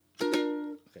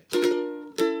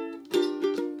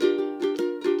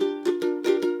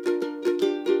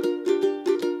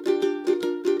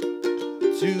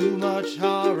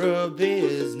horror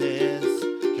business.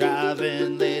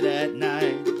 Driving late at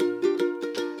night.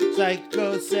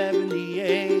 Psycho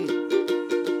 78.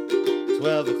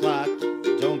 12 o'clock.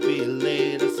 Don't be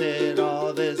late. I said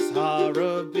all this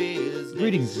horror business.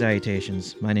 Greetings and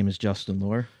salutations. My name is Justin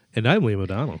Lohr. And I'm Liam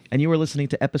O'Donnell. And you are listening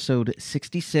to episode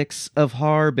 66 of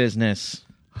Horror Business.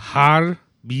 Har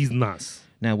business.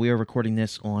 Now, we are recording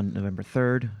this on November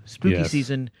 3rd. Spooky Yes.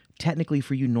 season, technically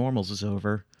for you normals, is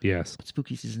over. Yes. But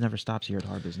spooky season never stops here at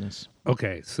Horror Business.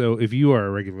 Okay, so if you are a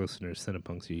regular listener,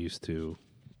 Cinepunks, you're used to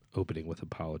opening with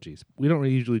apologies. We don't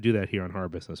usually do that here on Horror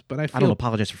Business, but I I don't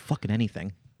apologize for fucking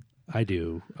anything. I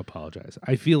do apologize.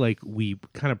 I feel like we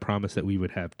kind of promised that we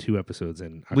would have 2 episodes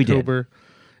in We did. October.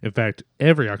 In fact,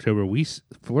 every October we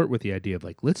flirt with the idea of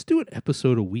like, let's do an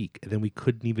episode a week, and then we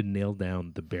couldn't even nail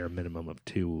down the bare minimum of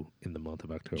 2 in the month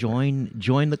of October.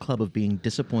 Join the club of being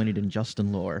disappointed in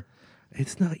Justin Lohr.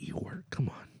 It's not your. Come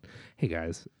on. Hey,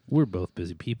 guys, we're both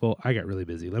busy people. I got really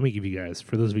busy. Let me give you guys,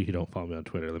 for those of you who don't follow me on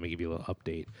Twitter, let me give you a little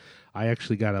update. I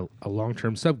actually got a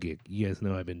long-term sub gig. You guys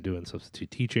know I've been doing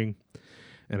substitute teaching,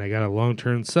 and I got a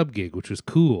long-term sub gig, which was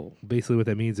cool. Basically what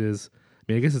that means is,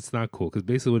 I guess it's not cool, because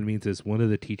basically what it means is one of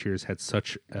the teachers had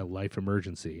such a life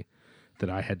emergency that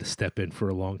I had to step in for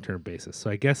a long-term basis. So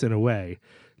I guess in a way,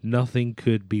 nothing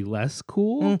could be less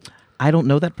cool. I don't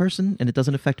know that person, and it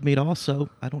doesn't affect me at all, so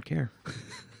I don't care.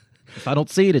 If I don't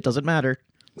see it, it doesn't matter.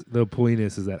 The point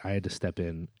is that I had to step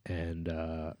in, and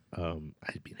I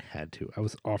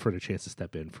was offered a chance to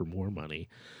step in for more money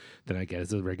than I get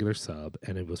as a regular sub,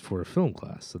 and it was for a film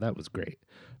class, so that was great.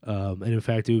 And in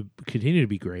fact, it would continue to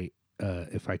be great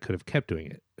if I could have kept doing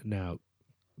it. Now,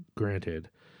 granted,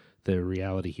 the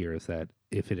reality here is that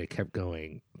if it had kept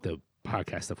going, the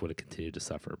podcast stuff would have continued to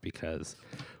suffer, because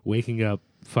waking up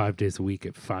 5 days a week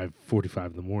at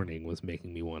 5:45 in the morning was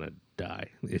making me want to die.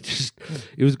 It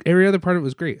was every other part of it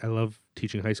was great. I love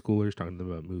teaching high schoolers, talking to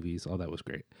them about movies, all that was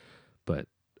great. But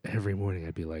every morning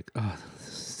I'd be like, oh,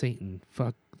 Satan,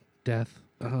 fuck, death,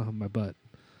 oh, my butt.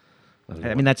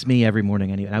 I mean, that's me every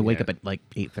morning anyway. I wake Yeah. up at like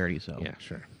 8:30, so. Yeah,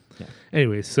 sure. Yeah.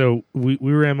 Anyway, so we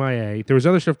were MIA. There was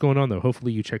other stuff going on, though.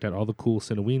 Hopefully you checked out all the cool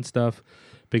Cineween stuff.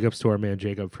 Big ups to our man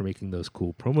Jacob for making those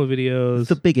cool promo videos.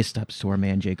 The biggest steps to our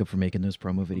man Jacob for making those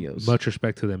promo videos. Much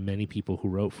respect to the many people who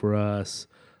wrote for us,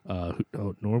 who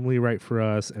don't normally write for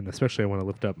us, and especially I want to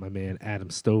lift up my man Adam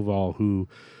Stovall, who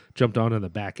jumped on the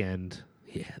back end.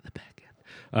 Yeah, the back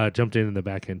end. Jumped in the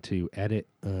back end to edit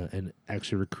and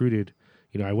actually recruited.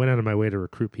 I went out of my way to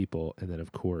recruit people, and then,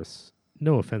 of course,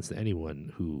 no offense to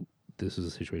anyone who this was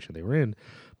a situation they were in,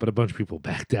 but a bunch of people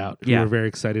backed out who were very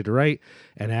excited to write.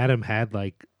 And Adam had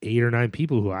like 8 or 9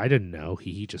 people who I didn't know.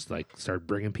 He just like started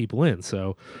bringing people in.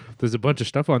 So there's a bunch of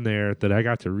stuff on there that I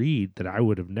got to read that I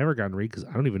would have never gotten to read, because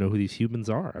I don't even know who these humans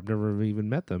are. I've never even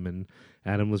met them. And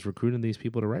Adam was recruiting these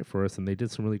people to write for us, and they did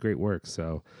some really great work.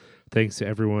 So thanks to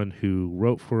everyone who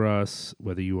wrote for us,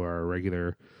 whether you are a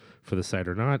regular for the site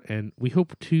or not. And we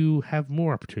hope to have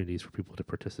more opportunities for people to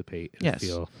participate and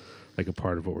feel like a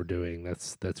part of what we're doing.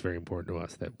 That's very important to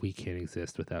us, that we can't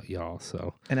exist without y'all.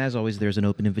 So, and as always, there's an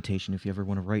open invitation if you ever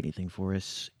want to write anything for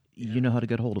us. You know how to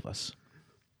get hold of us.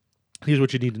 Here's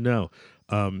what you need to know.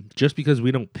 Just because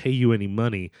we don't pay you any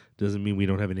money doesn't mean we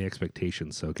don't have any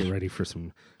expectations. So get ready for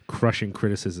some crushing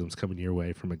criticisms coming your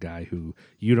way from a guy who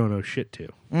you don't know shit to.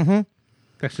 Mm-hmm.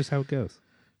 That's just how it goes.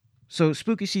 So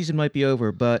spooky season might be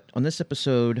over, but on this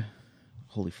episode,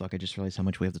 holy fuck, I just realized how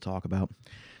much we have to talk about.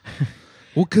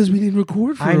 Well, because we didn't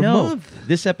record for a month.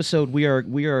 This episode, we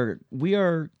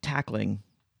are tackling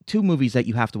 2 movies that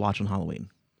you have to watch on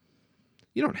Halloween.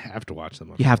 You don't have to watch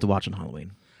them. You have to watch on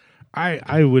Halloween.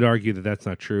 I would argue that that's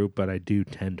not true, but I do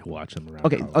tend to watch them around.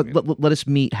 Okay, Halloween. let us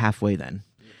meet halfway then.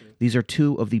 These are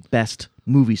 2 of the best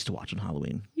movies to watch on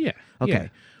Halloween. Yeah. Okay. Yeah.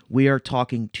 We are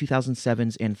talking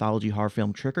 2007's anthology horror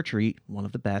film Trick or Treat, one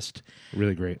of the best.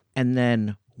 Really great. And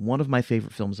then one of my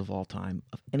favorite films of all time,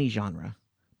 of any genre,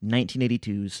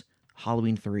 1982's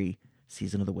Halloween 3,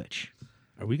 Season of the Witch.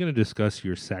 Are we going to discuss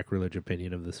your sacrilege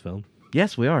opinion of this film?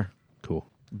 Yes, we are. Cool.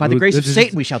 By the grace of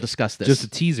Satan, we shall discuss this. Just a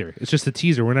teaser. It's just a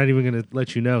teaser. We're not even going to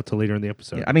let you know till later in the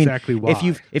episode. Yeah, I mean, exactly why.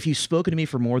 if you've spoken to me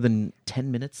for more than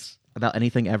 10 minutes about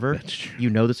anything ever, you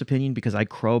know this opinion because I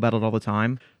crow about it all the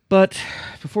time. But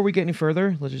before we get any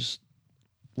further, let's just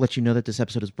let you know that this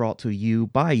episode is brought to you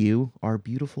by you, our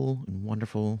beautiful and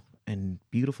wonderful and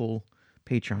beautiful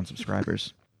Patreon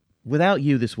subscribers. Without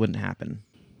you, this wouldn't happen.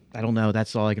 I don't know.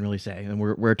 That's all I can really say, and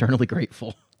we're eternally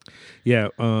grateful. Yeah.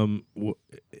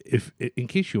 If in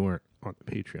case you aren't on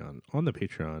the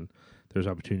Patreon, there's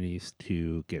opportunities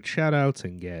to get shout outs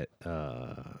and get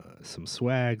some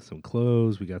swag, some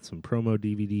clothes. We got some promo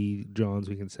DVD Johns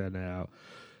we can send out.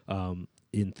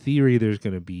 in theory, there's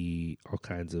going to be all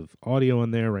kinds of audio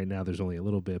in there. Right now, there's only a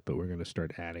little bit, but we're going to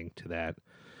start adding to that.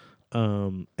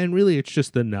 And really, it's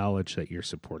just the knowledge that you're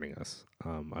supporting us.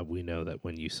 We know that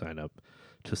when you sign up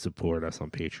to support us on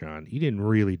Patreon, you didn't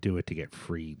really do it to get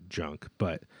free junk,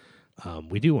 but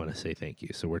we do want to say thank you.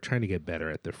 So we're trying to get better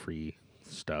at the free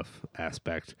stuff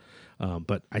aspect.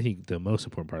 But I think the most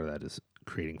important part of that is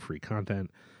creating free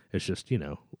content. It's just,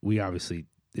 we obviously,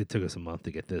 it took us a month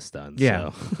to get this done.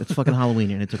 Yeah, So. it's fucking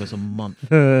Halloween, and it took us a month.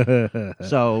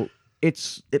 So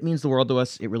it means the world to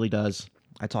us. It really does.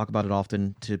 I talk about it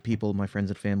often to people, my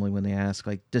friends and family, when they ask,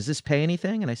 like, does this pay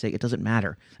anything? And I say, it doesn't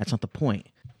matter. That's not the point.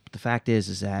 But the fact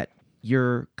is that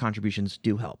your contributions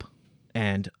do help.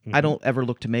 And I don't ever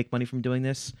look to make money from doing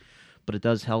this, but it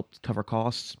does help cover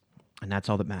costs, and that's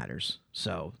all that matters.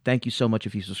 So thank you so much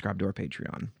if you subscribe to our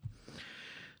Patreon.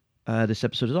 This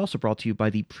episode is also brought to you by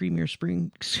the premier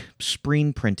screen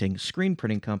printing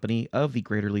company of the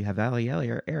Greater Lehigh Valley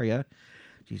area.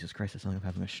 Jesus Christ, I sound like I'm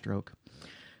having a stroke.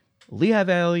 Lehigh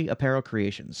Valley Apparel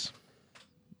Creations.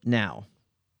 Now,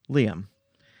 Liam,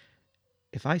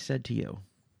 if I said to you,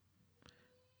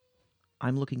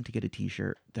 I'm looking to get a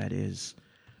t-shirt that is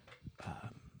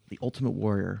the Ultimate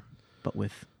Warrior, but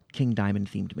with King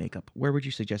Diamond themed makeup, where would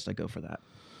you suggest I go for that?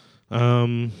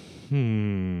 I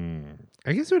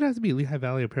guess it would have to be Lehigh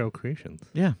Valley Apparel Creations.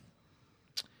 Yeah.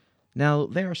 Now,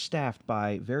 they are staffed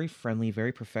by very friendly,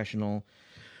 very professional,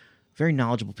 very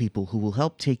knowledgeable people who will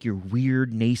help take your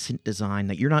weird, nascent design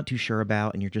that you're not too sure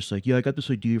about, and you're just like, yeah, I got this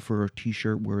idea for a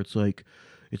t-shirt where it's like,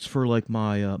 it's for like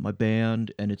my my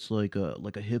band, and it's like a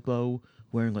hippo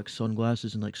wearing like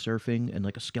sunglasses and like surfing, and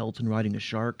like a skeleton riding a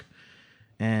shark.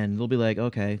 And they'll be like,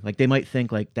 okay, like they might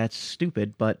think like that's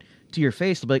stupid, but to your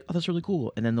face, they'll be like, oh, that's really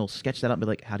cool. And then they'll sketch that up and be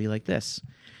like, how do you like this?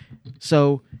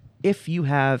 So if you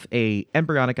have a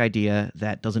embryonic idea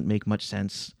that doesn't make much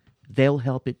sense, they'll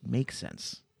help it make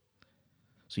sense.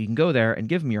 So you can go there and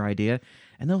give them your idea,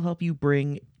 and they'll help you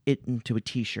bring it into a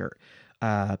t-shirt,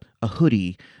 a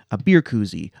hoodie, a beer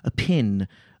koozie, a pin.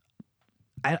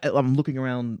 I'm looking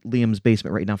around Liam's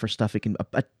basement right now for stuff. It can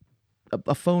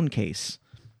a phone case,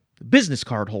 business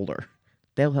card holder.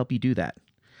 They'll help you do that.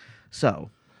 So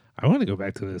I want to go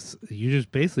back to this. You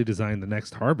just basically designed the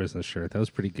next Har Business shirt. That was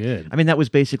pretty good. I mean, that was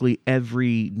basically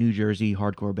every New Jersey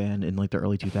hardcore band in like the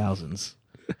early 2000s.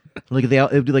 Like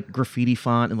it would be like graffiti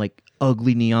font and like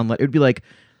ugly neon light. It would be like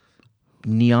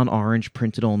neon orange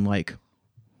printed on like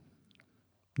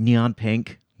neon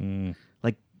pink.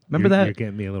 Like, remember that? You're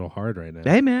getting me a little hard right now.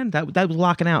 Hey man, that was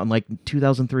locking out in like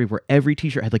 2003, where every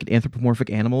t-shirt had like an anthropomorphic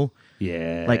animal.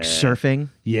 Yeah. Like surfing.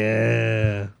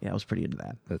 Yeah. Yeah, I was pretty into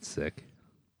that. That's sick.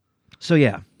 So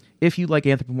yeah, if you like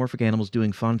anthropomorphic animals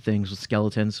doing fun things with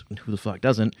skeletons, and who the fuck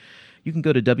doesn't, you can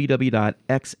go to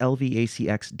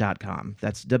www.xlvacx.com.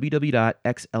 That's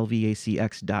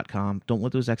www.xlvacx.com. Don't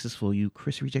let those X's fool you.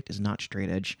 Chris Reject is not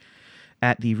straight edge.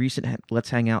 At the recent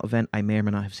Let's Hang Out event, I may or may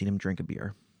not have seen him drink a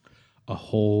beer. A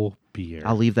whole beer.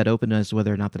 I'll leave that open as to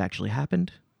whether or not that actually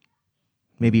happened.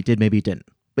 Maybe it did, maybe it didn't.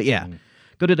 But yeah,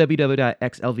 go to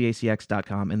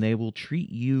www.xlvacx.com and they will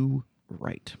treat you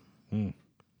right.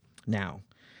 Now,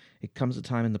 it comes a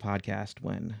time in the podcast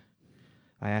when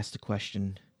I ask the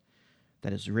question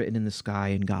that is written in the sky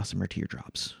in gossamer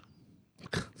teardrops.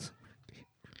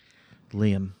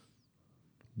 Liam,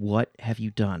 what have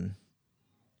you done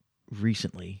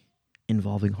recently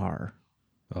involving horror?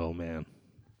 Oh, man.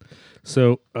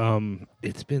 So,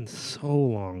 it's been so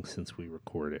long since we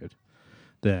recorded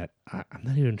that I'm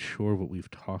not even sure what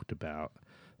we've talked about.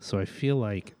 So I feel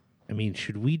like,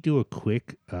 should we do a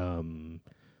quick Brooklyn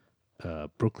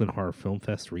Horror Film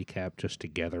Fest recap just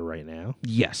together right now?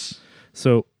 Yes.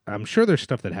 So I'm sure there's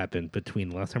stuff that happened between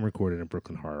the last time we recorded and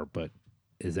Brooklyn Horror, but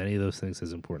is any of those things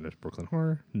as important as Brooklyn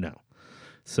Horror? No.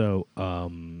 So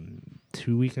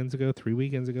 3 weekends ago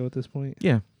at this point?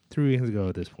 Yeah. 3 weekends ago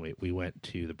at this point, we went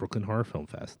to the Brooklyn Horror Film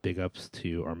Fest. Big ups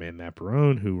to our man Matt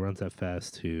Barone, who runs that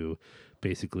fest, who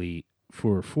basically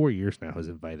for 4 years now has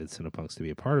invited Cinepunks to be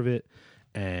a part of it.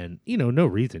 And, no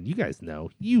reason. You guys know.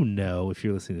 If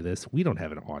you're listening to this, we don't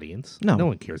have an audience. No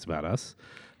one cares about us.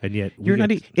 And yet you're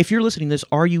not. If you're listening to this,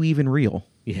 are you even real?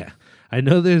 Yeah. I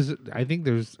know I think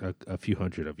there's a few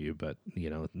hundred of you, but,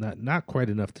 not quite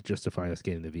enough to justify us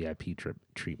getting the VIP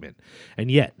treatment.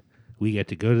 And yet we get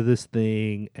to go to this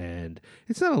thing, and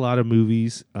it's not a lot of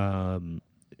movies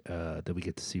that we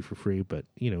get to see for free, but,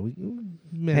 we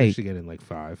managed to get in like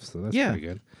 5, so that's pretty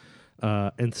good.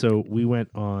 And so we went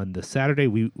on the Saturday.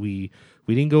 We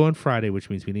didn't go on Friday,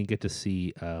 which means we didn't get to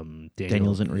see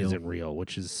Daniel Isn't Real,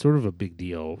 which is sort of a big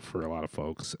deal for a lot of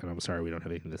folks. And I'm sorry we don't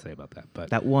have anything to say about that. But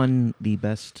that won the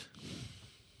best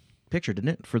picture, didn't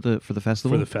it, for the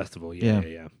festival? For the festival,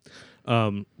 yeah.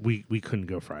 We couldn't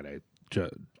go Friday.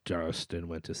 Justin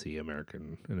went to see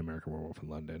American Werewolf in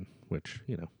London, which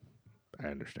I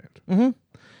understand. Mm-hmm.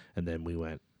 And then we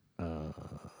went to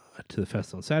the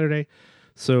festival on Saturday.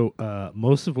 So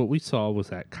most of what we saw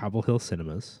was at Cobble Hill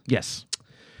Cinemas. Yes.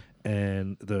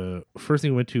 And the first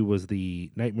thing we went to was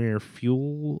the Nightmare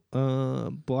Fuel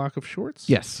block of shorts.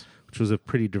 Yes. Which was a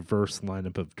pretty diverse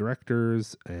lineup of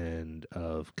directors and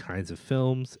of kinds of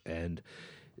films. And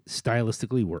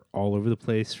stylistically, we're all over the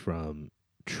place, from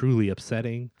truly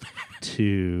upsetting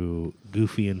to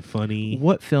goofy and funny.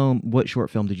 What short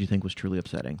film did you think was truly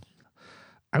upsetting?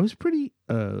 I was pretty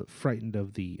frightened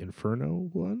of the Inferno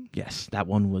one. Yes, that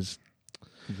one was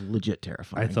legit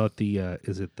terrifying. I thought the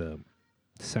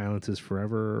Silence is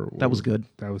Forever. That was good.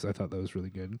 I thought that was really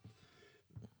good.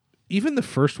 Even the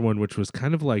first one, which was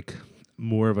kind of like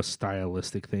more of a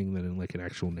stylistic thing than in like an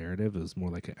actual narrative, it was more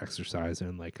like an exercise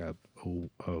in like a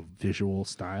visual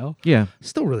style. Yeah,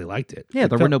 still really liked it. Yeah,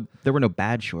 there were no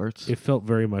bad shorts. It felt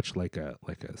very much like a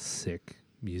sick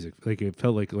music. Like it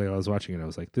felt like I was watching it, I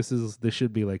was like, this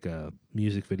should be like a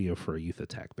music video for a youth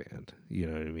attack band. You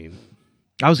know what I mean?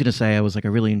 I was gonna say, I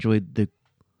really enjoyed the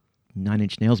Nine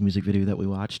Inch Nails music video that we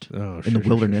watched in the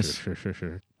wilderness.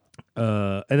 Sure.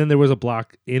 And then there was a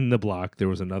block in the block. There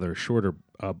was another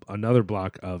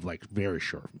block of like very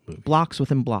short movies. Blocks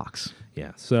within blocks.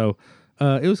 Yeah. So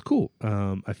it was cool.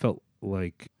 I felt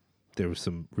like there was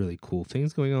some really cool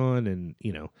things going on, and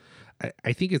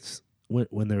I think it's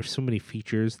when there's so many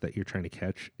features that you're trying to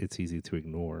catch, it's easy to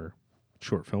ignore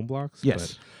short film blocks.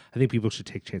 Yes. But I think people should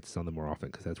take chances on them more often,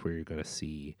 because that's where you're going to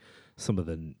see some of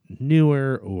the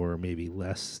newer or maybe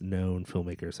less known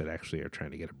filmmakers that actually are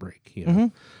trying to get a break.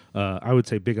 I would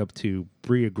say big up to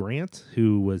Brea Grant,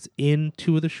 who was in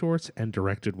 2 of the shorts and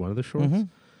directed 1 of the shorts. Mm-hmm.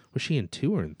 Was she in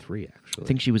 2 or in 3, actually? I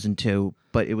think she was in 2,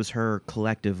 but it was her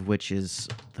collective, which is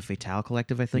the Fatale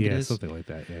Collective, I think it is. Something like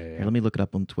that. Yeah. Here, let me look it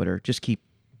up on Twitter. Just keep...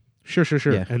 Sure.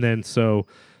 Yeah. And then, so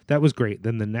that was great.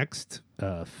 Then the next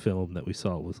film that we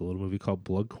saw was a little movie called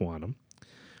Blood Quantum.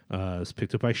 It's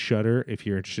picked up by Shudder. If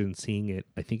you're interested in seeing it,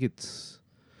 I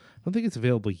don't think it's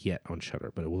available yet on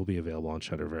Shudder, but it will be available on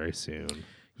Shudder very soon.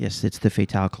 Yes, it's the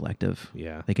Fatale Collective.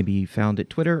 Yeah. They can be found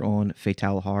at Twitter on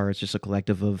Fatale Horror. It's just a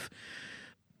collective of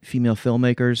female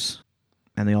filmmakers,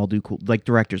 and they all do cool, like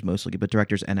directors mostly, but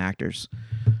directors and actors.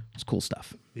 It's cool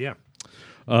stuff. Yeah.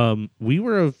 We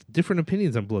were of different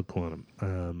opinions on Blood Quantum.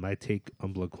 My take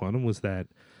on Blood Quantum was that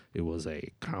it was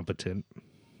a competent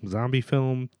zombie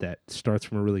film that starts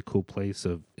from a really cool place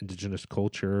of indigenous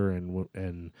culture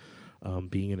and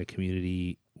being in a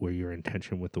community where you're in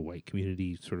tension with the white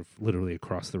community, sort of literally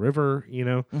across the river,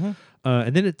 Mm-hmm.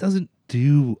 And then it doesn't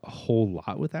do a whole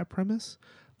lot with that premise.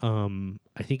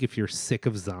 I think if you're sick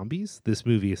of zombies, this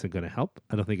movie isn't going to help.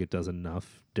 I don't think it does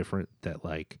enough different that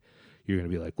like you're going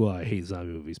to be like, well, I hate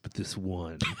zombie movies, but this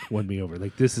one won me over.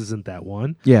 Like, this isn't that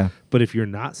one. Yeah. But if you're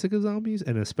not sick of zombies,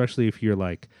 and especially if you're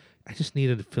like, I just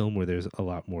needed a film where there's a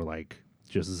lot more like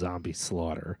just zombie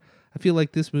slaughter, I feel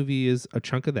like this movie is a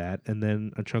chunk of that, and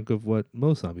then a chunk of what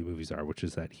most zombie movies are, which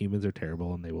is that humans are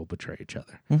terrible and they will betray each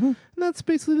other. Mm-hmm. And that's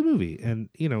basically the movie. And,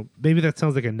 maybe that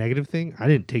sounds like a negative thing. I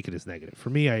didn't take it as negative. For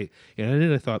me, I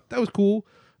thought that was cool.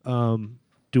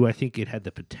 Do I think it had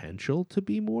the potential to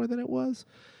be more than it was?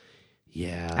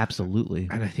 Yeah. Absolutely.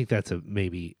 And I think that's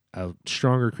maybe a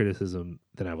stronger criticism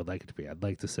than I would like it to be. I'd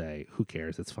like to say, who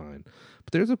cares? It's fine.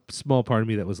 But there's a small part of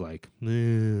me that was like,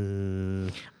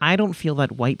 I don't feel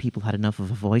that white people had enough of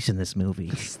a voice in this movie.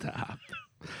 Stop.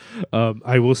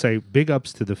 I will say big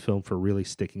ups to the film for really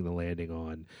sticking the landing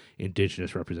on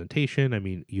indigenous representation. I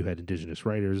mean, you had indigenous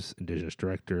writers, indigenous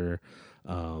director,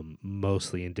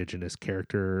 mostly indigenous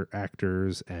character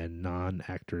actors and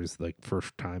non-actors, like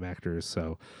first-time actors.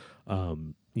 So,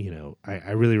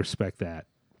 I really respect that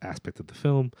aspect of the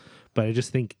film. But I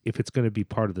just think if it's going to be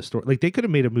part of the story, like they could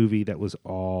have made a movie that was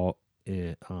all,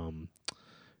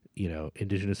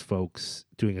 indigenous folks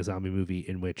doing a zombie movie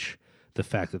in which the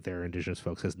fact that they're indigenous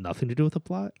folks has nothing to do with the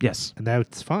plot. Yes. And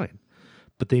that's fine.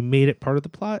 But they made it part of the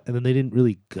plot, and then they didn't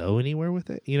really go anywhere with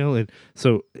it, And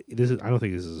so I don't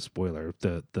think this is a spoiler.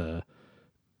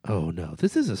 Oh no,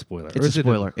 this is a spoiler. It's a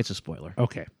spoiler. It's a spoiler.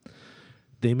 Okay.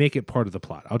 They make it part of the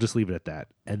plot. I'll just leave it at that.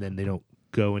 And then they don't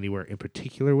go anywhere in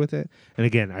particular with it. And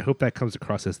again, I hope that comes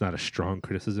across as not a strong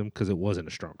criticism, because it wasn't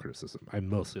a strong criticism. I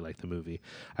mostly liked the movie.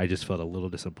 I just felt a little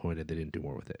disappointed they didn't do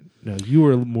more with it. No, you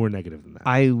were more negative than that.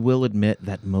 I will admit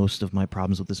that most of my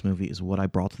problems with this movie is what I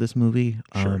brought to this movie.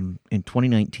 Sure. In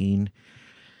 2019,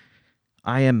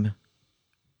 I am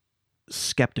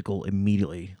skeptical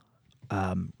immediately,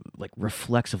 like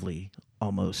reflexively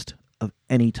almost, of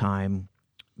any time,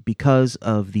 because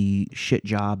of the shit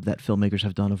job that filmmakers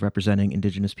have done of representing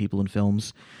indigenous people in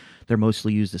films. They're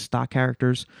mostly used as stock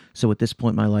characters. So at this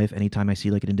point in my life, anytime I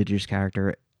see like an indigenous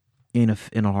character in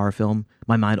a horror film,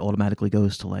 my mind automatically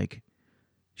goes to like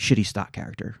shitty stock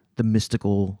character, the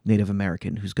mystical Native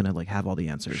American who's gonna like have all the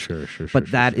answers. Sure.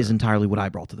 But that is entirely what I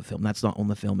brought to the film. That's not on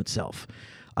the film itself.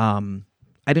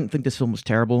 I didn't think this film was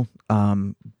terrible,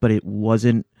 but it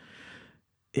wasn't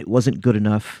good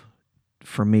enough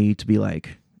for me to be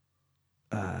like,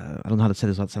 I don't know how to say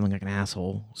this without sounding like an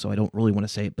asshole, so I don't really want to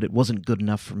say it, but it wasn't good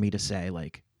enough for me to say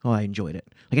like, oh, I enjoyed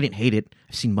it. Like, I didn't hate it.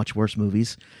 I've seen much worse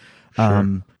movies.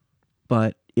 Sure.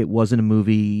 But it wasn't a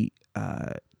movie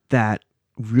that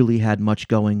really had much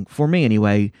going, for me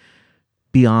anyway,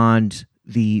 beyond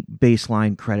the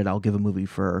baseline credit I'll give a movie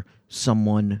for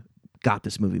someone got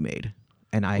this movie made.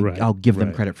 And I'll give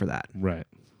them credit for that. Right.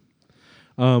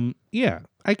 Yeah,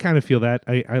 I kind of feel that.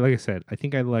 I like I said, I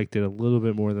think I liked it a little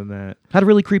bit more than that. Had a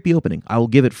really creepy opening. I will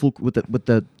give it full with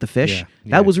the fish.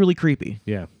 Yeah. That was really creepy.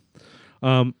 Yeah.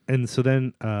 And so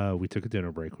then we took a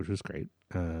dinner break, which was great.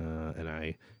 And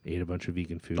I ate a bunch of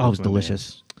vegan food. Oh, it was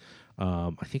delicious.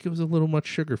 I think it was a little much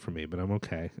sugar for me, but I'm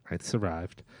okay. I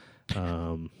survived.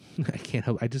 I can't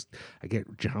help. I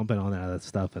get jumping on out of that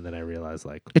stuff, and then I realize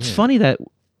like it's funny that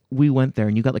we went there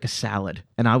and you got like a salad,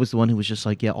 and I was the one who was just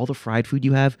like, yeah, all the fried food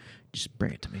you have, just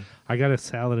bring it to me. I got a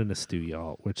salad and a stew,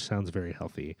 y'all, which sounds very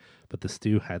healthy, but the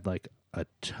stew had like a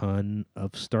ton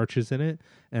of starches in it,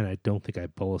 and I don't think I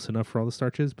bolus enough for all the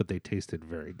starches, but they tasted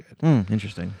very good.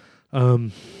 Interesting.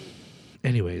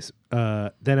 Anyways,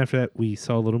 then after that, we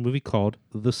saw a little movie called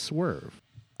The Swerve.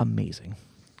 Amazing.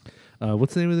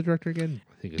 What's the name of the director again?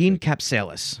 I think Dean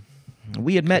Capsalis.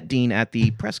 We had met Dean at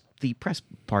the press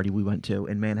party we went to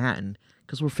in Manhattan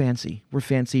because we're fancy. We're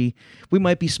fancy. We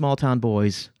might be small town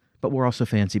boys, but we're also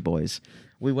fancy boys.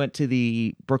 We went to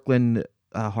the Brooklyn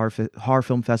Horror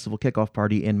Film Festival kickoff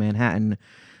party in Manhattan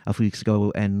a few weeks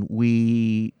ago, and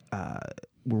we were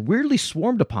weirdly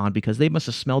swarmed upon because they must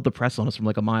have smelled the press on us from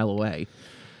like a mile away.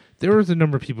 There was a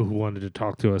number of people who wanted to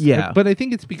talk to us. Yeah. But I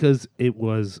think it's because it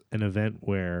was an event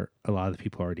where a lot of the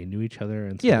people already knew each other.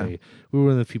 And so we were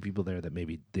one of the few people there that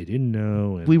maybe they didn't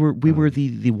know. And, we were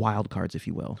the wild cards, if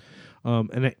you will.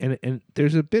 And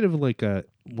there's a bit of like a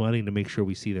wanting to make sure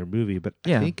we see their movie. But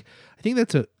I think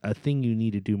that's a thing you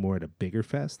need to do more at a bigger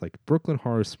fest. Like Brooklyn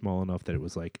Horror is small enough that it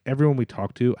was like everyone we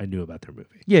talked to, I knew about their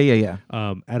movie. Yeah.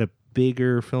 At a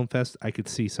bigger film fest, I could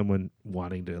see someone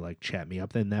wanting to like chat me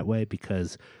up in that way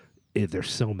because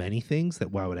there's so many things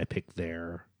that why would I pick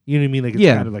their, you know what I mean? Like it's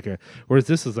kind of like whereas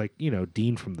this is like,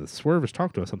 Dean from The Swerve has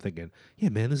talked to us. I'm thinking, yeah,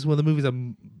 man, this is one of the movies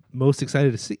I'm most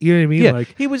excited to see. You know what I mean? Yeah,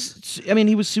 like he was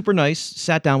super nice,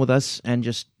 sat down with us and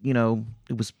just, it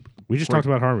was. We just talked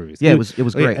about horror movies. Yeah, it was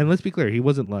great. And let's be clear, it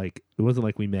wasn't like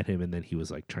we met him and then he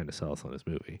was like trying to sell us on his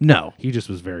movie. No. He just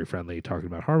was very friendly talking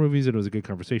about horror movies, and it was a good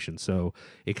conversation. So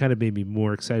it kind of made me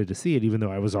more excited to see it, even though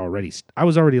I was already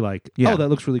like, oh, that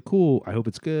looks really cool. I hope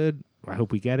it's good. I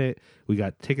hope we get it. We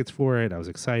got tickets for it. I was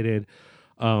excited.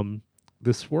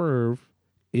 The Swerve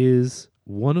is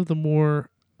one of the more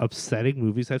upsetting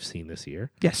movies I've seen this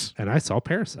year. Yes. And I saw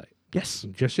Parasite. Yes.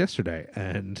 Just yesterday.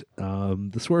 And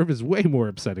The Swerve is way more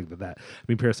upsetting than that. I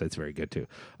mean, Parasite's very good too.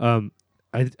 The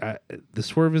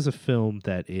Swerve is a film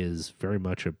that is very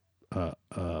much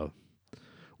we're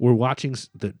watching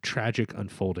the tragic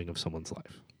unfolding of someone's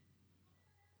life.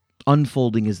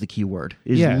 Unfolding is the key word.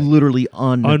 It is literally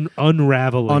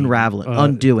unraveling,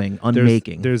 undoing,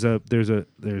 unmaking.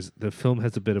 The film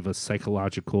has a bit of a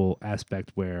psychological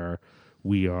aspect where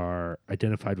we are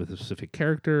identified with a specific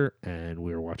character and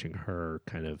we are watching her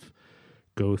kind of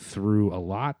go through a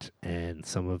lot, and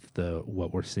some of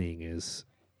what we're seeing is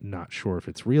not sure if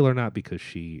it's real or not because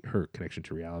her connection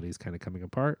to reality is kind of coming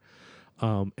apart.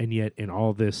 And yet in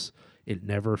all this, it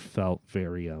never felt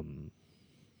very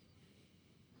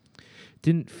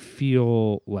didn't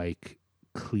feel like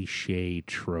cliche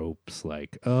tropes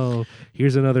like, oh,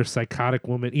 here's another psychotic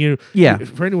woman.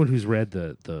 For anyone who's read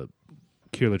the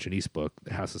Kier-La Janice book,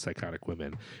 The House of Psychotic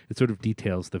Women, it sort of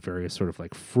details the various sort of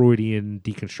like Freudian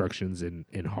deconstructions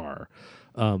in horror.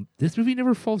 This movie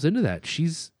never falls into that.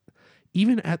 She's,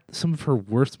 even at some of her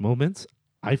worst moments,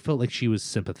 I felt like she was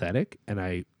sympathetic, and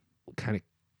I kind of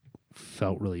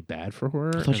felt really bad for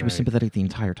her. I thought she was sympathetic the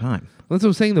entire time. That's what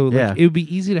I'm saying, though. Like, it would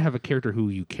be easy to have a character who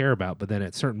you care about, but then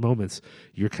at certain moments,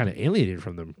 you're kind of alienated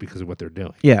from them because of what they're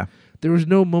doing. Yeah. There was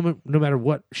no moment, no matter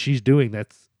what she's doing,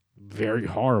 that's very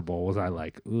horrible, was I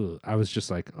like, ugh. I was just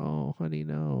like, oh, honey,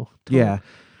 no. Yeah.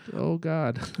 Oh,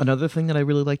 God. Another thing that I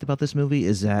really liked about this movie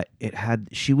is that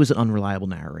she was an unreliable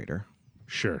narrator.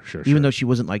 Sure. Even though she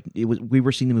wasn't like it was, we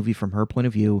were seeing the movie from her point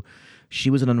of view. She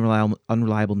was an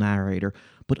unreliable narrator,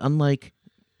 but unlike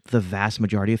the vast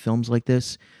majority of films like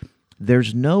this,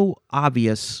 there's no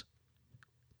obvious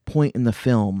point in the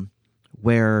film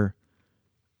where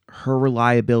her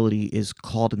reliability is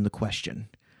called into question.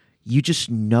 You just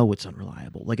know it's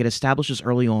unreliable. Like, it establishes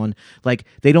early on, like,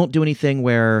 they don't do anything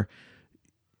where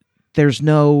there's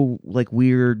no, like,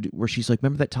 weird, where she's like,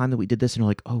 remember that time that we did this? And you're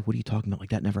like, oh, what are you talking about? Like,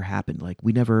 that never happened. Like,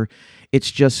 we never,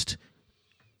 it's just,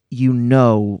 you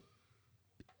know,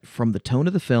 from the tone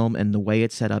of the film and the way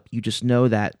it's set up, you just know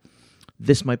that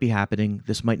this might be happening,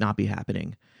 this might not be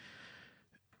happening.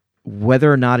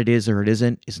 Whether or not it is or it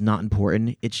isn't is not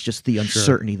important. It's just the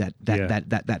uncertainty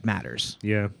that matters.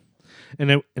 Yeah.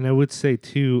 And I would say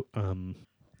too,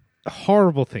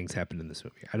 horrible things happen in this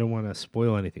movie. I don't want to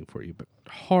spoil anything for you, but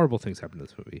horrible things happen in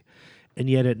this movie. And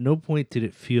yet at no point did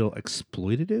it feel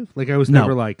exploitative. Like, I was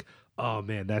never like, oh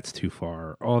man, that's too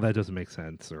far. Oh, that doesn't make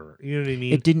sense. Or, you know what I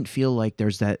mean? It didn't feel like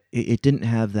there's that, it didn't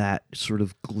have that sort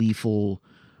of gleeful,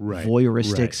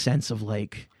 voyeuristic sense of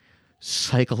like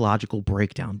psychological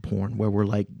breakdown porn where we're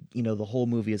like, you know, the whole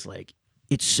movie is like,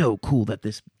 it's so cool that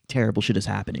this terrible shit is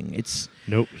happening.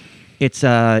 It's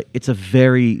a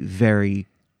very, very,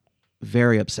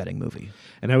 very upsetting movie.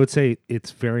 And I would say it's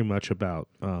very much about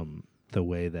the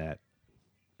way that,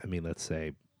 I mean, let's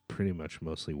say pretty much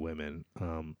mostly women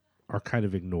are kind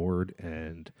of ignored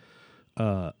and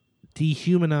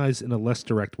dehumanized in a less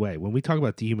direct way. When we talk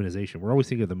about dehumanization, we're always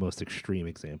thinking of the most extreme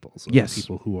examples of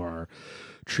people who are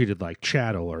treated like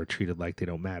chattel or treated like they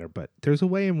don't matter. But there's a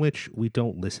way in which we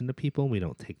don't listen to people, we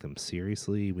don't take them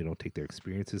seriously, we don't take their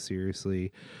experiences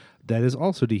seriously. That is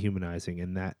also dehumanizing,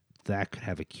 and that could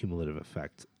have a cumulative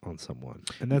effect on someone.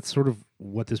 And that's sort of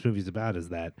what this movie is about, is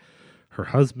that her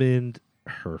husband,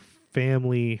 her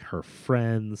family, her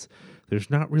friends, there's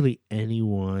not really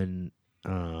anyone,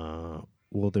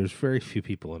 there's very few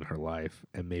people in her life,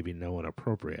 and maybe no one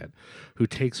appropriate, who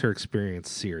takes her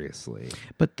experience seriously.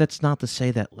 But that's not to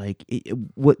say that, like,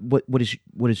 what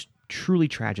is truly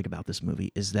tragic about this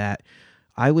movie is that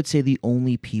I would say the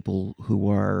only people who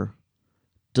are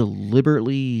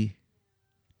deliberately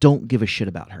don't give a shit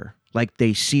about her, like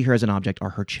they see her as an object, are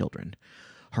her children.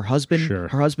 Her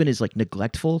husband is like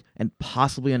neglectful and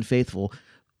possibly unfaithful,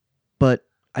 but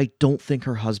I don't think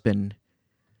her husband,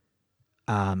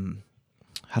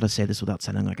 how to say this without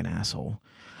sounding like an asshole,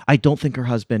 I don't think her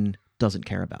husband doesn't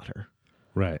care about her.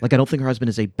 Right. Like, I don't think her husband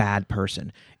is a bad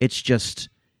person. It's just,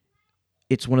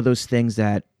 it's one of those things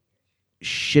that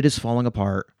shit is falling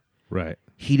apart. Right.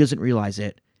 He doesn't realize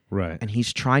it. Right. And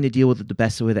he's trying to deal with it the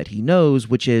best way that he knows,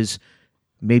 which is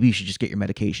maybe you should just get your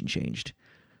medication changed.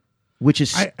 Which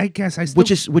is, I guess I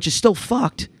still, which is still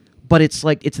fucked, but it's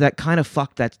like, it's that kind of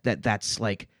fucked that's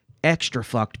like extra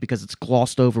fucked because it's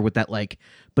glossed over with that like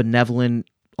benevolent,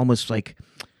 almost like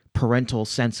parental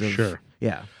sense of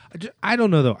yeah. I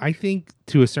don't know though. I think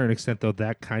to a certain extent though,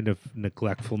 that kind of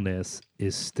neglectfulness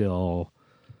is still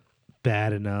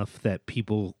bad enough that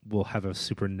people will have a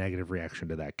super negative reaction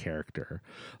to that character.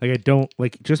 Like, I don't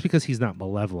like, just because he's not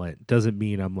malevolent doesn't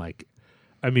mean I'm like,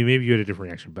 I mean, maybe you had a different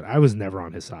reaction, but I was never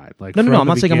on his side. Like, no, I'm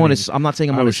not saying I'm on his. I'm not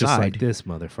saying I'm on his just side. like, this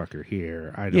motherfucker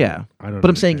here. I don't. But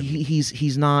I'm saying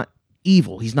he's not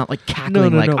evil. He's not like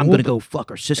cackling like I'm gonna go fuck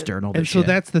her sister and all this shit. And so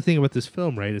that's the thing about this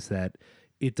film, right? Is that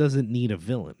it doesn't need a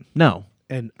villain. No.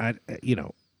 And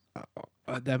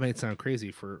that might sound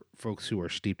crazy for folks who are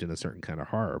steeped in a certain kind of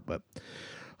horror, but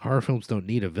horror films don't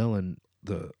need a villain.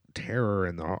 The terror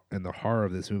and the horror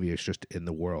of this movie is just in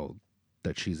the world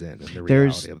that she's in and the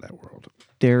reality of that world.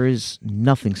 There is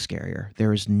nothing scarier.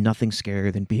 There is nothing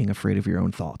scarier than being afraid of your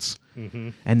own thoughts. Mm-hmm.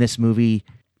 And this movie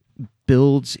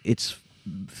builds its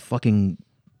fucking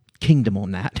kingdom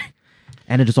on that.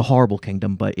 And it is a horrible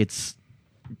kingdom, but it's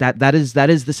that is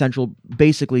the central.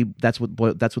 Basically, that's what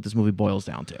this movie boils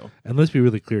down to. And let's be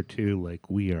really clear too.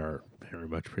 Like, we are very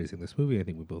much praising this movie. I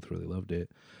think we both really loved it.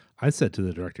 I said to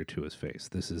the director to his face,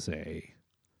 "This is a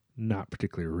not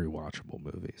particularly rewatchable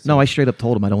movie." So, no, I straight up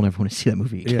told him I don't ever want to see that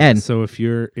movie again. Yeah, so if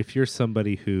you're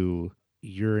somebody who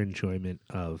your enjoyment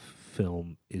of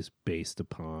film is based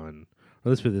upon, or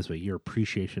let's put it this way, your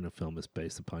appreciation of film is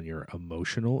based upon your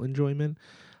emotional enjoyment,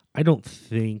 I don't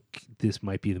think this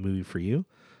might be the movie for you.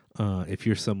 If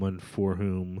you're someone for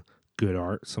whom good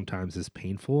art sometimes is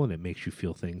painful and it makes you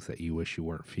feel things that you wish you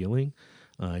weren't feeling,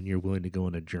 and you're willing to go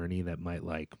on a journey that might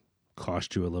like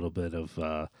cost you a little bit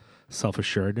of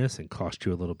self-assuredness and cost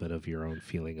you a little bit of your own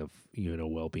feeling of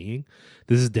well-being,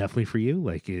 this is definitely for you.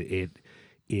 Like, it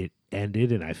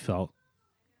ended and I felt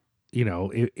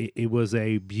it was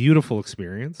a beautiful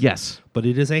experience. Yes. But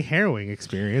it is a harrowing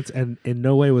experience, and in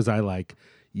no way was I like,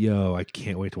 yo, I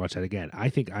can't wait to watch that again. I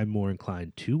think I'm more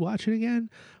inclined to watch it again,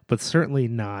 but certainly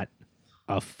not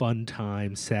a fun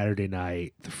time Saturday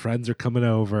night. The friends are coming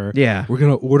over. Yeah. We're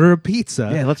going to order a pizza.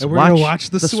 Yeah, let's and we're going watch to watch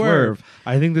The The Swerve. Swerve.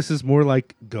 I think this is more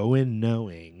like go in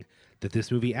knowing that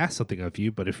this movie asks something of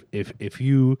you, but if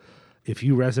you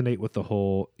resonate with the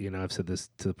whole, I've said this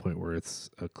to the point where it's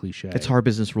a cliche. It's hard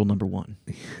business rule number 1.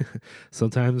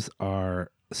 Sometimes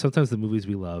the movies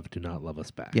we love do not love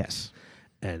us back. Yes.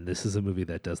 And this is a movie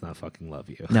that does not fucking love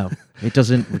you. No, it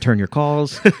doesn't return your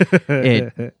calls.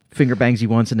 It finger bangs you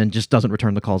once and then just doesn't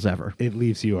return the calls ever. It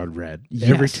leaves you on red. Yes,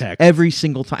 Every text. Every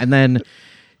single time. And then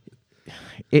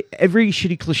every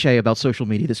shitty cliche about social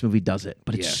media, this movie does it.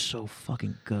 But it's Yeah. so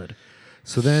fucking good.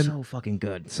 So then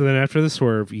good. So then after The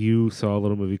Swerve, you saw a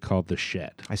little movie called The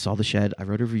Shed. I saw The Shed. I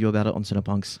wrote a review about it on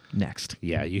Cinepunks. Next.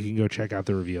 Yeah, you can go check out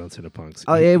the review on Cinepunks.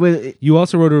 It You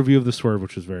also wrote a review of The Swerve,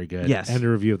 which was very good. Yes. And a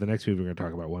review of the next movie we're going to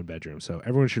talk about, One Bedroom. So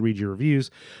everyone should read your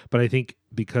reviews. But I think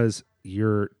because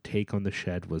your take on The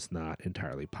Shed was not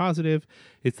entirely positive,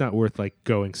 it's not worth like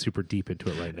going super deep into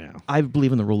it right now. I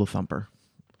believe in the rule of thumper.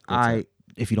 What's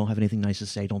If you don't have anything nice to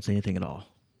say, don't say anything at all.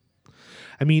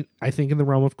 I mean, I think in the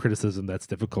realm of criticism, that's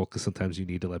difficult because sometimes you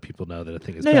need to let people know that a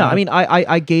thing is No, bad. yeah. I mean,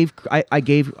 I gave.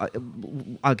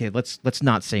 Okay, let's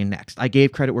not say next. I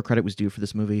gave credit where credit was due for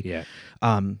this movie. Yeah.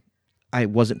 I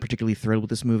wasn't particularly thrilled with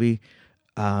this movie.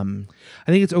 I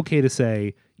think it's okay to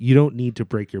say you don't need to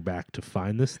break your back to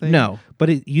find this thing. No. But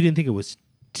you didn't think it was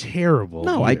terrible.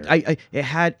 No, either.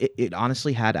 it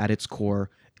honestly had at its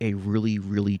core a really,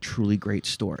 really, truly great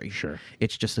story. Sure.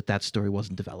 It's just that story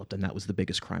wasn't developed, and that was the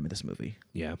biggest crime of this movie.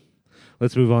 Yeah.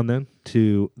 Let's move on then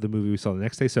to the movie we saw the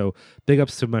next day. So big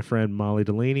ups to my friend Molly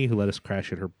Delaney, who let us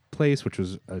crash at her place, which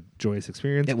was a joyous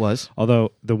experience. It was.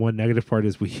 Although the one negative part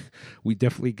is we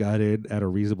definitely got in at a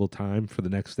reasonable time for the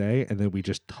next day, and then we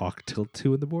just talked till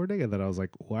 2 a.m, and then I was like,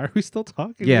 why are we still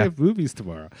talking? Yeah. We have movies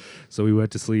tomorrow. So we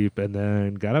went to sleep and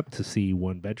then got up to see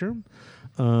One Bedroom.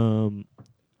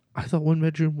 I thought One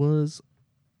Bedroom was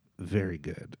very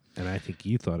good, and I think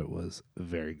you thought it was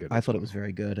very good. I thought it was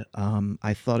very good.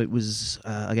 I thought it was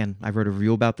again. I wrote a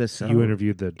review about this. You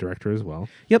interviewed the director as well.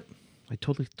 Yep. I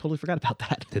totally forgot about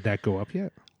that. Did that go up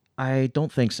yet? I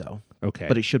don't think so. Okay,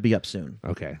 But it should be up soon.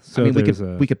 okay. So I mean, there's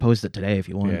we could post it today if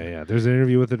you want. yeah. There's an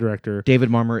interview with the director. David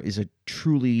Marmor is a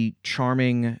truly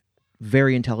charming,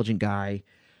 very intelligent guy.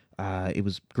 It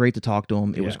was great to talk to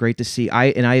him. It was Yeah. great to see. I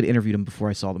had interviewed him before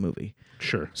I saw the movie.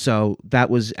 Sure. So that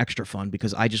was extra fun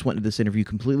because I just went into this interview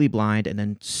completely blind, and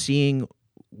then seeing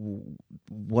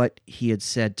what he had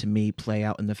said to me play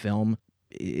out in the film,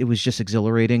 it was just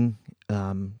exhilarating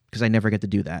because I never get to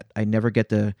do that. I never get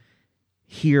to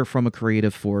hear from a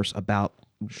creative force about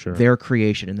Sure. their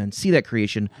creation and then see that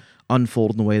creation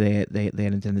unfold in the way they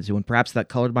had intended to. And perhaps that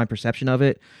colored my perception of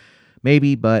it,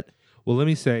 maybe, but Well, let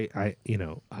me say, I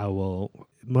will,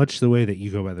 much the way that you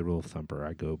go by the rule of thumper,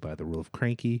 I go by the rule of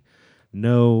cranky.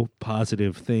 No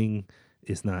positive thing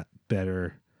is not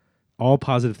better. All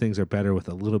positive things are better with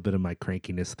a little bit of my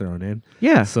crankiness thrown in.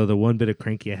 yeah, So the one bit of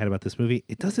cranky I had about this movie,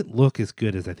 it doesn't look as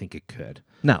good as I think it could.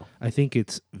 no. I think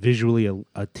it's visually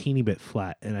a teeny bit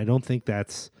flat, and I don't think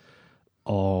that's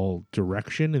all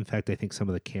direction. In fact, I think some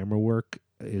of the camera work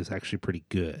is actually pretty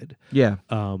good. Yeah.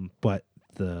 But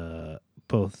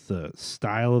both the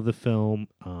style of the film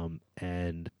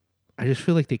and I just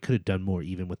feel like they could have done more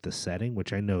even with the setting,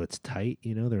 which I know it's tight.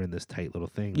 They're in this tight little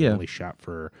thing. They Yeah. only shot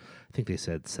for, I think they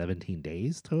said 17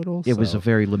 days total. It was so- a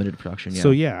very limited production, yeah. So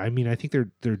yeah, I mean, I think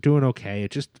they're doing okay. It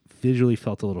just visually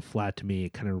felt a little flat to me.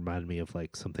 It kind of reminded me of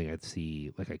like something I'd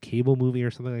see like a cable movie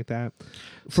or something like that.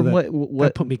 So From that, what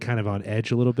that put me kind of on edge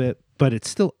a little bit, but it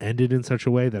still ended in such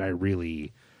a way that I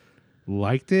really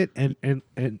liked it. And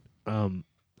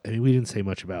I mean, we didn't say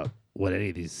much about what any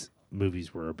of these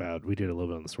movies were about. We did a little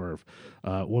bit on The Swerve.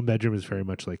 One Bedroom is very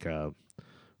much like a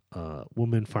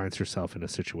woman finds herself in a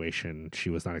situation she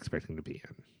was not expecting to be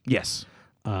in. yes.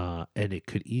 And it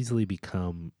could easily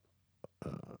become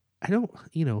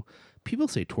people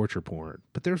say torture porn,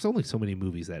 but there's only so many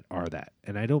movies that are that.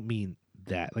 And I don't mean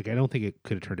that. Like, I don't think it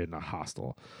could have turned into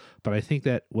Hostel, but I think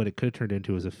that what it could have turned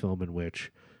into is a film in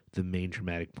which the main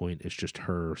dramatic point is just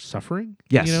her suffering.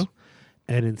 Yes.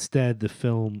 And instead the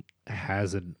film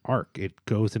has an arc. It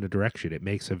goes in a direction. It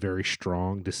makes a very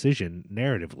strong decision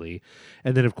narratively.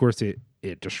 And then of course it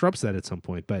disrupts that at some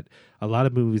point. But a lot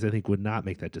of movies I think would not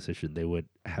make that decision. They would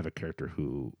have a character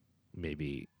who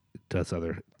maybe does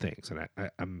other things. And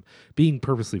I'm being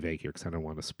purposely vague here because I don't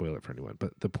want to spoil it for anyone.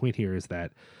 But the point here is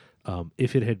that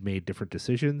if it had made different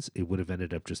decisions, it would have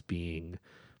ended up just being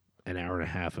an hour and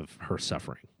a half of her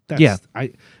suffering. Yeah.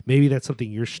 Maybe that's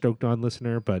something you're stoked on,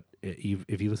 listener, but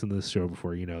if you listen to this show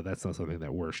before, that's not something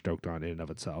that we're stoked on in and of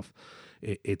itself.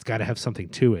 It's got to have something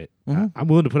to it. Mhm. I'm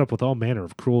willing to put up with all manner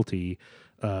of cruelty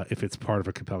if it's part of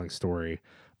a compelling story.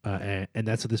 And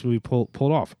that's what this movie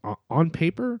pulled off. On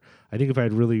paper, I think if I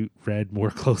had really read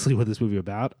more closely what this movie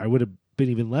about, I would have been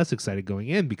even less excited going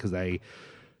in because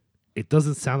it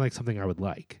doesn't sound like something I would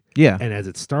like. Yeah. And as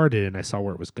it started and I saw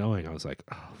where it was going, I was like,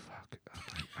 oh fuck,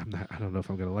 I don't know if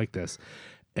I'm gonna like this.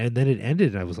 And then it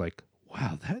ended and I was like,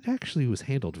 wow, that actually was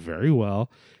handled very well.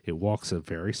 It walks a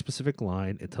very specific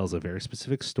line, it tells a very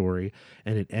specific story,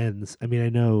 and it ends. I mean, I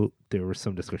know there was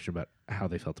some discussion about how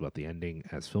they felt about the ending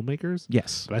as filmmakers.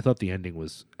 Yes. But I thought the ending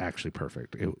was actually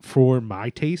perfect. For my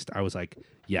taste, I was like,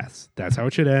 yes, that's how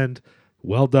it should end.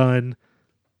 Well done.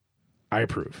 I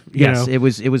approve. Yes, it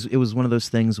was one of those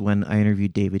things. When I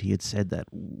interviewed David, he had said that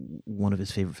one of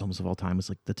his favorite films of all time was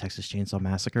like the Texas Chainsaw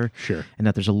Massacre. Sure. And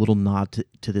that there's a little nod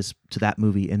to that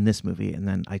movie in this movie, and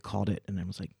then I called it, and I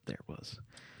was like, there it was.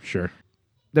 Sure.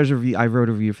 There's a review. I wrote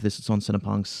a review for this. It's on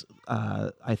Cinepunks.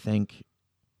 I think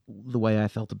the way I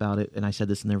felt about it, and I said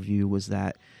this in the review, was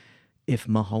that if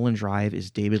Mulholland Drive is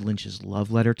David Lynch's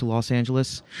love letter to Los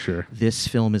Angeles, Sure. this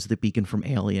film is the beacon from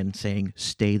Alien saying,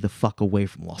 stay the fuck away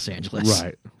from Los Angeles.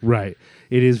 Right.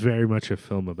 It is very much a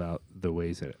film about the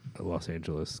ways that Los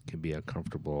Angeles can be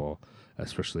uncomfortable,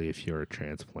 especially if you're a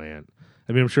transplant.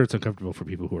 I mean, I'm sure it's uncomfortable for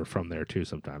people who are from there too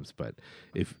sometimes, but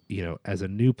if, as a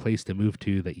new place to move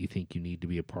to that you think you need to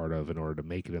be a part of in order to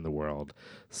make it in the world,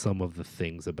 some of the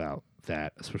things about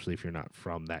that, especially if you're not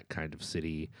from that kind of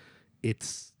city,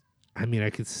 I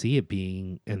could see it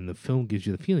being, and the film gives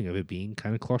you the feeling of it being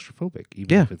kind of claustrophobic,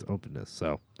 even if it's openness.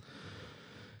 So,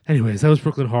 anyways, that was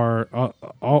Brooklyn Horror.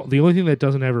 The only thing that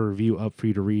doesn't have a review up for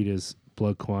you to read is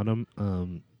Blood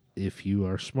Quantum. If you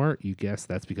are smart, you guess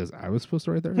that's because I was supposed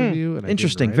to write that review. And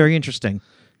Interesting. Very interesting.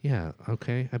 Yeah.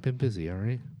 Okay. I've been busy. All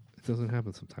right. It doesn't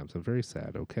happen sometimes. I'm very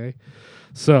sad. Okay.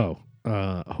 So,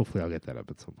 hopefully I'll get that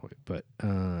up at some point. But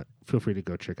feel free to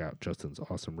go check out Justin's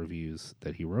awesome reviews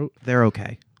that he wrote. They're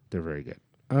okay. They're very good.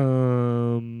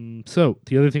 So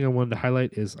the other thing I wanted to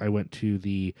highlight is I went to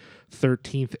the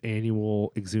 13th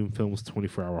annual Exhumed Films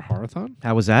 24-hour Horror-thon.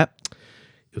 How was that?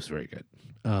 It was very good.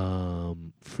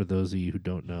 For those of you who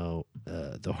don't know,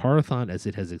 the Horror-thon as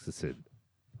it has existed,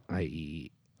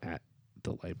 i.e. at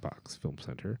the Lightbox Film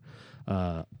Center,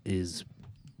 is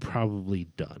probably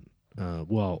done.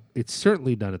 Well, it's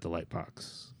certainly done at the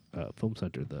Lightbox Film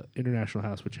Center. The International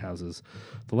House, which houses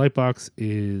the Lightbox,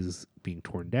 is being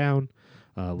torn down.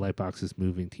 Lightbox is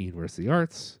moving to University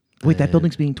Arts. Wait, that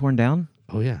building's being torn down?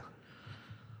 Oh, yeah.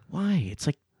 Why? It's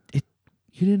like...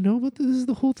 You didn't know about this? This is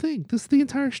the whole thing. This is the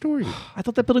entire story. I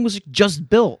thought that building was just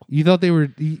built. You thought they were...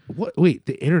 What? Wait,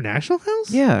 the International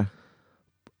House? Yeah.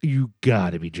 You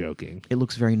gotta be joking. It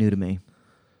looks very new to me.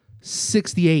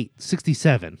 68,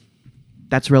 67.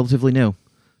 That's relatively new.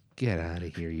 Get out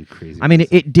of here, you crazy. I mean,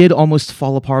 it did almost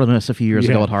fall apart on us a few years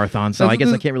ago Yeah. at Horrorthon, so I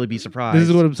guess I can't really be surprised. This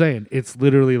is what I'm saying. It's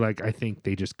literally like I think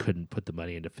they just couldn't put the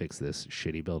money in to fix this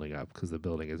shitty building up because the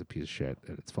building is a piece of shit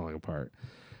and it's falling apart.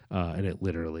 And it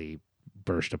literally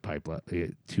burst a pipe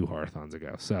 2 Horrorthons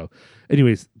ago. So,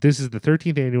 anyways, this is the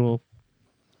 13th annual.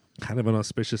 Kind of an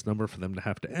auspicious number for them to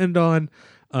have to end on.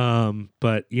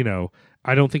 But,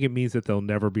 I don't think it means that there'll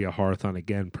never be a Horrorthon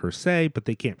again per se, but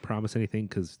they can't promise anything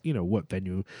because, what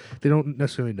venue, they don't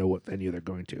necessarily know what venue they're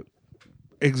going to.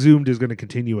 Exhumed is going to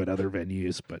continue at other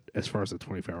venues, but as far as the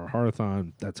 24-hour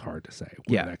Horrorthon, that's hard to say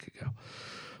where that could go.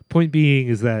 Point being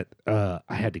is that I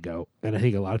had to go, and I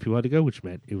think a lot of people had to go, which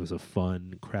meant it was a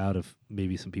fun crowd of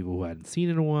maybe some people who I hadn't seen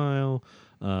in a while.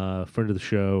 Friend of the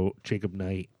show, Jacob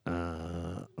Knight,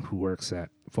 who works at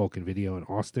Vulcan Video in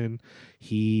Austin,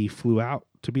 he flew out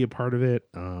to be a part of it.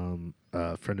 Friend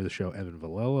of the show, Evan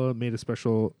Villela, made a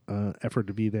special effort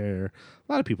to be there.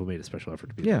 A lot of people made a special effort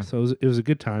to be there. So it was a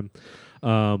good time.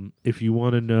 If you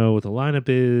want to know what the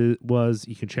lineup was,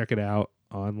 you can check it out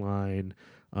online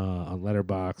on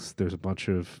Letterboxd. There's a bunch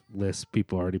of lists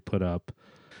people already put up.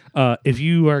 If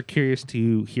you are curious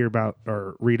to hear about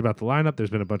or read about the lineup, there's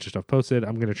been a bunch of stuff posted.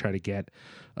 I'm going to try to get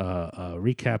a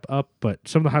recap up, but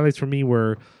some of the highlights for me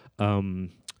were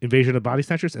Invasion of the Body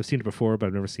Snatchers. I've seen it before, but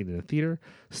I've never seen it in a theater.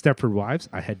 Stepford Wives,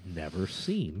 I had never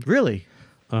seen. Really?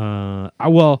 I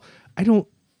don't,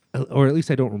 or at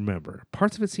least I don't remember.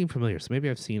 Parts of it seem familiar, so maybe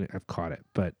I've seen it, I've caught it,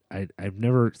 but I've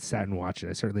never sat and watched it.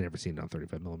 I certainly never seen it on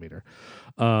 35 millimeter.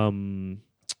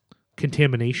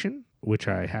 Contamination, which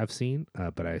I have seen,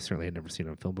 but I certainly had never seen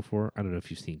on film before. I don't know if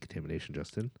you've seen Contamination,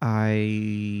 Justin.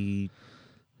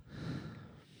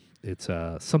 It's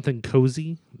Something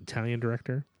Cozy, Italian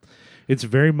director. It's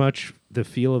very much the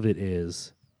feel of it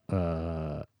is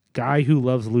guy who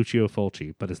loves Lucio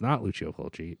Fulci, but is not Lucio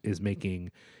Fulci, is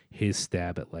making his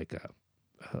stab at like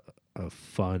a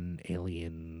fun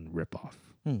alien ripoff.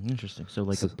 Interesting. So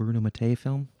like a Bruno Mattei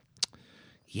film?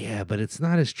 Yeah, but it's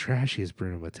not as trashy as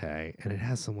Bruno Mattei, and it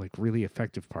has some like really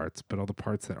effective parts, but all the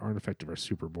parts that aren't effective are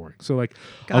super boring. So like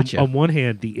Gotcha. on one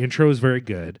hand, the intro is very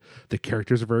good, the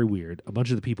characters are very weird. A bunch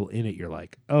of the people in it, you're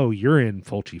like, oh, you're in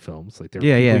Fulci films, like they're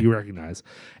people you recognize.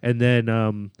 And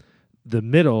then the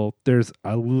middle, there's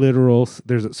a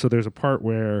part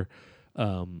where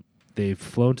they've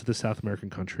flown to the South American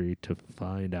country to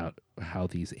find out how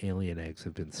these alien eggs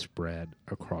have been spread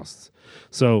across.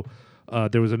 So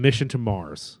there was a mission to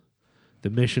Mars. The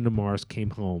mission to Mars came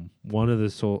home. One of the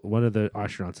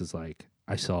astronauts is like,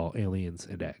 I saw aliens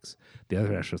and eggs. The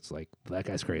other astronaut's like, that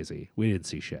guy's crazy. We didn't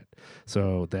see shit.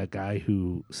 So that guy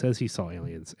who says he saw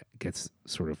aliens gets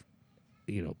sort of,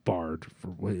 barred for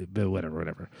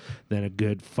whatever. Then a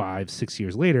good 5-6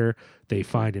 years later, they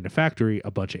find in a factory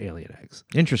a bunch of alien eggs.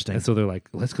 Interesting. And so they're like,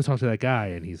 let's go talk to that guy.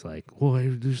 And he's like, well,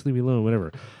 just leave me alone,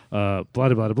 whatever. Blah, blah,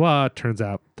 blah, blah. Turns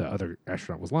out the other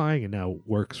astronaut was lying and now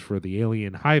works for the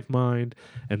alien hive mind.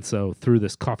 And so through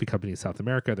this coffee company in South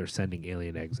America, they're sending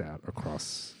alien eggs out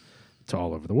across to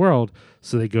all over the world.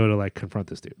 So they go to like confront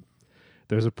this dude.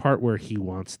 There's a part where he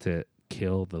wants to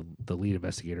kill the lead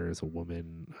investigator is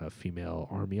a female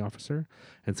army officer,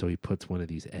 and so he puts one of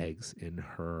these eggs in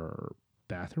her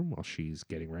bathroom while she's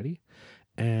getting ready,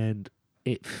 and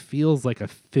it feels like a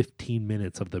 15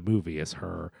 minutes of the movie is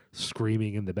her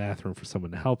screaming in the bathroom for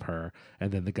someone to help her,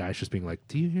 and then the guy's just being like,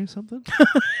 do you hear something?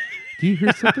 Do you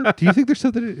hear something? Do you think there's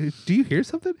something? Do you hear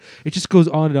something? It just goes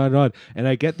on and on and on. And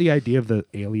I get the idea of the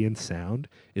alien sound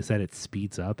is that it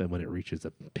speeds up, and when it reaches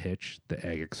a pitch, the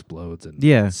egg explodes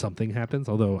and something happens,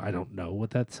 although I don't know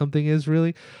what that something is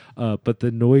really. But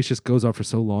the noise just goes on for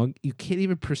so long, you can't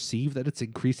even perceive that it's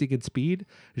increasing in speed.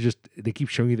 It's just, they keep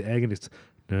showing you the egg, and it's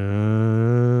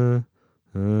and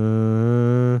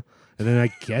then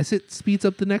I guess it speeds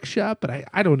up the next shot, but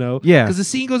I don't know. Yeah. Because the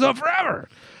scene goes on forever.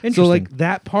 Interesting. So like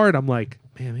that part, I'm like,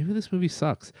 man, maybe this movie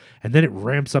sucks. And then it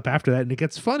ramps up after that and it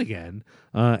gets fun again.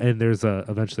 And there's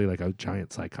eventually like a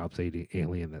giant Cyclops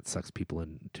alien that sucks people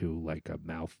into like a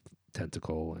mouth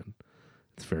tentacle, and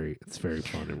it's very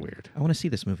fun and weird. I want to see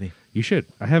this movie. You should.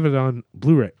 I have it on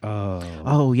Blu-ray.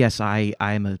 Oh yes, I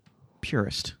am a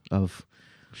purist of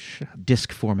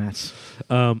disc formats.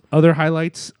 Other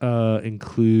highlights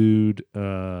include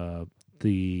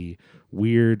the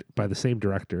weird, by the same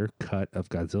director, cut of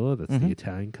Godzilla. That's the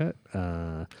Italian cut.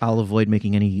 I'll avoid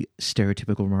making any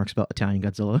stereotypical remarks about Italian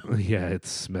Godzilla. Yeah,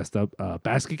 it's messed up.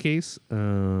 Basket Case.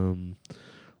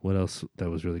 What else that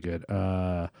was really good?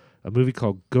 A movie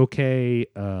called Gokei,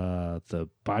 The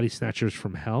Body Snatchers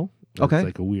from Hell. Okay. It's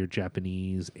like a weird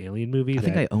Japanese alien movie. I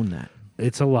think I own that.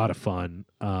 It's a lot of fun.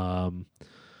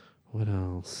 What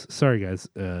else? Sorry, guys.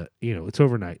 It's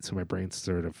overnight, so my brain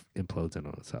sort of implodes in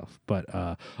on itself. But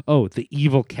The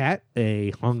Evil Cat,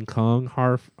 a Hong Kong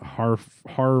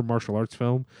horror martial arts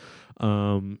film,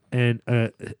 and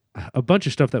a bunch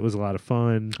of stuff that was a lot of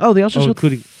fun. Oh, they also showed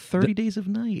including 30 Days of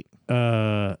Night.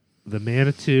 The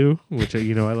Manitou, which I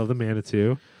love the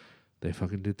Manitou. They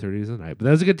fucking did 30 Days of Night, but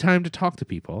that was a good time to talk to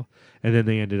people. And then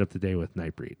they ended up the day with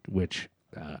Nightbreed, which.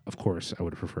 Of course, I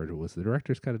would have preferred it was the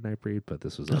director's cut of Nightbreed, but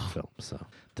this was a film, so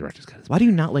the director's cut is Why do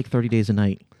you not like 30 Days a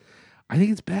Night? I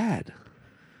think it's bad.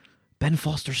 Ben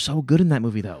Foster's so good in that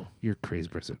movie, though. You're a crazy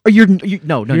person. No. You're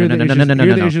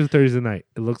the Issues of 30 Days a Night.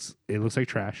 It looks like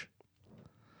trash.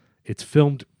 It's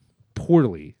filmed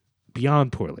poorly,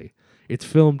 beyond poorly. It's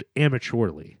filmed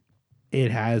amateurly.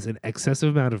 It has an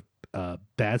excessive amount of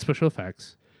bad special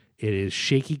effects. It is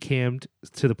shaky cammed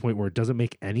to the point where it doesn't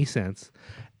make any sense.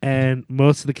 And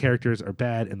most of the characters are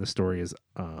bad, and the story is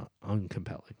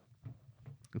uncompelling.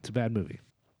 It's a bad movie.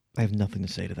 I have nothing to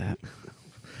say to that.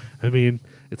 I mean,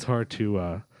 it's hard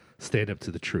to stand up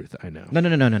to the truth. I know. No.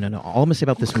 All I'm going to say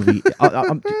about this movie...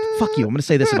 fuck you. I'm going to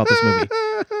say this about this movie.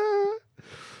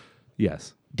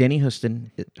 Yes. Danny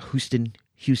Houston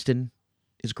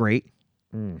is great.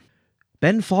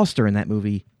 Ben Foster in that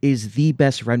movie is the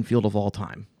best Renfield of all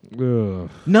time.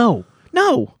 Ugh. No.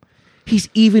 He's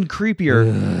even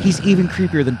creepier. He's even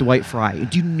creepier than Dwight Fry.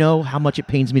 Do you know how much it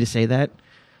pains me to say that?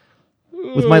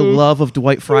 With my love of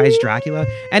Dwight Fry's Dracula.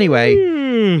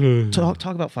 Anyway, talk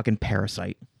about fucking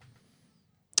Parasite.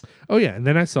 Oh, yeah. And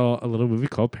then I saw a little movie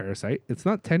called Parasite. It's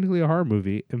not technically a horror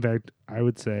movie. In fact, I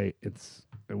would say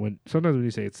sometimes when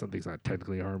you say something's not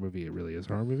technically a horror movie, it really is a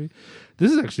horror movie.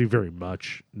 This is actually very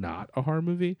much not a horror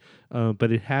movie,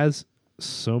 but it has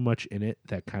so much in it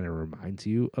that kind of reminds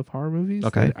you of horror movies.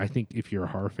 Okay. that I think if you're a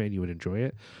horror fan, you would enjoy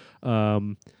it.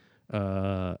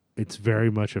 It's very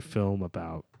much a film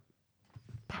about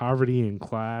poverty and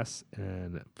class,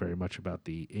 and very much about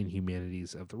the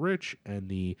inhumanities of the rich and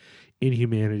the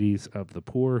inhumanities of the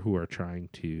poor who are trying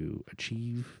to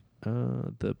achieve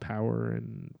the power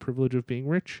and privilege of being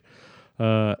rich.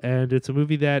 And it's a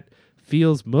movie that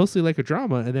feels mostly like a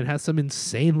drama and then has some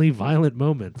insanely violent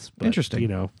moments. But, Interesting. You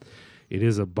know, it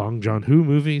is a Bong Joon-ho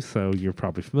movie, so you're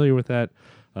probably familiar with that.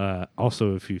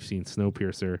 Also, if you've seen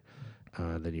Snowpiercer,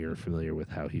 then you're familiar with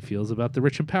how he feels about the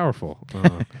rich and powerful.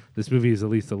 This movie is at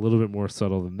least a little bit more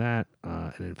subtle than that.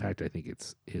 And in fact, I think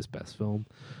it's his best film.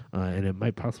 And it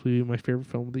might possibly be my favorite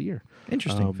film of the year.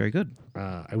 Interesting. Very good.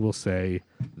 I will say,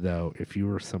 though, if you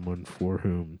are someone for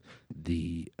whom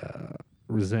the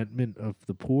resentment of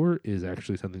the poor is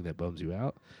actually something that bums you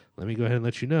out, let me go ahead and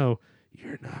let you know,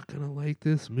 you're not going to like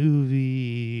this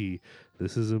movie.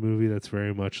 This is a movie that's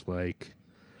very much like,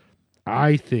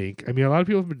 I mean, a lot of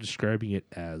people have been describing it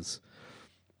as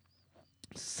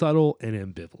subtle and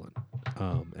ambivalent.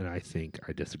 And I think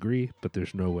I disagree, but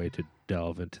there's no way to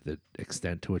delve into the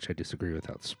extent to which I disagree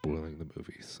without spoiling the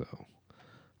movie. So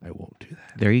I won't do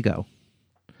that. There you go.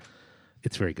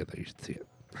 It's very good, though. You should see it.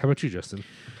 How about you, Justin?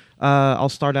 I'll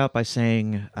start out by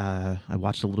saying I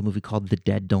watched a little movie called The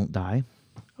Dead Don't Die.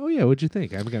 Oh, yeah. What'd you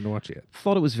think? I haven't gotten to watch it yet.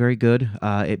 Thought it was very good.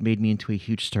 It made me into a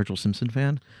huge Sturgill Simpson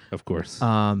fan. Of course.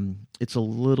 It's a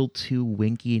little too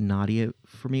winky and naughty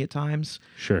for me at times,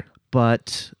 Sure.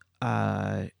 but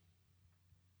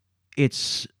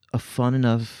it's a fun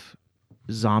enough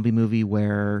zombie movie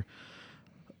where,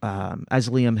 as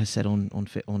Liam has said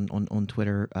on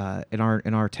Twitter, in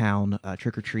our town,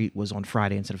 Trick or Treat was on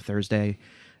Friday instead of Thursday.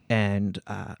 And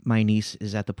my niece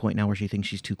is at the point now where she thinks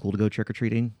she's too cool to go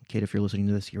trick-or-treating. Kid, if you're listening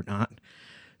to this, you're not.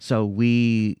 So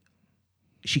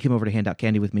she came over to hand out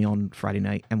candy with me on Friday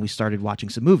night, and we started watching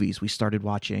some movies. We started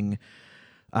watching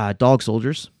Dog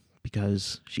Soldiers,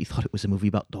 because she thought it was a movie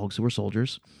about dogs who were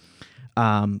soldiers.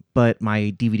 But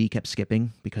my DVD kept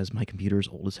skipping because my computer is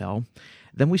old as hell.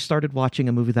 Then we started watching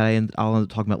a movie that I'll end up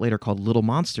talking about later called Little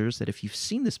Monsters, that if you've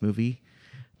seen this movie...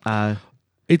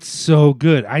 It's so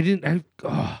good. I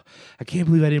can't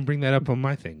believe I didn't bring that up on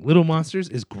my thing. Little Monsters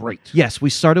is great. Yes, we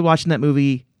started watching that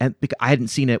movie, and because I hadn't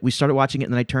seen it, we started watching it,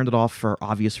 and then I turned it off for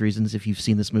obvious reasons. If you've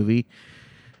seen this movie,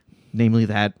 namely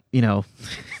that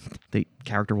the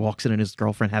character walks in and his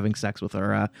girlfriend having sex with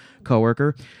her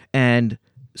coworker, and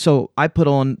so I put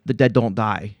on The Dead Don't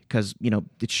Die because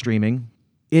it's streaming.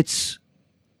 It's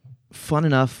fun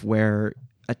enough where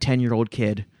a 10-year-old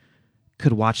kid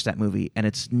could watch that movie, and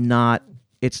it's not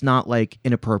like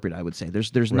inappropriate. I would say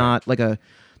there's Right. not like a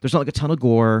ton of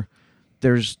gore.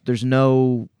 There's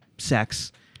no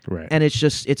sex, Right. and it's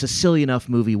a silly enough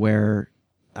movie where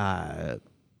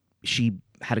she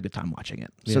had a good time watching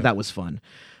it. So Yeah. that was fun.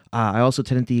 I also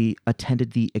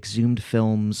attended the Exhumed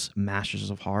Films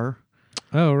Masters of Horror,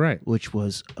 Oh, right. which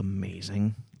was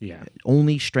amazing. Yeah. It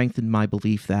only strengthened my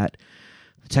belief that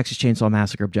the Texas Chainsaw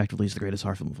Massacre objectively is the greatest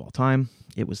horror film of all time.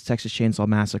 It was Texas Chainsaw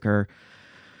Massacre,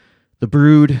 The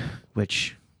Brood,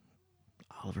 which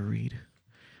Oliver Reed,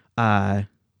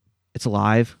 It's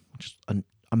Alive, which is an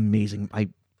amazing. I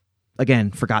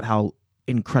again forgot how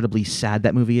incredibly sad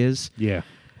that movie is. Yeah.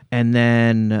 And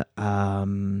then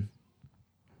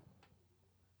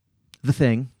The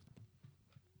Thing.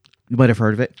 You might have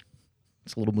heard of it.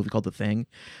 It's a little movie called The Thing.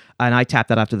 And I tapped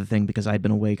that after The Thing because I had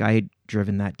been awake. I had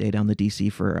driven that day down to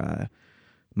DC for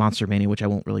Monster Mania, which I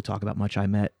won't really talk about much. I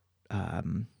met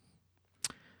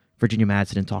Virginia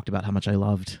Madsen and talked about how much I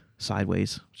loved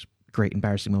Sideways. Which is a great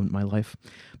embarrassing moment in my life.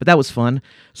 But that was fun.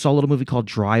 Saw a little movie called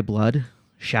Dry Blood.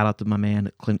 Shout out to my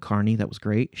man Clint Carney. That was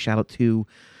great. Shout out to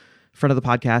friend of the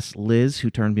podcast, Liz,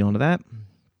 who turned me on to that.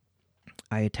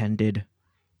 I attended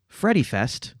Freddy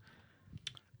Fest.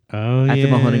 Oh, At the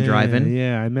Mahoning Drive-In.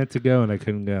 Yeah, I meant to go and I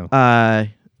couldn't go.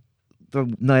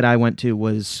 The night I went to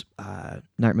was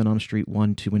Nightmare on Elm Street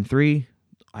 1, 2, and 3.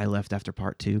 I left after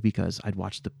part 2 because I'd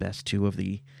watched the best 2 of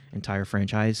the entire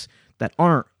franchise that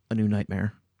aren't a New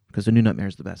Nightmare, because the New Nightmare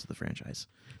is the best of the franchise.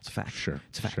 It's a fact. Sure.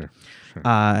 It's a fact.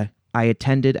 Sure. I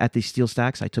attended at the Steel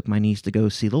Stacks. I took my niece to go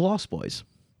see The Lost Boys.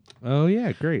 Oh,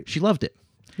 yeah, great. She loved it.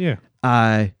 Yeah.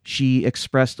 She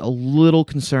expressed a little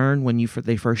concern when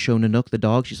they first show Nanook the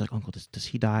dog. She's like, "Uncle, does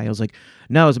he die?" I was like,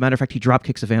 "No, as a matter of fact, he drop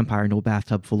kicks a vampire into a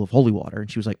bathtub full of holy water." And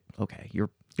she was like, "Okay,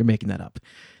 you're making that up."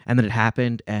 And then it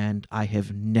happened, and I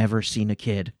have never seen a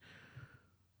kid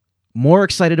more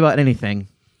excited about anything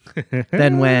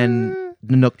than when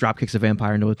Nanook drop kicks a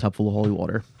vampire into a tub full of holy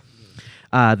water.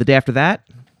 The day after that,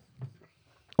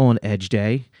 on Edge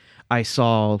Day, I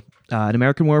saw An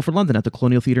American War for London at the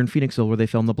Colonial Theatre in Phoenixville, where they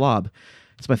filmed The Blob.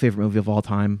 It's my favorite movie of all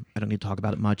time. I don't need to talk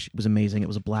about it much. It was amazing. It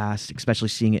was a blast, especially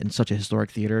seeing it in such a historic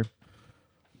theater.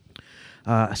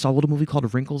 I saw a little movie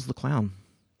called Wrinkles the Clown.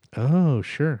 Oh,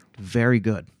 sure. Very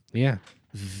good. Yeah.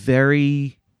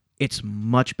 It's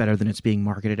much better than it's being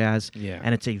marketed as. Yeah.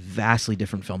 And it's a vastly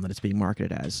different film than it's being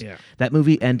marketed as. Yeah. That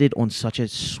movie ended on such a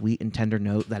sweet and tender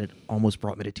note that it almost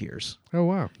brought me to tears. Oh,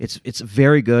 wow. It's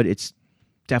very good. It's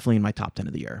definitely in my top 10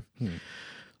 of the year.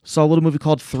 Saw a little movie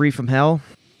called 3 from Hell.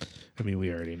 I mean,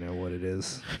 we already know what it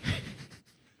is.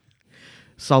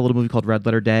 Saw a little movie called Red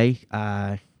Letter Day.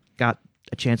 Got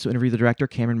a chance to interview the director,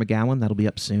 Cameron McGowan. That'll be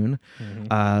up soon.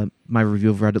 My review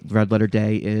of Red Letter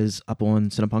Day is up on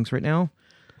Cinepunks right now.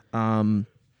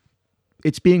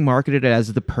 It's being marketed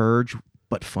as The Purge,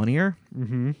 but funnier.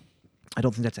 I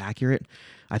don't think that's accurate.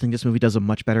 I think this movie does a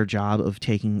much better job of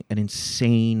taking an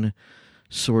insane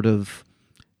sort of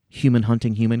human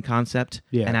hunting human concept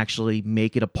and actually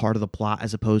make it a part of the plot,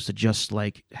 as opposed to just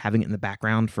like having it in the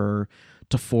background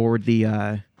to forward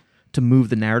the to move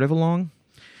the narrative along.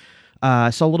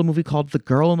 I saw a little movie called The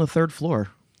Girl on the Third Floor.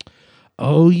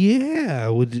 Oh yeah.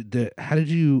 How did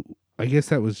you? I guess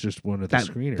that was just one of the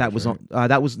screeners. That was right? on.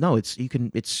 That was no. It's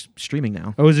streaming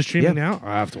now. Oh, is it streaming now?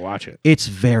 I have to watch it. It's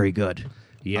very good.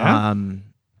 Yeah.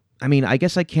 I mean, I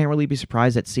guess I can't really be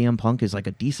surprised that CM Punk is like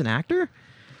a decent actor.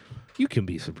 You can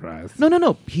be surprised.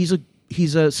 No. He's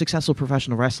a successful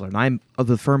professional wrestler, and I'm of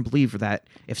the firm believer that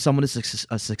if someone is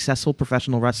a successful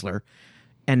professional wrestler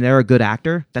and they're a good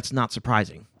actor, that's not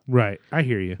surprising. Right. I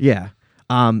hear you. Yeah.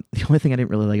 The only thing I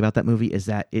didn't really like about that movie is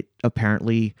that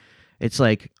it's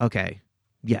like, okay,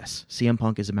 yes, CM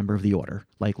Punk is a member of the Order.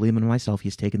 Like Liam and myself,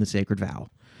 he's taken the sacred vow.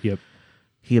 Yep.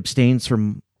 He abstains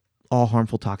from all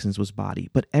harmful toxins to his body.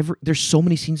 But there's so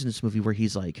many scenes in this movie where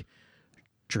he's like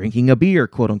drinking a beer,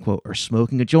 quote unquote, or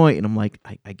smoking a joint, and I'm like,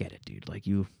 I get it, dude. Like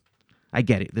I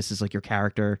get it. This is like your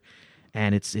character,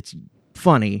 and it's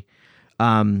funny.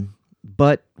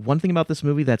 But one thing about this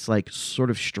movie that's like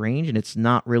sort of strange, and it's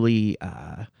not really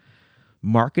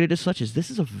marketed as such, is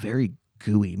this is a very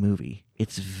gooey movie.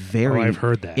 It's very. Oh, I've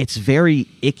heard that. It's very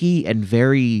icky and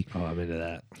very. Oh, I'm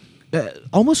into that.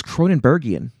 Almost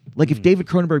Cronenbergian. Like if David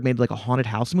Cronenberg made like a haunted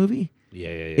house movie,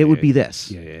 it would be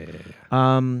this. Yeah.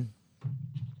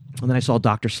 And then I saw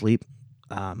Dr. Sleep,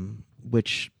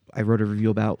 which I wrote a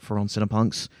review about for on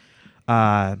Cinepunks.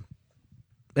 An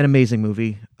amazing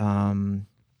movie.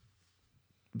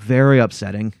 Very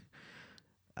upsetting.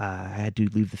 I had to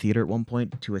leave the theater at one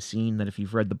point to a scene that, if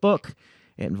you've read the book,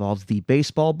 it involves the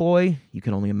baseball boy. You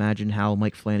can only imagine how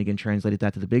Mike Flanagan translated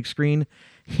that to the big screen.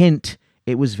 Hint,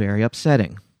 it was very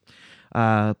upsetting.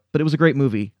 But it was a great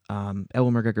movie. Ewan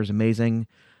McGregor's amazing.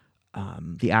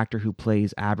 The actor who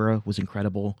plays Abra was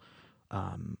incredible.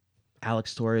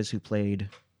 Alex Torres, who played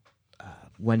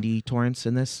Wendy Torrance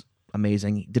in this,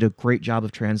 amazing. He did a great job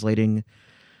of translating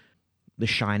The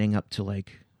Shining up to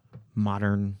like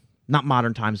not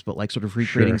modern times, but like sort of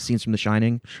recreating scenes from The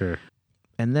Shining. Sure.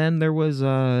 And then there was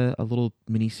a little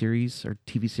mini series or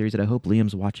TV series that I hope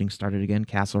Liam's watching started again,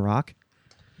 Castle Rock.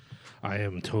 I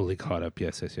am totally caught up.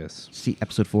 Yes. See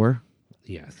episode 4.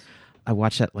 Yes. I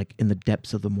watched that like in the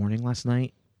depths of the morning last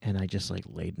night, and I just like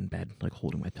laid in bed, like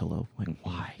holding my pillow. Like,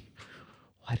 why?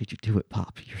 Why did you do it,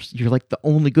 Pop? You're like the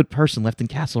only good person left in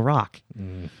Castle Rock.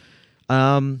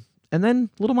 And then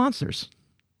Little Monsters,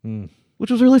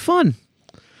 which was really fun.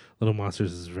 Little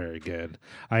Monsters is very good.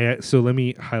 So let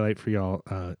me highlight for y'all.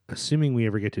 Assuming we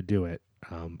ever get to do it,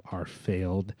 our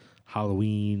failed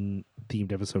Halloween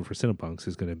themed episode for Cinepunks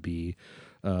is going to be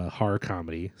horror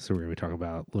comedy. So we're going to be talking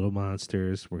about Little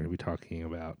Monsters. We're going to be talking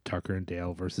about Tucker and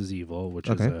Dale versus Evil, which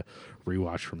is a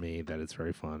rewatch for me that is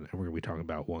very fun. And we're going to be talking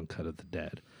about One Cut of the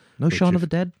Dead. No Shaun of the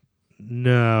Dead?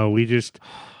 No, we just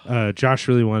Josh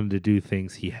really wanted to do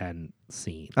things he hadn't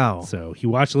seen. Oh. So he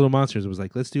watched Little Monsters and was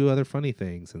like, let's do other funny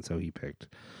things. And so he picked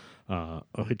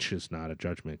it's just not a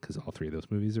judgment, because all 3 of those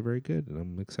movies are very good, and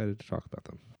I'm excited to talk about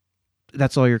them.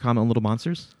 That's all your comment on Little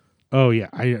Monsters? Oh, yeah.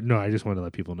 I just wanted to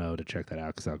let people know to check that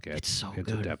out, because I'll get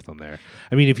into good. depth on there.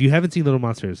 I mean, if you haven't seen Little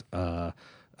Monsters,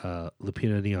 Lupita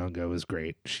Nyong'o is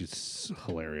great. She's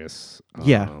hilarious.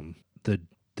 Yeah.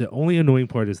 The only annoying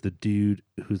part is the dude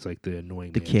who's like the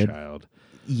annoying kid. child.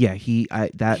 Yeah,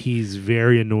 he's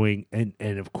very annoying, and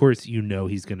of course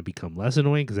he's going to become less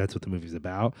annoying, because that's what the movie's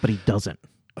about. But he doesn't.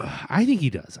 I think he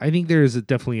does. I think there's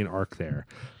definitely an arc there,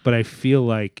 but I feel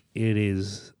like it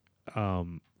is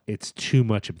it's too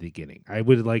much at the beginning. I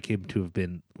would like him to have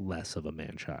been less of a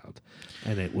man-child,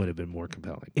 and it would have been more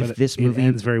compelling. If but this movie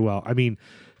ends very well, I mean,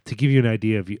 to give you an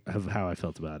idea of how I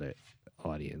felt about it,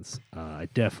 audience, I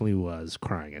definitely was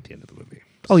crying at the end of the movie.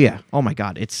 Oh yeah. Oh my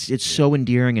God. It's so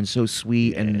endearing and so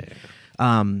sweet. And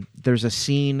there's a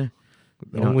scene.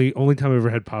 The only time I ever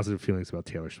had positive feelings about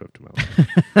Taylor Swift in my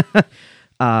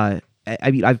life.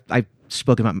 I mean, I've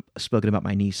spoken about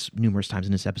my niece numerous times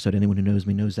in this episode. Anyone who knows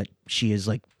me knows that she is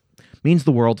like means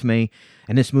the world to me.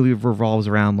 And this movie revolves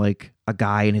around like a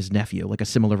guy and his nephew, like a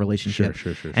similar relationship.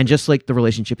 Sure. And just like the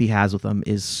relationship he has with them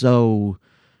is so,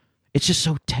 it's just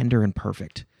so tender and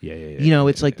perfect. Yeah. You know,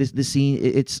 it's like this scene.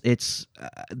 It's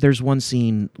there's one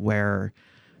scene where,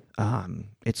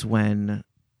 it's when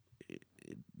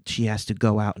she has to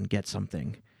go out and get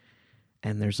something,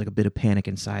 and there's like a bit of panic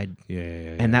inside.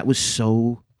 Yeah. And that was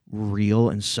so real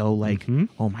and so like,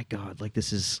 oh my God, like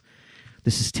this is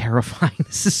terrifying.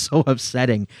 This is so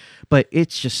upsetting, but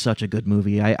it's just such a good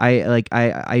movie.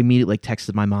 I immediately like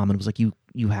texted my mom and was like, you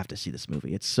have to see this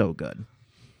movie. It's so good.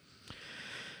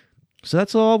 So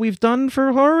that's all we've done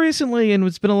for horror recently, and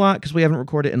it's been a lot because we haven't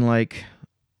recorded in like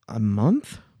a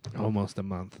month. Almost a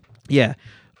month. Yeah.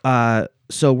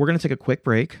 So we're gonna take a quick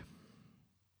break.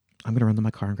 I'm gonna run to my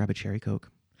car and grab a cherry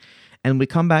Coke. And when we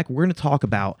come back, we're gonna talk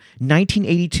about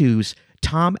 1982's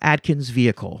Tom Atkins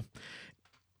vehicle,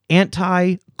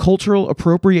 anti-cultural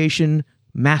appropriation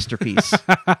masterpiece.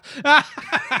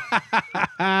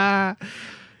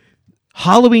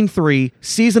 Halloween 3,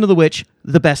 Season of the Witch,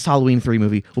 the best Halloween 3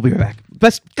 movie. We'll be right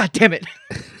back. God damn it.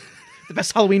 The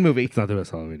best Halloween movie. It's not the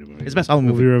best Halloween movie. It's the best Halloween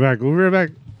movie. We'll be right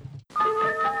back.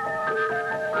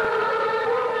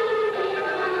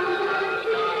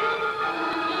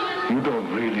 You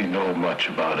don't really know much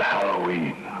about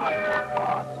Halloween.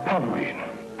 Halloween.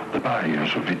 The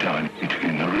barriers will be down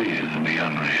between the real and the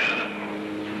unreal.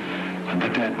 And the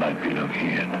dead might be looking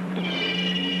in.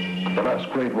 The last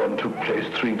great one took place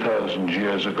 3,000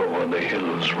 years ago when the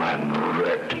hills ran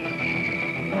red.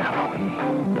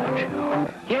 Halloween, don't you?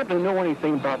 You happen to know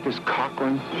anything about this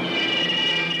Cochran?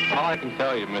 All I can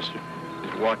tell you, mister,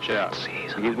 is watch out.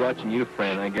 He's watching you,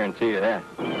 friend, I guarantee you that.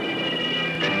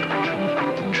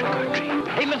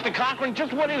 Hey, Mr. Cochran,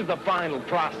 just what is the final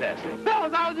process? No,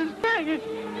 I was just saying.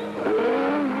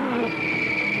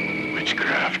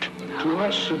 Witchcraft. To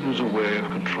us, it is a way of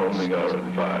controlling our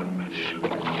environment.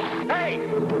 Hey!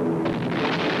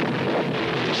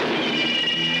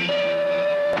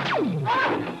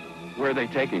 Where are they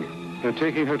taking her? They're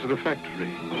taking her to the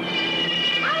factory.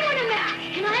 I want a mask.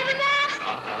 Can I have a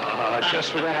mask?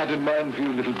 Just what I had in mind for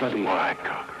you, little buddy. Why,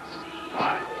 Cochran?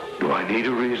 Why? Do I need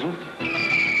a reason?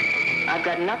 I've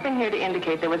got nothing here to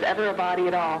indicate there was ever a body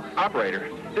at all. Operator,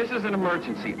 this is an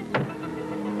emergency.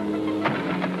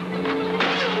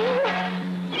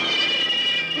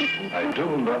 I do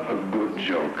love a good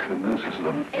joke, and this is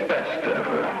the best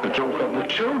ever. The joke on the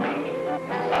children.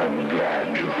 I'm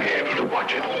glad you'll be able to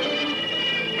watch it.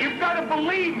 You've got to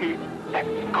believe me. They're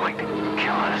going to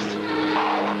kill us.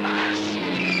 All of us.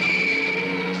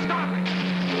 Stop it.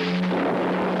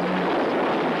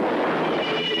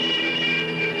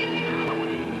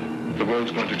 The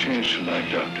world's going to change tonight,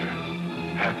 Doctor.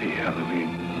 Happy Halloween.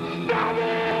 Stop it!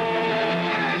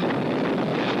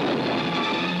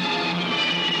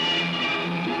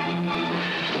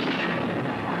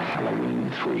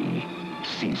 Halloween 3,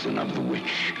 Season of the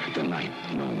Witch, the night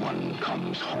no one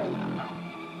comes home.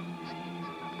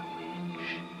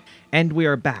 And we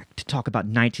are back to talk about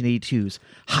 1982's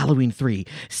Halloween 3,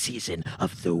 Season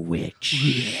of the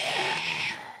Witch.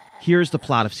 Here's the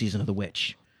plot of Season of the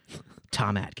Witch.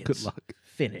 Tom Atkins. Good luck.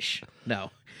 Finish.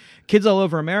 No. Kids all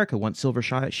over America want silver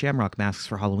shamrock masks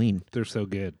for Halloween. They're so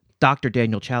good. Dr.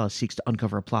 Daniel Chalice seeks to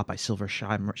uncover a plot by silver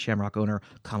shamrock owner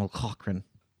Connell Cochran.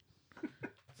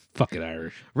 Fucking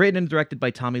Irish. Written and directed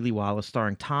by Tommy Lee Wallace,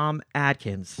 starring Tom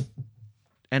Atkins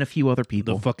and a few other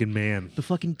people. The fucking man. The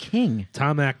fucking king.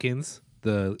 Tom Atkins,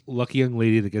 the lucky young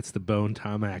lady that gets the bone,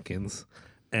 Tom Atkins,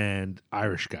 and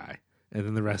Irish guy. And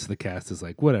then the rest of the cast is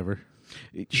like, whatever.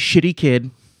 Shitty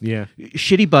kid. Yeah.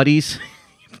 Shitty buddies.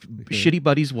 Shitty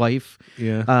buddy's wife.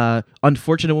 Yeah.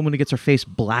 Unfortunate woman who gets her face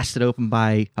blasted open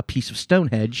by a piece of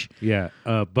Stonehenge. Yeah.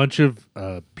 A bunch of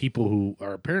people who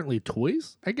are apparently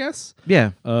toys, I guess.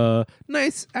 Yeah.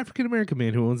 Nice African-American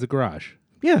man who owns a garage.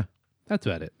 Yeah. That's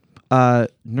about it.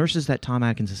 Nurses that Tom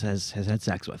Atkins has had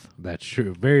sex with. That's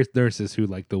true. Various nurses who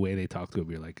like the way they talk to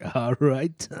him. You're like, all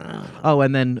right, Tom. Oh,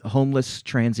 and then homeless,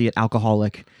 transient,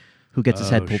 alcoholic who gets his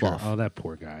head pulled off. Oh, that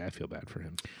poor guy. I feel bad for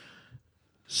him.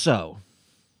 So,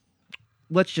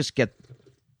 let's just get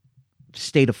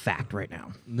state of fact right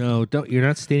now. No, don't. You're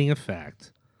not stating a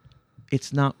fact.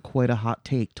 It's not quite a hot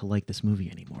take to like this movie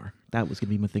anymore. That was going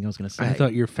to be my thing I was going to say. I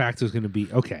thought your fact was going to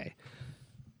be, okay,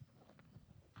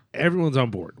 everyone's on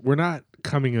board. We're not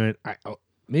coming in.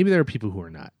 maybe there are people who are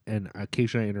not, and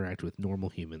occasionally I interact with normal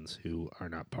humans who are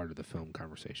not part of the film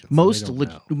conversation. So Most, they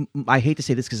don't know. I hate to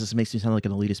say this because this makes me sound like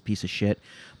an elitist piece of shit.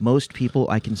 Most people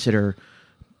I consider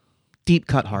deep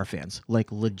cut horror fans,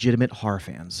 like legitimate horror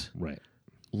fans, Right.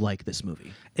 like this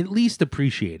movie. At least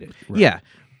appreciate it. Right.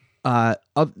 Yeah.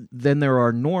 Then there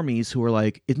are normies who are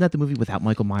like, isn't that the movie without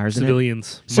Michael Myers in it?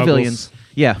 Civilians. Civilians.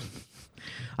 Yeah.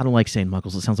 I don't like saying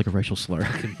muggles. It sounds like a racial slur.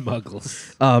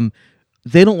 Muggles.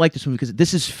 They don't like this movie because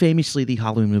this is famously the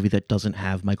Halloween movie that doesn't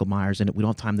have Michael Myers in it. We don't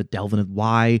have time to delve into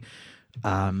why.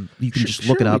 You can just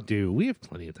look it up. We do. We have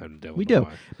plenty of time to delve We into do.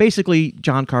 why. Basically,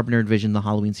 John Carpenter envisioned the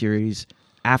Halloween series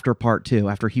after part 2,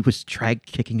 after he was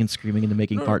kicking and screaming into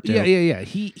making part 2. Yeah.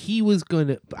 He was going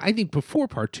to. I think before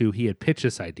part 2, he had pitched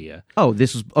this idea, Oh,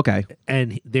 this was okay.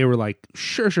 and they were like,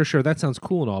 "Sure, that sounds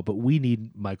cool and all, but we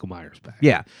need Michael Myers back."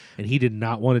 Yeah. and he did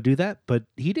not want to do that, but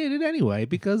he did it anyway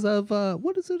because of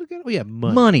what is it again? Oh yeah,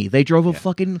 Money. They drove a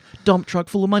fucking dump truck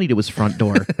full of money to his front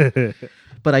door.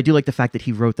 But I do like the fact that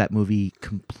he wrote that movie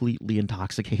completely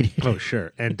intoxicated. Oh,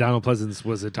 sure. And Donald Pleasance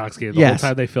was intoxicated the Yes. whole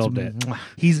time they filmed it.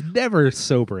 He's never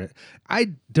sober.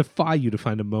 I defy you to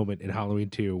find a moment in Halloween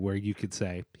 2 where you could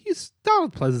say,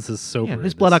 Donald Pleasance is sober. Yeah, in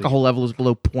his this blood scene." alcohol level is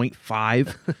below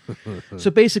 0.5. So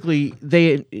basically,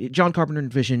 John Carpenter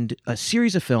envisioned a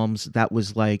series of films that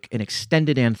was like an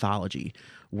extended anthology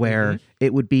where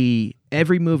it would be,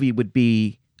 every movie would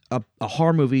be a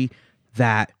horror movie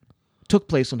that took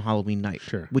place on Halloween night,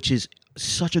 Sure. which is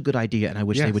such a good idea, and I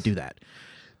wish they Yes. would do that.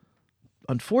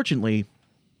 Unfortunately,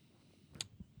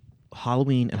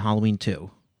 Halloween and Halloween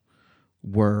 2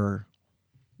 were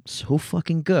so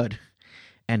fucking good,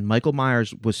 and Michael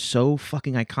Myers was so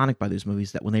fucking iconic by those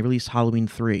movies that when they released Halloween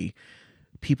 3,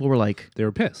 people were like, They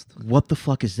were pissed. what the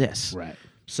fuck is this? Right.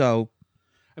 So,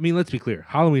 I mean, let's be clear.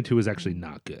 Halloween 2 is actually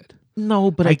not good.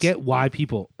 no, but I it's- get why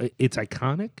people... It's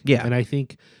iconic. Yeah. And I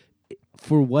think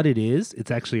for what it is, it's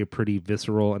actually a pretty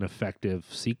visceral and effective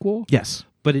sequel. Yes.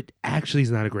 But it actually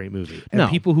is not a great movie. And No.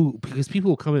 people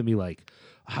will come at me like,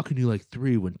 how can you like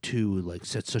 3 when 2 like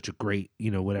set such a great,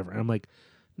 whatever. And I'm like,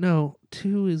 no,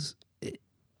 2 is,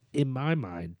 in my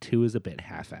mind, 2 is a bit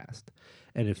half-assed.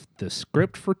 And if the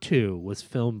script for 2 was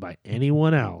filmed by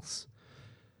anyone else,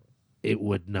 it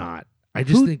would not. I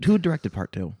just think who directed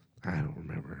part 2? I don't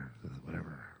remember.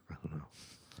 Whatever. I don't know.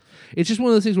 It's just one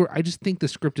of those things where I just think the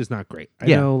script is not great. I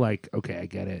know, like, okay, I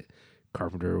get it.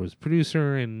 Carpenter was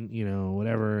producer and,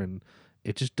 whatever, and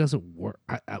it just doesn't work.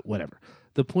 Whatever.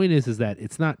 The point is that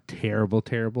it's not terrible.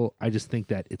 I just think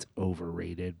that it's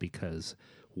overrated because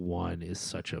 1 is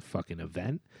such a fucking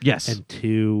event. Yes. And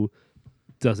 2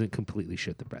 doesn't completely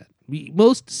shit the bed.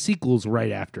 Most sequels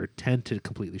right after tend to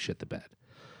completely shit the bed.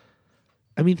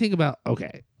 I mean, think about,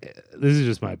 okay, this is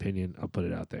just my opinion. I'll put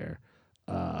it out there.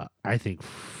 I think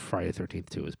Friday the 13th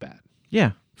 2 is bad.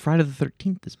 Yeah. Friday the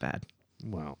 13th is bad.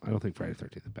 Well, I don't think Friday the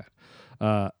 13th is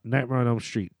bad. Nightmare on Elm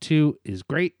Street 2 is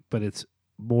great, but it's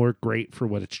more great for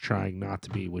what it's trying not to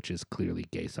be, which is clearly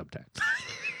gay subtext.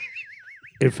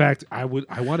 In fact, I want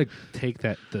to take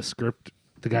the script,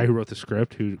 the guy who wrote the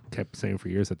script, who kept saying for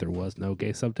years that there was no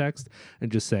gay subtext,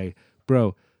 and just say,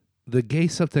 bro, the gay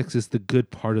subtext is the good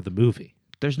part of the movie.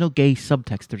 There's no gay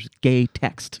subtext. There's gay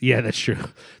text. Yeah, that's true.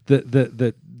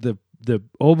 The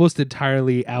almost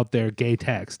entirely out there gay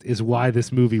text is why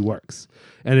this movie works,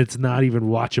 and it's not even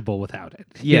watchable without it.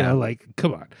 Yeah. Like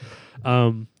come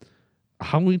on.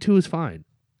 Halloween 2 is fine.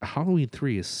 Halloween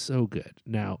 3 is so good.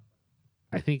 Now,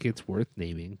 I think it's worth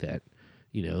naming that,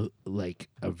 like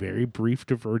a very brief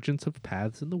divergence of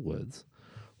paths in the woods.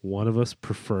 One of us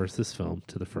prefers this film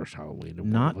to the first Halloween. And one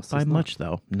of Not us by does much,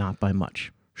 though. Not by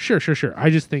much. Sure. I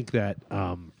just think that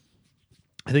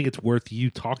I think it's worth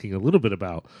you talking a little bit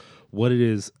about what it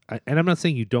is. And I'm not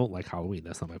saying you don't like Halloween.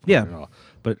 That's not my point at all.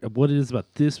 But what it is about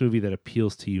this movie that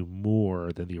appeals to you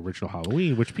more than the original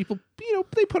Halloween, which people,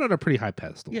 they put on a pretty high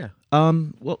pedestal. Yeah.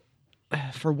 Well,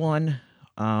 for one,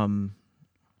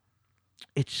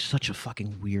 it's such a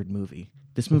fucking weird movie.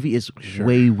 This movie is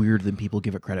way weirder than people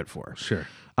give it credit for. Sure.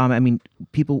 I mean,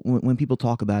 people when people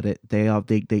talk about it, they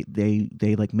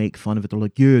like make fun of it. They're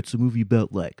like, yeah, it's a movie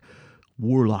about like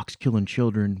warlocks killing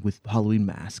children with Halloween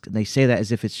masks, and they say that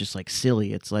as if it's just like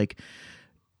silly. It's like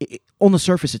on the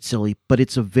surface it's silly, but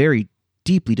it's a very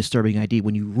deeply disturbing idea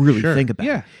when you really think about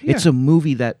it. It's a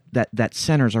movie that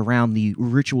centers around the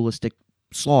ritualistic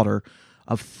slaughter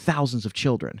of thousands of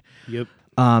children. Yep.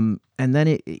 And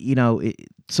then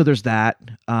so there's that.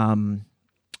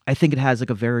 I think it has like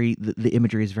the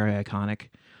imagery is very iconic.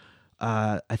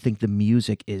 I think the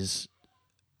music is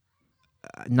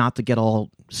not to get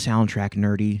all soundtrack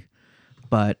nerdy,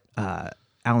 but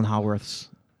Alan Howarth's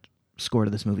score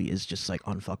to this movie is just like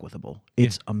unfuckwithable.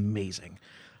 It's amazing.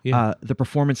 Yeah. The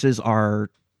performances are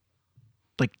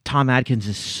like Tom Atkins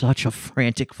is such a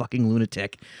frantic fucking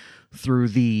lunatic through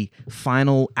the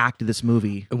final act of this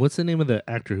movie. And what's the name of the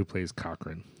actor who plays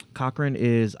Cochran? Cochran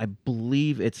is, I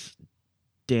believe it's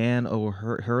Dan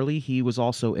O'Hurley. He was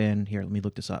also in here. Let me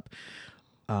look this up.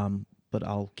 But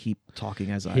I'll keep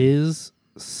talking as His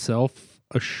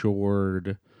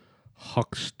self-assured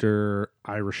huckster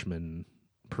Irishman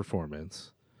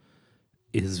performance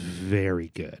is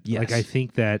very good. Yes. Like I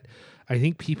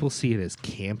think people see it as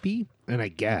campy, and I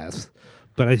guess,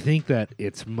 but I think that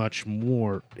it's much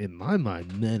more, in my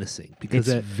mind, menacing because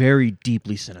it's very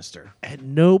deeply sinister. at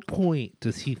no point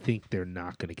does he think they're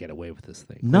not going to get away with this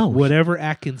thing. No. Like, whatever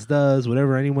Atkins does,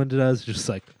 whatever anyone does, just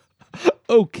like,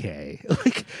 okay.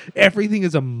 Like, everything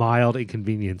is a mild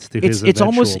inconvenience to his It's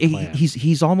almost eventual plan.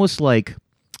 he's almost like,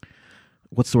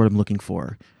 what's the word I'm looking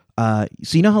for?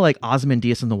 So you know how like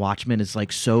Ozymandias in The Watchmen is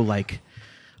like so like,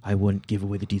 I wouldn't give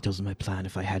away the details of my plan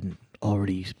if I hadn't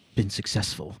already been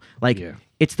successful. Like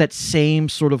it's that same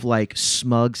sort of like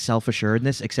smug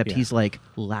self-assuredness, except he's like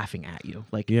laughing at you.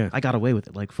 Like I got away with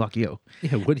it. Like fuck you.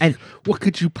 Yeah. What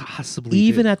could you possibly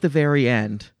even do? at the very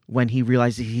end, when he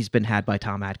realizes he's been had by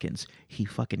Tom Atkins, he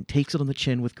fucking takes it on the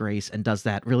chin with grace and does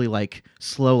that really like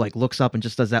slow, like looks up and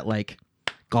just does that like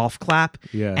golf clap.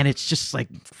 Yeah. And it's just like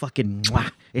fucking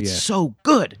mwah. It's Yeah. so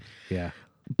good. Yeah.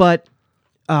 But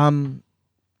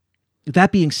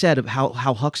that being said, of how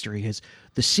huckster he is,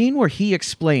 the scene where he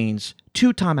explains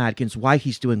to Tom Atkins why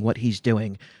he's doing what he's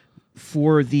doing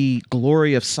for the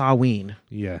glory of Samhain,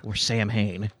 or Sam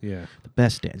Hain, the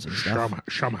best dancing stuff.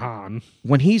 Shamhan.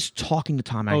 When he's talking to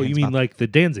Tom Atkins, Oh, you mean about- like the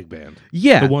Danzig band?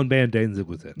 Yeah. The one band Danzig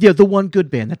was in. yeah, the one good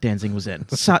band that Danzig was in,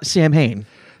 Sam Hain.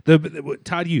 The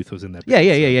Todd Youth was in that Yeah,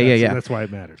 band. yeah. That's why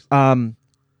it matters.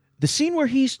 The scene where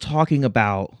he's talking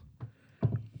about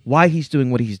why he's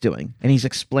doing what he's doing and he's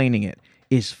explaining it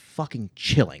is fucking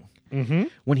chilling. Mm-hmm.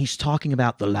 When he's talking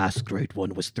about the last great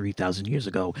one was 3,000 years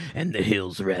ago and the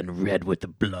hills ran red with the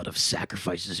blood of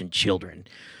sacrifices and children.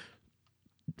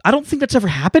 I don't think that's ever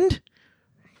happened.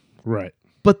 Right.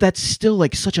 But that's still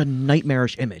like such a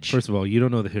nightmarish image. First of all, you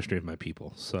don't know the history of my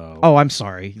people, so... Oh, I'm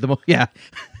sorry.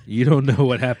 You don't know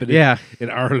what happened in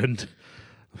Ireland.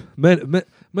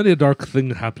 Many a dark thing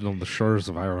happened on the shores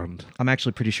of Ireland. I'm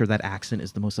actually pretty sure that accent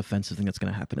is the most offensive thing that's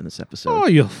going to happen in this episode. Oh,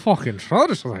 you fucking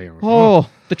Ireland. Oh,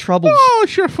 the troubles. Oh,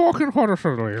 you're fucking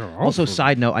Also,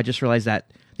 side note, I just realized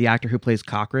that the actor who plays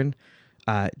Cochran,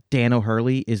 Dan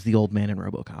O'Hurley, is the old man in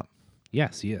RoboCop.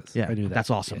 Yes, he is. Yeah, I knew that. That's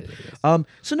awesome. Yeah.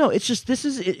 So no, it's just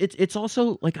it's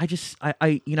also like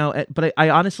but I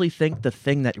honestly think the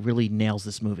thing that really nails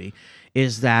this movie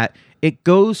is that it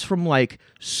goes from like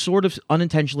sort of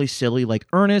unintentionally silly, like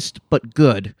earnest but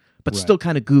good, but still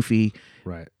kind of goofy.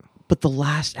 Right. But the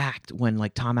last act, when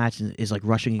like Tom Atkins is like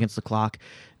rushing against the clock,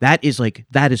 that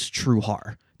is true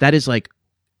horror. That is like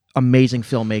amazing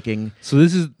filmmaking. So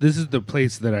this is the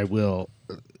place that I will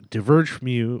diverge from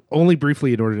you only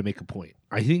briefly in order to make a point.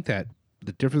 I think that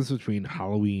the difference between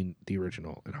Halloween the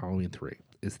original and Halloween 3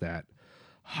 is that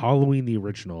Halloween the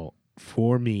original,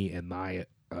 for me and my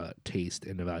taste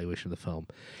and evaluation of the film,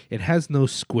 it has no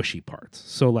squishy parts.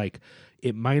 So like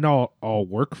it might all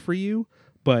work for you,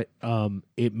 but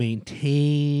it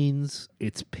maintains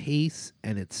its pace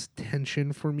and its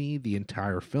tension for me the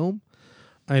entire film.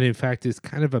 And in fact, it's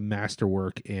kind of a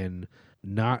masterwork in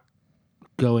not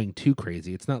going too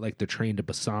crazy. It's not like The Train to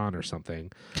Busan or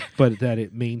something, but that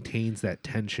it maintains that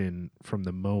tension from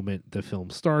the moment the film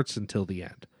starts until the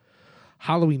end.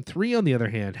 Halloween 3, on the other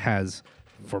hand, has,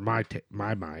 for my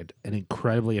mind, an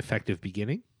incredibly effective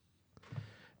beginning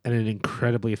and an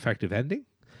incredibly effective ending.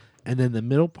 And then the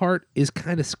middle part is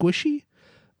kind of squishy,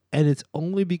 and it's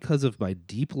only because of my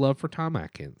deep love for Tom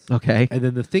Atkins. Okay. And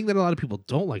then the thing that a lot of people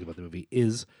don't like about the movie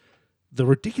is the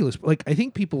ridiculous... Like, I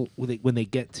think people, when they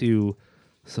get to...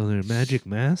 So they're magic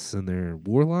masks and they're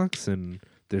warlocks and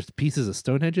there's pieces of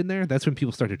Stonehenge in there. That's when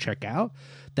people start to check out.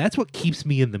 That's what keeps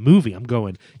me in the movie. I'm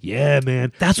going, yeah,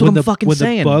 man. That's what I'm fucking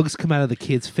saying. When the bugs come out of the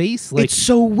kid's face, like it's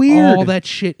so weird. All that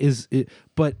shit is.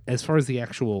 But as far as the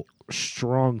actual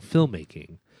strong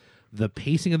filmmaking, the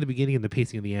pacing of the beginning and the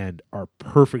pacing of the end are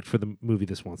perfect for the movie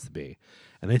this wants to be.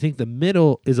 And I think the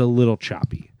middle is a little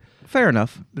choppy. Fair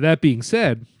enough. That being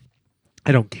said,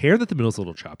 I don't care that the middle's a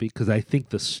little choppy because I think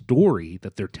the story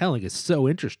that they're telling is so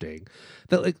interesting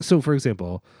that, like, so for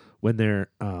example, when they're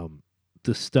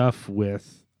the stuff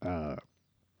with the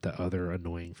other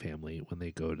annoying family when they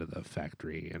go to the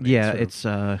factory and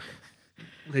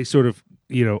they sort of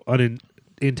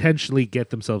unintentionally get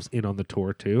themselves in on the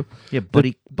tour too. Yeah,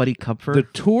 Buddy Cupfer. The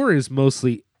tour is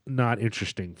mostly not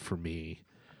interesting for me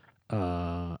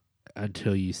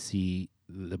until you see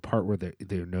the part where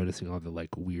they're noticing all the like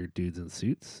weird dudes in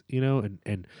suits,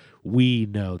 and we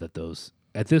know that those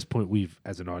at this point we've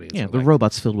as an audience the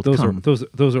robots filled with cum.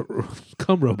 Those are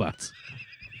cum robots.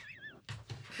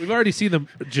 We've already seen them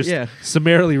just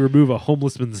summarily remove a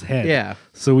homeless man's head. Yeah.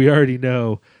 So we already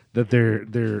know that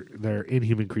they're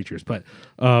inhuman creatures. But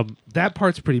that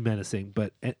part's pretty menacing.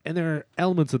 But and there are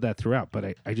elements of that throughout.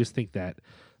 But I just think that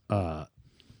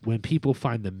when people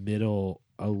find the middle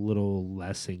a little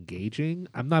less engaging,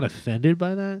 I'm not offended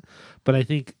by that. But I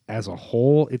think as a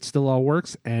whole, it still all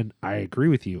works. And I agree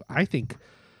with you. I think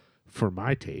for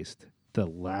my taste, the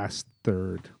last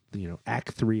third,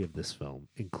 act 3 of this film,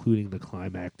 including the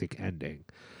climactic ending,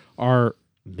 are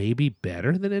maybe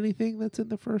better than anything that's in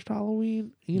the first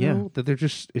Halloween. That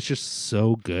it's just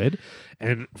so good.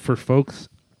 And for folks,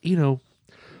 no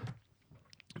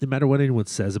matter what anyone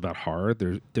says about horror,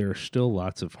 there are still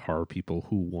lots of horror people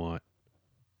who want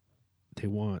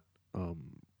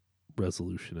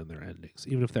resolution in their endings,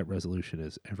 even if that resolution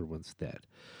is everyone's dead.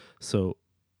 So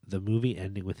the movie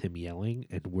ending with him yelling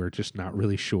and we're just not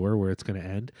really sure where it's going to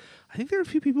end. I think there are a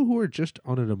few people who are just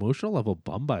on an emotional level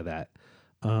bummed by that.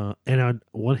 And on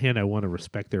one hand, I want to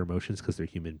respect their emotions because they're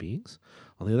human beings.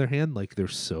 On the other hand, like they're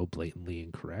so blatantly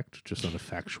incorrect just on a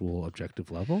factual,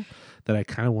 objective level that I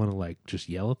kind of want to like just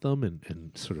yell at them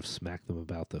and sort of smack them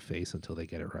about the face until they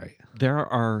get it right. There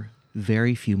are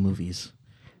very few movies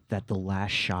that the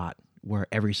last shot where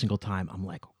every single time I'm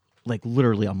like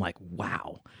literally, I'm like,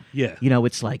 wow. Yeah.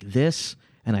 It's like this,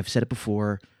 and I've said it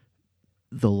before,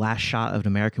 the last shot of An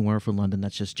American Werewolf in London,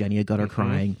 that's just Jenny Agutter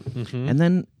crying. Mm-hmm. And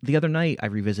then the other night, I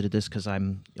revisited this because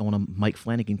I'm on a Mike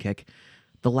Flanagan kick.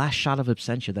 The last shot of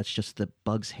Absentia, that's just the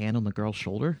bug's hand on the girl's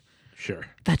shoulder. Sure.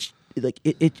 That's like,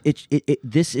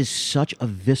 this is such a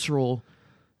visceral,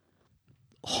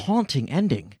 haunting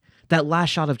ending. That last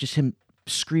shot of just him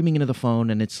screaming into the phone,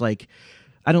 and it's like,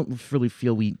 I don't really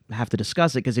feel we have to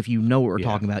discuss it because if you know what we're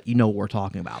talking about, you know what we're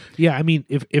talking about. Yeah, I mean,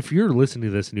 if you're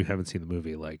listening to this and you haven't seen the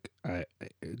movie, like,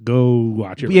 go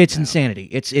watch it. It's insanity.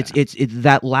 It's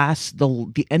that last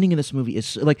the ending of this movie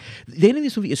is like the ending of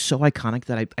this movie is so iconic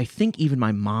that I think even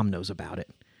my mom knows about it.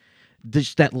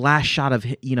 That last shot of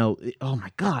oh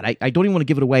my god, I don't even want to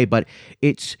give it away, but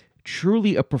it's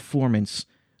truly a performance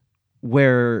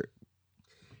where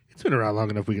it's been around long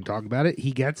enough we can talk about it.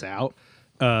 He gets out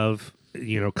of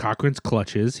Cochrane's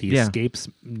clutches. He escapes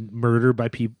murder by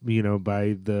people,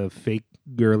 by the fake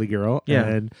girly girl,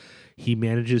 and he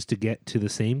manages to get to the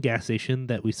same gas station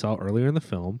that we saw earlier in the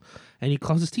film, and he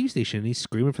calls his TV station and he's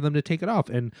screaming for them to take it off.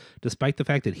 And despite the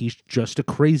fact that he's just a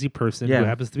crazy person who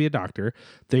happens to be a doctor,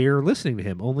 they are listening to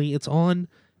him. Only it's on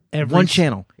one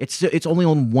channel. It's only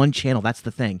on one channel. That's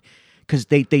the thing. Because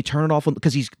they turn it off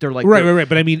because they're like right.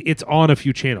 But I mean, it's on a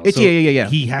few channels. It's, so yeah.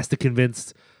 He has to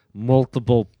convince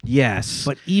multiple. Yes.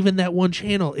 But even that one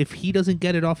channel, if he doesn't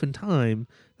get it off in time,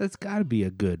 that's got to be a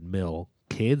good mill.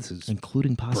 Kids,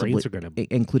 including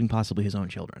possibly his own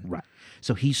children. Right.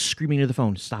 So he's screaming into the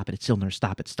phone, "Stop it! It's still there!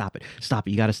 Stop it! Stop it! Stop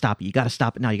it! You got to stop it! You got to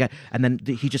stop it now! You got." And then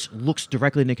he just looks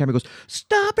directly into the camera, and goes,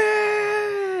 "Stop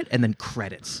it!" And then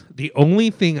credits. The only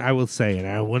thing I will say, and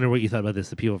I wonder what you thought about this,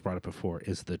 that people have brought up before,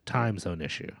 is the time zone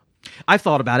issue. I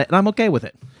thought about it, and I'm okay with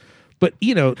it. But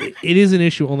it is an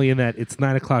issue only in that it's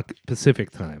 9:00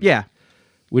 Pacific time. Yeah,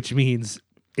 which means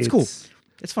it's cool.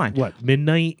 It's fine. What,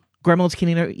 midnight? Gremlins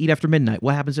can't eat after midnight.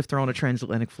 What happens if they're on a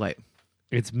transatlantic flight?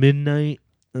 It's midnight.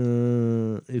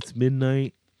 It's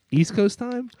midnight East Coast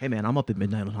time. Hey man, I'm up at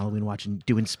midnight on Halloween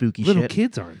doing spooky Little shit. Little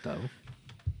kids aren't though.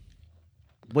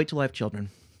 Wait till I have children.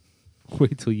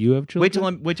 Wait till you have children. Wait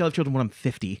till I have children when I'm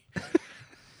 50.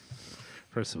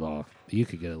 First of all, you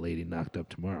could get a lady knocked up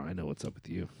tomorrow. I know what's up with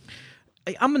you.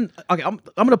 I'm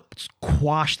gonna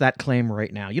quash that claim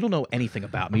right now. You don't know anything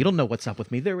about me. You don't know what's up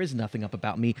with me. There is nothing up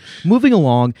about me. Moving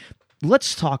along,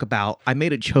 let's talk about. I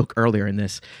made a joke earlier in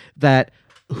this that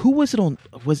who was it on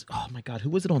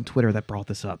Twitter that brought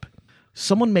this up?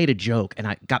 Someone made a joke and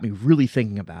it got me really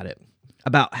thinking about it.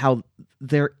 About how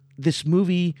this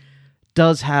movie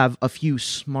does have a few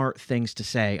smart things to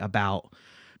say about.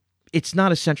 It's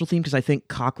not a central theme because I think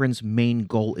Cochrane's main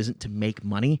goal isn't to make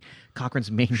money.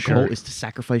 Cochrane's main goal is to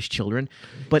sacrifice children.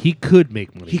 But he could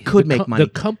make money. He could make money. The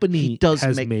company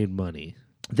has made money.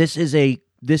 This is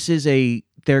a.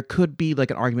 There could be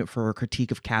like an argument for a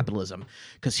critique of capitalism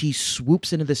because he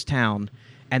swoops into this town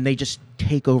and they just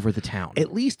take over the town.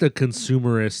 At least a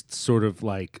consumerist sort of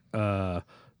like that.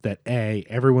 A,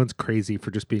 everyone's crazy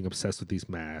for just being obsessed with these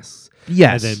masks.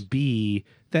 Yes. And then B,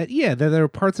 that there are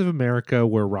parts of America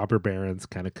where robber barons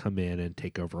kind of come in and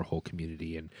take over a whole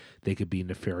community, and they could be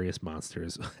nefarious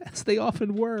monsters, as they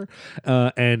often were.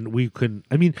 And we couldn't.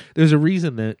 I mean, there's a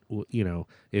reason that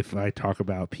if I talk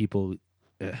about people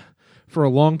for a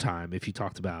long time, if you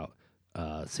talked about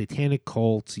satanic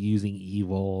cults using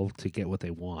evil to get what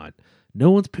they want,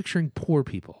 no one's picturing poor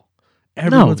people.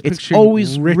 Everyone's it's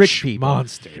always rich people.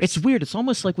 Monsters. It's weird. It's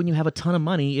almost like when you have a ton of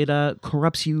money, it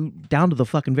corrupts you down to the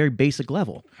fucking very basic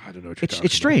level. I don't know what you're talking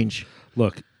It's strange. About.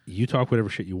 Look, you talk whatever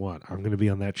shit you want. I'm going to be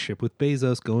on that ship with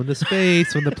Bezos going to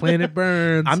space when the planet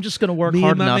burns. I'm just going to work Me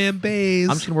hard and my enough. man Bez.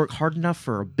 I'm just going to work hard enough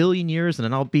for 1 billion years, and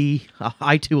then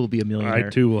I too will be a millionaire. I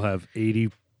too will have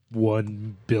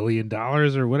 $81 billion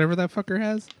or whatever that fucker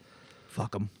has.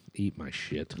 Fuck him. Eat my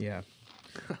shit. Yeah.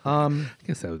 I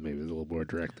guess that was maybe a little more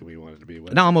direct than we wanted to be.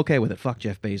 No, I'm okay with it. Fuck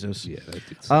Jeff Bezos. Yeah, that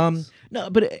dude sucks. No,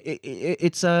 but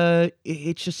it's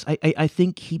just I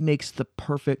think he makes the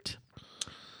perfect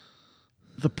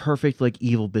like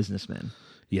evil businessman.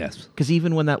 Yes, because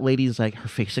even when that lady's like her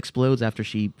face explodes after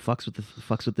she fucks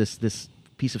with this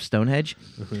piece of Stonehenge,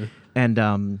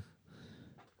 and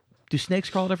do snakes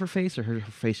crawl out of her face, or her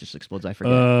face just explodes? I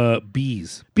forget.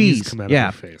 Bees come out of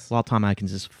her face. While Tom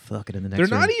Atkins is fuck it in the next.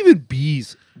 They're not even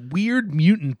bees. Weird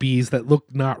mutant bees that look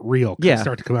not real.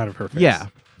 Start to come out of her face. Yeah.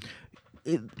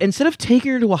 Instead of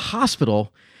taking her to a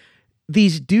hospital,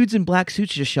 these dudes in black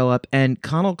suits just show up, and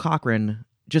Connell Cochran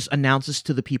just announces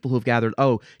to the people who have gathered,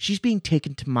 "Oh, she's being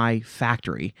taken to my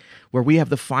factory, where we have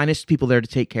the finest people there to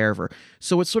take care of her."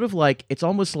 So it's sort of like, it's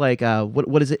almost like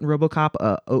what is it in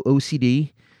RoboCop?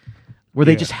 OCD. Where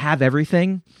they just have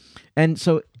everything. And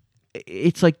so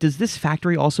it's like, does this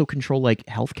factory also control like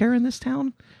healthcare in this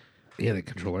town? Yeah, they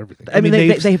control everything. I mean, they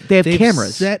have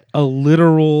cameras. Set a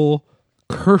literal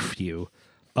curfew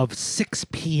of 6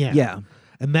 p.m. Yeah.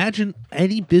 Imagine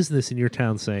any business in your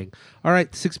town saying, "All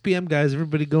right, 6 p.m. guys,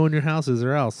 everybody go in your houses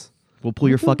or else we'll pull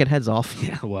your fucking heads off."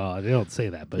 Yeah, well, they don't say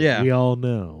that, but yeah, we all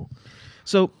know.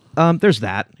 So there's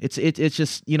that. It's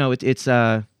just, it's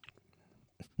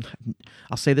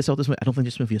I'll say this about this movie. I don't think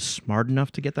this movie is smart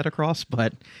enough to get that across,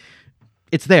 but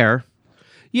it's there.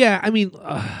 Yeah, I mean,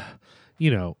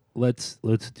 let's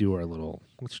do our little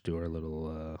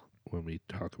when we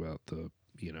talk about the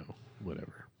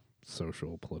whatever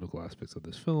social political aspects of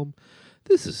this film.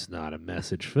 This is not a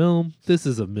message film. This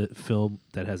is a film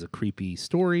that has a creepy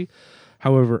story.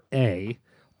 However,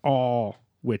 all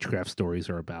witchcraft stories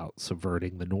are about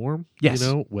subverting the norm. Yes,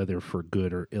 whether for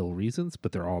good or ill reasons,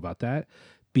 but they're all about that.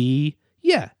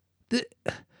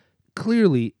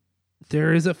 Clearly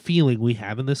there is a feeling we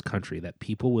have in this country that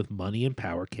people with money and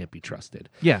power can't be trusted.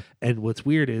 Yeah. And what's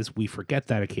weird is we forget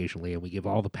that occasionally, and we give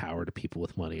all the power to people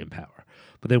with money and power.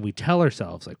 But then we tell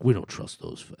ourselves, like, we don't trust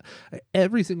those.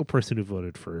 Every single person who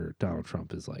voted for Donald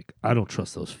Trump is like, I don't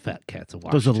trust those fat cats in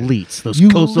Washington. Those elites. Those you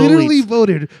coastal literally elites.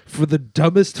 voted for the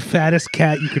dumbest, fattest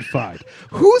cat you could find.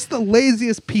 Who's the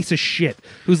laziest piece of shit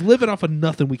who's living off of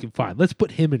nothing we can find? Let's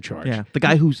put him in charge. Yeah. The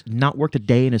guy who's not worked a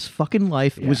day in his fucking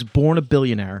life, was born a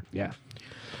billionaire. Yeah.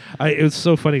 It was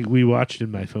so funny. We watched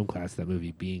in my film class that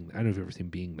movie, Being. I don't know if you've ever seen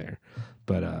Being there,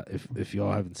 but if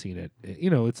y'all haven't seen it,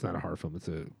 it's not a horror film. It's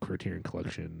a Criterion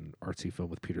Collection artsy film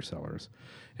with Peter Sellers,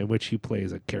 in which he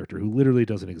plays a character who literally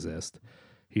doesn't exist.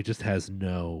 He just has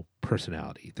no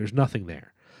personality. There's nothing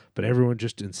there. But everyone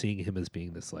just in seeing him as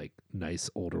being this like nice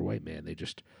older white man, they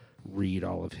just read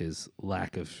all of his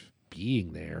lack of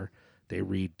being there. They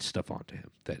read stuff onto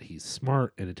him that he's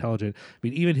smart and intelligent. I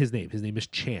mean, even his name is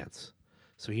Chance.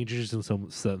 So he introduces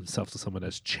himself to someone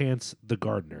as Chance the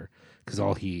gardener, because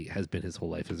all he has been his whole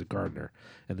life is a gardener.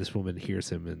 And this woman hears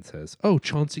him and says, "Oh,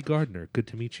 Chauncey Gardner, good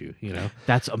to meet you."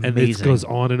 That's amazing. And it goes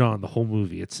on and on the whole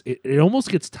movie. It almost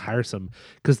gets tiresome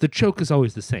because the joke is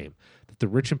always the same: that the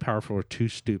rich and powerful are too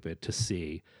stupid to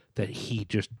see that he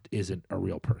just isn't a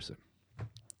real person.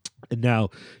 And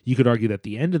now you could argue that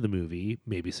the end of the movie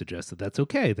maybe suggests that that's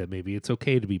okay, that maybe it's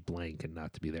okay to be blank and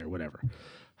not to be there, whatever.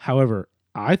 However,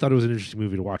 I thought it was an interesting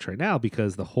movie to watch right now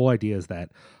because the whole idea is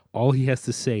that all he has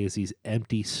to say is these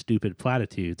empty, stupid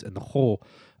platitudes, and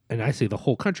I say the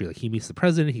whole country, like he meets the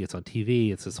president, he gets on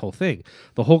TV, it's this whole thing.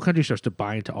 The whole country starts to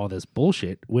buy into all this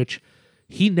bullshit, which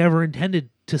he never intended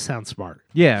to sound smart.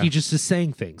 Yeah. He just is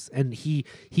saying things, and he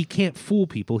can't fool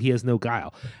people. He has no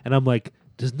guile. And I'm like,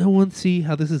 does no one see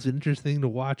how this is interesting to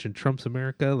watch in Trump's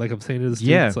America? Like I'm saying to the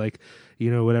students, like,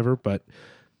 whatever. But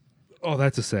all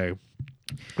that to say,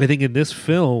 I think in this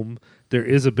film, there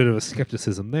is a bit of a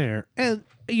skepticism there. And,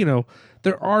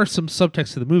 there are some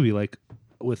subtext to the movie, like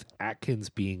with Atkins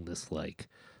being this, like,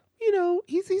 you know,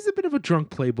 he's a bit of a drunk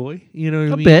playboy. You know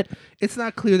what I mean? bit. It's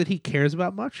not clear that he cares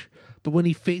about much, but when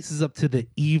he faces up to the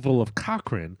evil of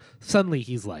Cochran, suddenly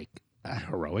he's like a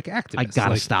heroic activist. I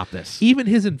gotta Like, stop this. Even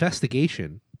his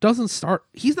investigation doesn't start.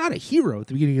 He's not a hero at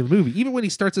the beginning of the movie. Even when he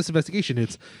starts this investigation,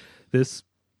 it's this,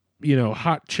 you know,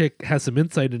 hot chick has some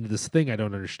insight into this thing I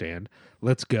don't understand.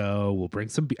 Let's go. We'll bring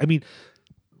some. I mean,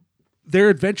 their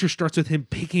adventure starts with him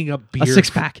picking up beer. A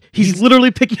 6-pack. He's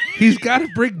literally picking. He's got to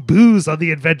bring booze on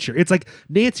the adventure. It's like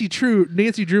Nancy Drew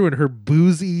and her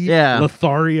boozy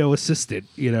Lothario assistant,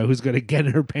 you know, who's going to get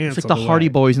in her pants. It's like the Hardy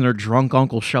Boys and their drunk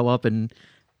uncle show up and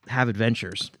have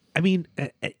adventures. I mean,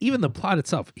 even the plot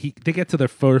itself. They get to their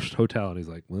first hotel, and he's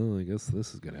like, "Well, I guess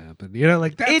this is going to happen." You know,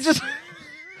 like that's just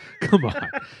come on.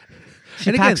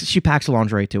 She packs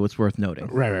lingerie too. It's worth noting.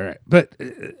 Right. But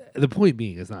the point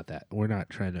being is not that we're not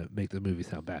trying to make the movie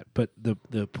sound bad. But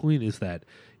the point is that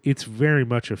it's very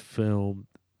much a film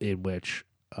in which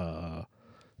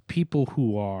people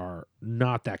who are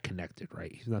not that connected,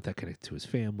 right? He's not that connected to his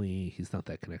family. He's not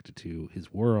that connected to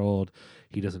his world.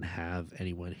 He doesn't have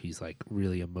anyone he's like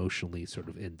really emotionally sort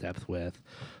of in depth with.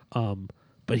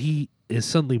 But he is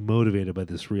suddenly motivated by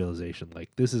this realization, like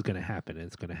this is going to happen, and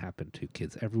it's going to happen to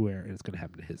kids everywhere, and it's going to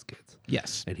happen to his kids.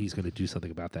 Yes, and he's going to do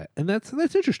something about that, and that's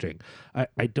interesting.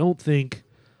 I don't think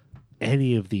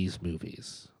any of these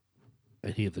movies,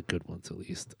 any of the good ones at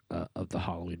least, of the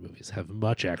Halloween movies, have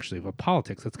much actually of a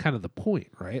politics. That's kind of the point,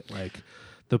 right? Like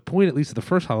the point, at least of the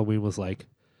first Halloween, was like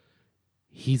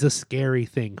he's a scary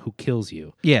thing who kills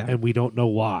you, and we don't know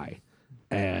why.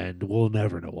 And we'll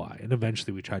never know why. And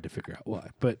eventually we tried to figure out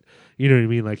why. But you know what I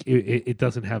mean? Like it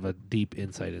doesn't have a deep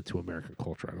insight into American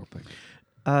culture, I don't think.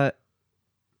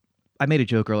 I made a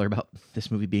joke earlier about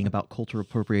this movie being about cultural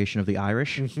appropriation of the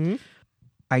Irish. Mm-hmm.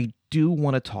 I do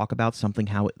want to talk about something,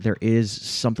 how there is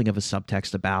something of a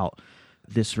subtext about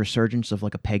this resurgence of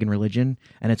like a pagan religion.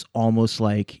 And it's almost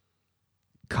like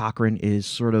Cochran is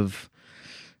sort of,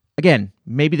 again,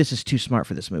 maybe this is too smart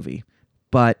for this movie,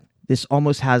 but this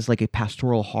almost has like a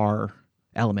pastoral horror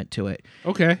element to it.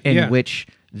 Okay. In which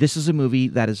this is a movie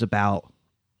that is about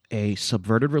a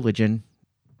subverted religion,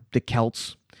 the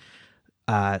Celts,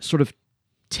 sort of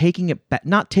taking it back,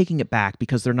 not taking it back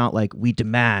because they're not like, we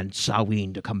demand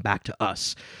Samhain to come back to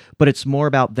us, but it's more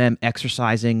about them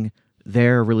exercising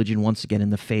their religion once again in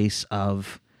the face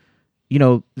of, you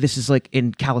know, this is like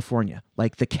in California,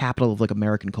 like the capital of like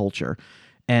American culture.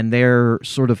 And they're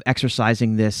sort of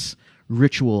exercising this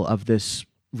ritual of this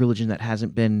religion that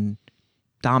hasn't been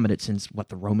dominant since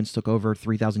the Romans took over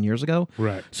 3,000 years ago.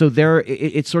 Right. So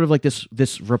it's sort of like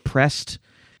this repressed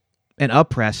and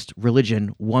oppressed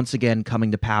religion once again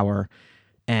coming to power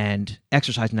and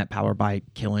exercising that power by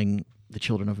killing the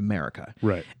children of America.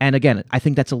 Right. And again, I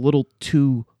think that's a little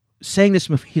too, saying this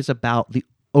movie is about the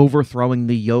overthrowing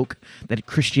the yoke that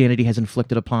Christianity has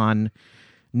inflicted upon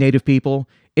Native people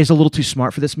is a little too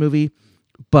smart for this movie,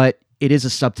 but it is a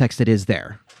subtext that is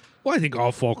there. Well, I think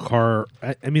all folk horror,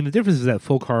 I mean, the difference is that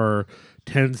folk horror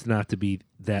tends not to be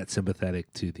that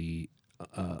sympathetic to the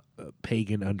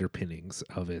pagan underpinnings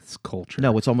of its culture.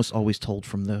 No, it's almost always told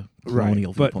from the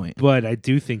colonial viewpoint. But I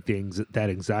do think that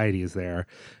anxiety is there,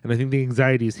 and I think the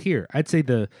anxiety is here. I'd say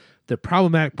the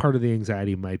problematic part of the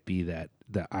anxiety might be that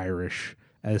the Irish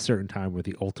at a certain time were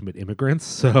the ultimate immigrants,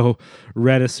 so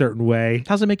read a certain way.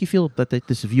 How does it make you feel about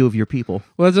this view of your people?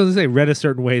 Well, as I was going to say, read a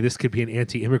certain way, this could be an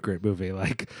anti-immigrant movie.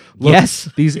 Like, look, yes,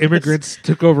 these immigrants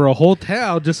took over a whole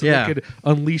town just so they could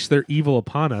unleash their evil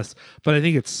upon us. But I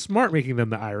think it's smart making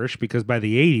them the Irish, because by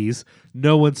the 80s,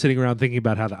 no one's sitting around thinking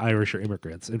about how the Irish are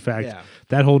immigrants. In fact,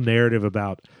 that whole narrative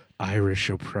about Irish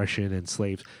oppression and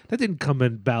slaves, that didn't come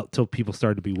about till people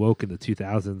started to be woke in the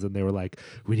 2000s, and they were like,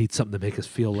 we need something to make us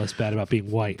feel less bad about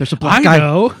being white. There's a black guy.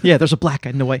 Know. Yeah, there's a black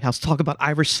guy in the White House. Talk about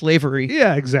Irish slavery.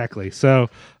 Yeah, exactly. So,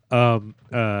 but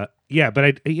I,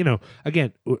 you know,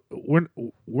 again,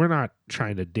 we're not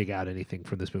trying to dig out anything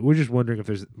from this movie. We're just wondering if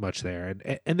there's much there,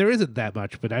 and there isn't that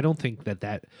much. But I don't think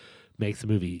that makes the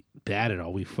movie bad at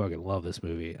all. We fucking love this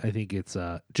movie. I think it's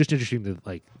just interesting to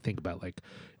like think about like,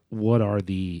 what are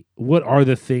the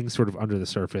things sort of under the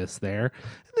surface there?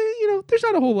 And then, you know, there's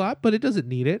not a whole lot, but it doesn't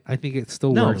need it. I think it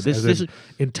still works. This is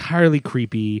entirely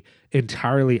creepy,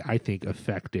 entirely, I think,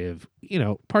 effective. You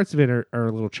know, parts of it are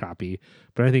a little choppy,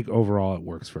 but I think overall it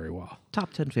works very well.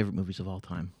 Top 10 favorite movies of all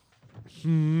time.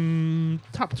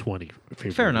 Top 20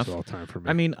 favorite Fair movies enough. of all time for me.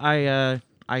 I mean, I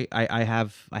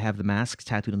have the mask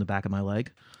tattooed on the back of my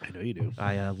leg. I know you do.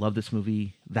 I love this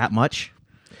movie that much.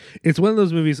 It's one of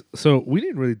those movies. So we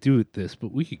didn't really do this,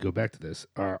 but we could go back to this.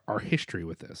 Our history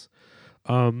with this.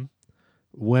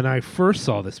 When I first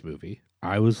saw this movie,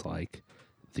 I was like,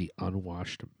 the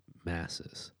unwashed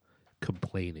masses.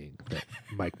 complaining that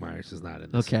Mike Myers is not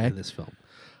in this film.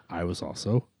 I was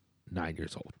also 9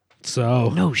 years old. So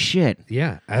No shit.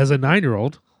 yeah, as a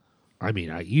 9-year-old, I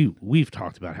mean, we've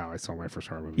talked about how I saw my first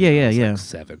horror movie. Yeah, when I was yeah. like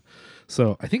 7.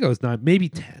 So I think I was 9, maybe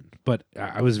 10, but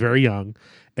I was very young,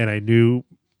 and I knew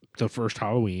the first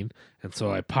Halloween, and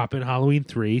so I pop in Halloween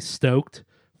 3, stoked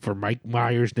for Mike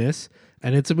Myers-ness,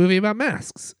 and it's a movie about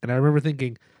masks. And I remember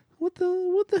thinking, what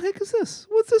the heck is this?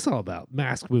 What's this all about?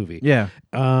 Mask movie. Yeah.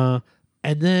 And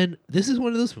then this is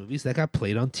one of those movies that got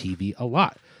played on TV a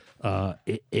lot.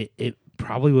 It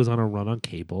probably was on a run on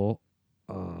cable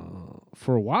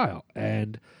for a while,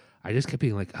 and I just kept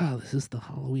being like, oh, this is the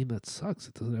Halloween that sucks.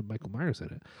 It doesn't have Michael Myers in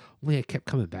it. Only I kept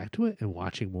coming back to it and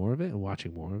watching more of it and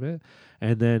watching more of it.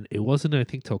 And then it wasn't, I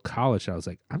think, till college that I was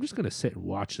like, I'm just going to sit and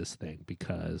watch this thing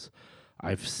because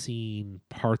I've seen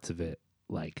parts of it,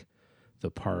 like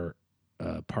the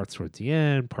parts towards the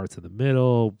end, parts in the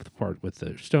middle, the part with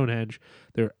the Stonehenge.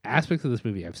 There are aspects of this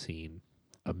movie I've seen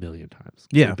a million times.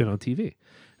 Yeah. They've been on TV.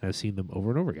 And I've seen them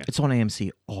over and over again. It's on AMC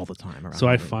all the time. So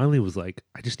I finally was like,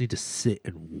 I just need to sit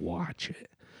and watch it.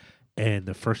 And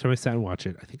the first time I sat and watched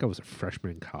it, I think I was a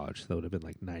freshman in college. So that would have been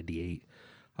like 98.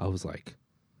 I was like,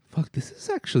 fuck, this is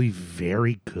actually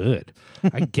very good.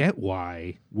 I get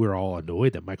why we're all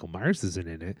annoyed that Michael Myers isn't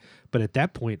in it. But at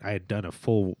that point, I had done a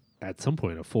full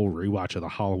rewatch of the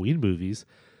Halloween movies.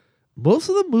 Most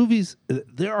of the movies,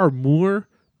 there are more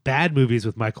bad movies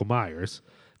with Michael Myers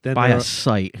than by a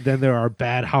sight. Then there are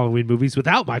bad Halloween movies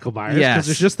without Michael Myers. Yes. Because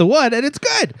there's just the one and it's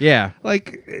good. Yeah.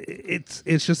 Like it's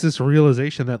just this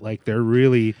realization that like there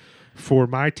really, for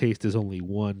my taste, is only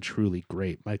one truly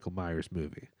great Michael Myers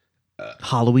movie.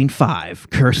 Halloween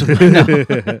 5, Curse of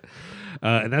the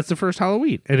and that's the first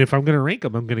Halloween. And if I'm going to rank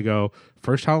them, I'm going to go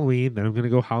first Halloween, then I'm going to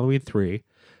go Halloween 3,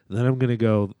 then I'm going to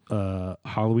go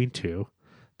Halloween 2,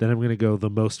 then I'm going to go the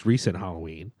most recent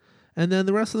Halloween. And then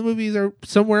the rest of the movies are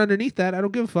somewhere underneath that. I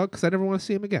don't give a fuck because I never want to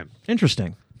see them again.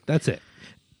 Interesting. That's it.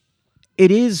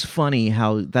 It is funny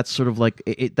how that's sort of like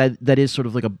that is sort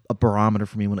of like a barometer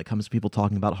for me when it comes to people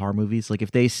talking about horror movies. Like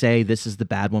if they say this is the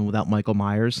bad one without Michael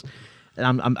Myers,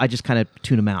 and I just kind of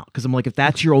tune them out because I'm like, if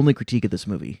that's your only critique of this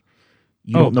movie,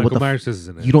 you don't know Michael what Myers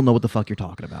isn't in it. You don't know what the fuck you're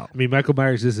talking about. I mean, Michael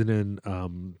Myers isn't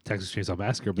in Texas Chainsaw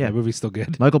Massacre, but that movie's still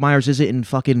good. Michael Myers isn't in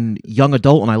fucking Young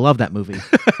Adult, and I love that movie.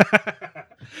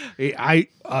 I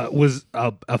was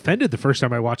offended the first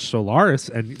time I watched Solaris,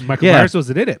 and Michael Myers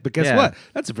wasn't in it. But guess what?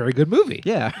 That's a very good movie.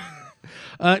 Yeah.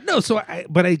 But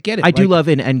I get it. I do love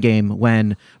in Endgame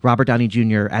when Robert Downey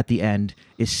Jr. at the end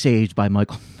is saved by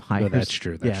Michael Myers. No, that's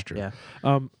true. That's true. Yeah.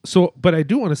 But I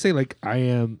do want to say, like,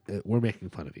 we're making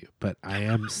fun of you, but I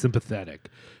am sympathetic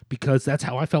because that's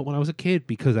how I felt when I was a kid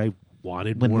because I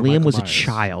wanted when more Liam Michael was Myers. a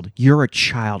child. You're a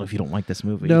child if you don't like this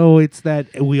movie. No, it's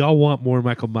that we all want more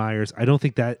Michael Myers. I don't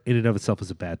think that in and of itself is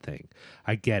a bad thing.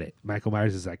 I get it. Michael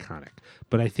Myers is iconic.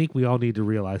 But I think we all need to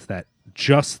realize that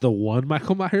just the one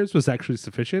Michael Myers was actually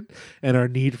sufficient, and our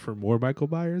need for more Michael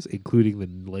Myers, including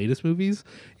the latest movies,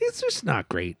 it's just not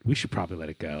great. We should probably let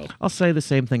it go. I'll say the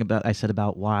same thing I said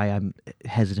about why I'm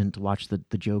hesitant to watch the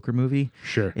Joker movie.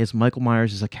 Sure. Is Michael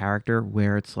Myers is a character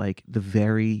where it's like the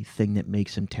very thing that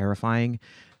makes him terrifying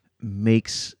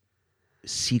makes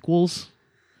sequels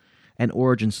and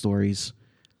origin stories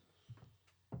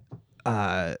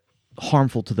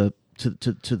harmful to the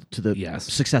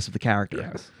success of the character.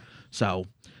 Yes. So,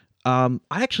 I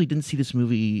actually didn't see this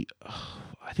movie.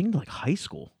 I think in like high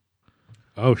school.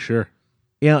 Oh, sure.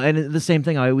 Yeah, and the same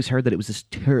thing. I always heard that it was this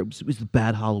terrible. It was the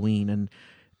bad Halloween,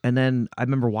 and then I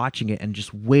remember watching it and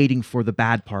just waiting for the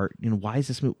bad part. You know, why is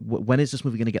this? When is this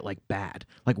movie going to get like bad?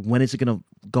 Like when is it going to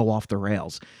go off the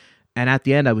rails? And at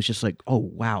the end, I was just like, oh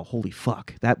wow, holy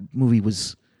fuck, that movie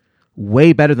was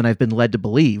way better than I've been led to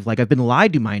believe. Like I've been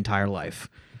lied to my entire life.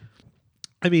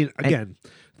 I mean, again,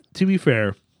 to be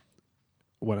fair,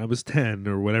 when I was 10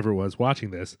 or whatever it was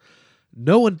watching this,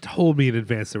 no one told me in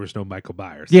advance there was no Michael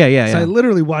Myers. Yeah. So I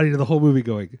literally watched the whole movie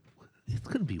going, it's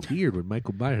going to be weird when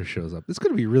Michael Myers shows up. It's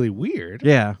going to be really weird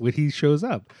when he shows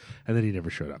up. And then he never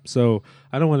showed up. So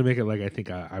I don't want to make it like I think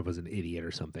I was an idiot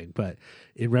or something. But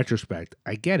in retrospect,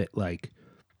 I get it. Like,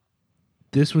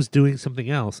 this was doing something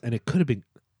else, and it could have been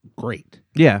great.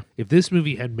 Yeah. If this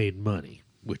movie had made money,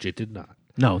 which it did not.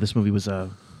 No, this movie was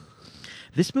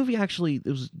This movie actually it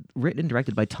was written and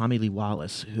directed by Tommy Lee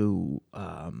Wallace, who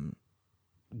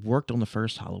worked on the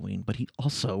first Halloween, but he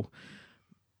also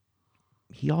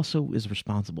is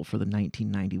responsible for the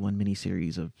 1991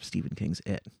 miniseries of Stephen King's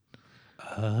It.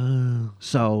 Oh.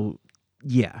 So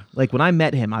Yeah, like when I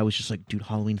met him, I was just like, dude,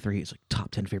 Halloween 3 is like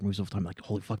top 10 favorite movies of all time. Like,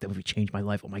 holy fuck, that movie changed my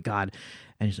life. Oh my god!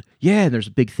 And he's like, yeah, and there's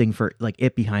a big thing for like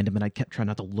it behind him, and I kept trying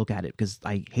not to look at it because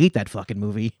I hate that fucking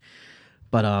movie.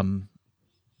 But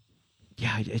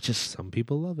yeah, it just Some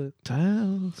people love it.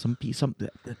 some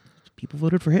people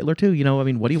voted for Hitler too. You know, I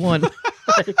mean, what do you want?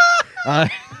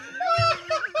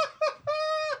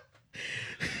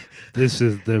 This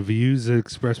is the views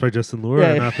expressed by Justin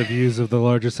Laura, not the views of the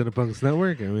larger Cinepunks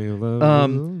network. I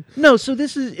mean, no. So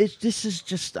this is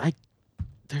just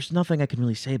there's nothing I can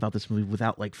really say about this movie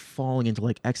without like falling into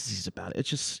like ecstasies about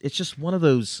it. It's just one of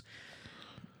those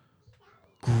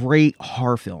great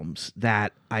horror films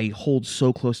that I hold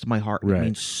so close to my heart. Right. It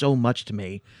means so much to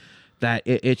me that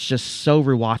it's just so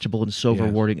rewatchable and so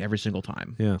rewarding every single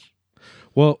time. Yeah.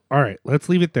 Well, all right, let's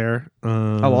leave it there.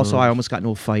 Also, I almost got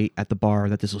into a fight at the bar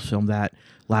that this was filmed at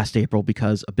last April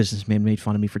because a businessman made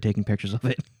fun of me for taking pictures of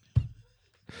it.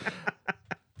 All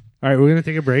right, we're going to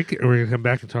take a break, and we're going to come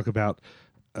back and talk about,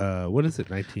 what is it,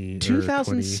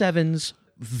 2007's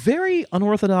very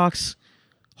unorthodox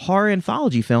horror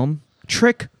anthology film,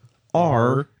 Trick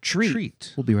or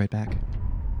Treat. We'll be right back.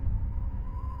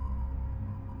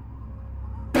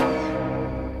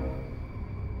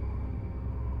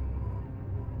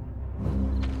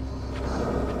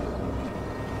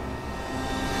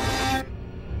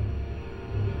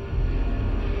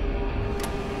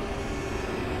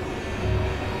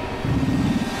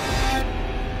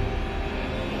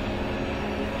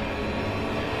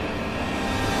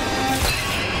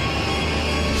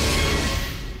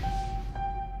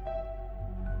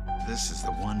 This is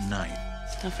the one night.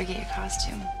 Don't forget your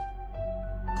costume.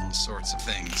 All sorts of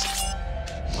things.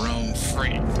 Roam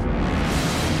free.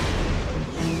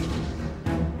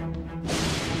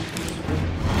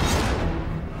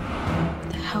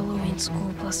 The Halloween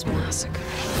School Bus Massacre.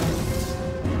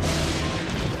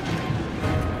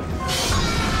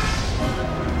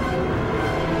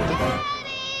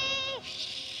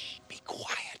 Be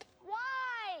quiet.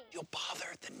 Why? You'll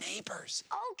bother the neighbors.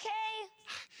 Okay.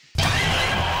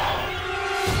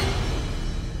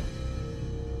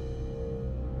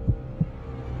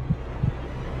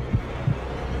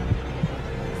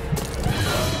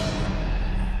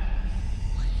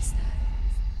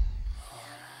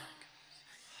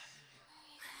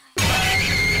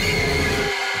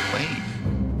 Wait.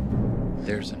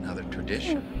 There's another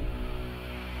tradition.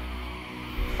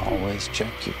 Always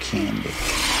check your candy.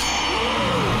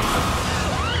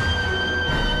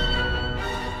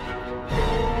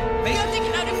 We have to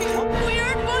get out of here. We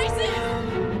heard voices.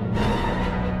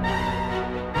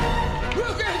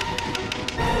 Lucas!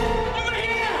 Over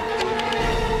here!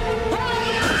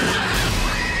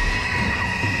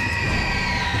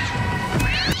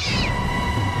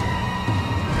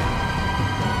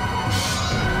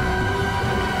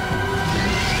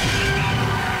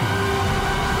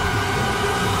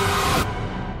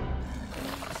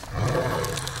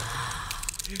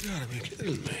 You gotta be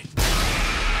kidding me.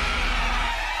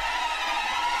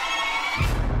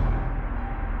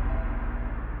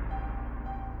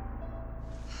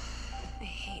 I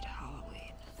hate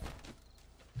Halloween.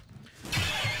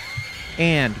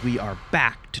 And we are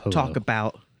back to talk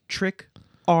about Trick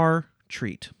or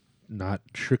Treat. Not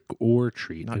Trick or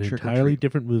Treat. Not an Trick or entirely Treat.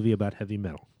 different movie about heavy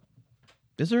metal.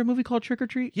 Is there a movie called Trick or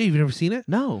Treat? Yeah, you've never seen it?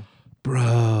 No.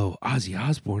 Bro, Ozzy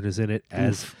Osbourne is in it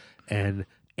as an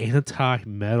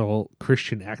anti-metal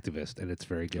Christian activist, and it's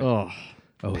very good. Oh,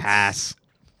 pass.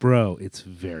 Bro, it's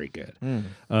very good.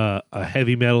 A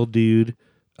heavy metal dude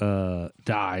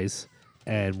dies,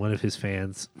 and one of his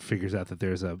fans figures out that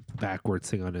there's a backwards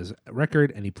thing on his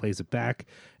record, and he plays it back,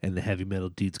 and the heavy metal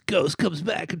dude's ghost comes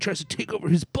back and tries to take over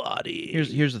his body.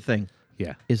 Here's the thing.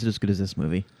 Yeah. Is it as good as this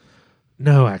movie?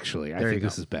 No, actually, I There you think go.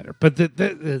 this is better. But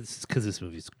that's because this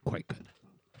movie's quite good.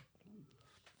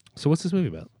 So what's this movie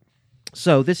about?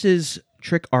 So this is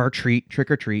Trick or Treat,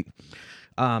 2007,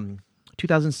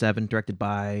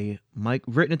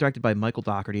 written and directed by Michael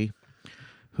Dougherty,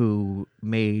 who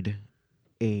made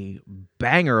a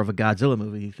banger of a Godzilla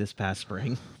movie this past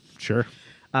spring. Sure.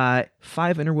 5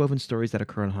 interwoven stories that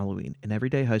occur on Halloween. An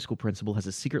everyday high school principal has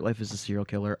a secret life as a serial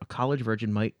killer. A college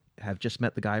virgin might have just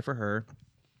met the guy for her.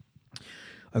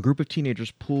 A group of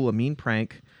teenagers pull a mean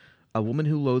prank. A woman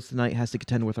who loathes the night has to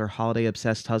contend with her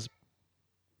holiday-obsessed husband.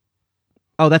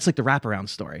 Oh, that's like the wraparound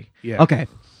story. Yeah. Okay.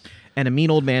 And a mean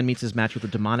old man meets his match with a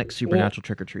demonic supernatural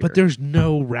trick-or-treater. But there's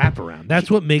no wraparound. That's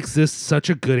what makes this such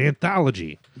a good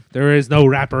anthology. There is no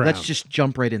wraparound. Let's just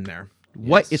jump right in there.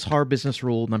 What is horror business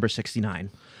rule number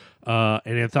 69? An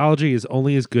anthology is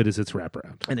only as good as its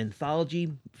wraparound. An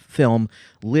anthology film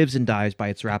lives and dies by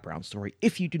its wraparound story.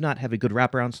 If you do not have a good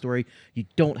wraparound story, you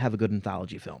don't have a good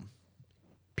anthology film.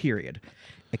 Period.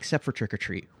 Except for Trick or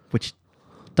Treat, which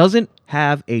doesn't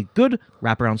have a good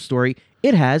wraparound story.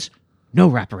 It has no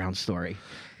wraparound story.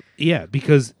 Yeah,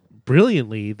 because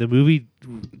brilliantly, the movie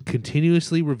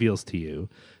continuously reveals to you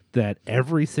that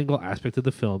every single aspect of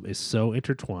the film is so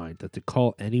intertwined that to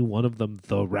call any one of them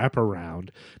the wraparound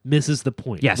misses the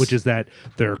point. Yes. Which is that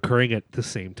they're occurring at the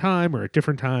same time or at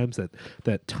different times,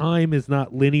 that time is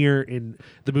not linear. In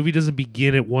the movie doesn't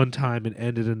begin at one time and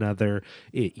end at another.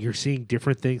 You're seeing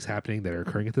different things happening that are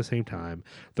occurring at the same time.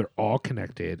 They're all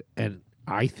connected. And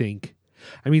I think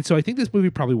this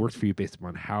movie probably works for you based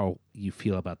upon how you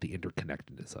feel about the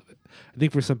interconnectedness of it. I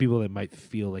think for some people, that might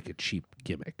feel like a cheap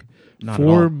gimmick. Not at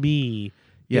For all. me,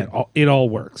 Yeah. it all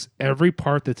works. Every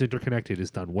part that's interconnected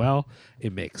is done well.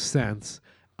 It makes sense.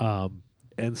 And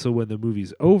so when the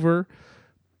movie's over,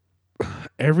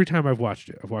 every time I've watched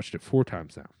it 4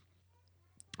 times now.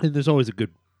 And there's always a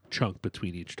good chunk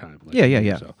between each time.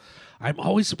 Yeah. So I'm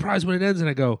always surprised when it ends and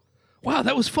I go, wow,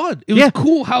 that was fun. It was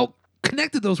cool how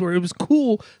connected those were. It was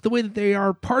cool the way that they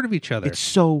are part of each other. It's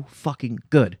so fucking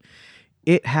good.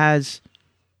 It has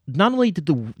not only did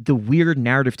the weird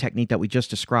narrative technique that we just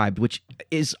described, which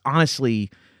is honestly,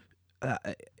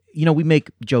 we make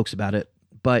jokes about it,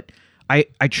 but I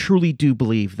truly do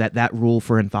believe that rule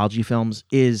for anthology films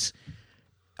is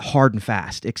hard and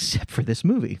fast, except for this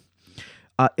movie.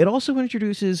 It also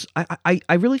introduces,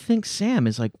 I really think Sam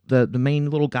is like the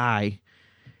main little guy.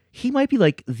 He might be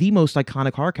like the most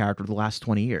iconic horror character of the last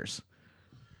 20 years.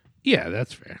 Yeah,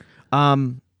 that's fair.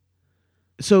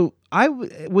 So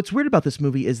what's weird about this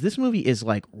movie is this is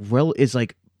like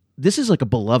a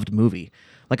beloved movie.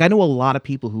 Like I know a lot of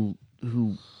people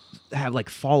who have like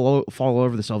fall over all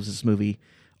over themselves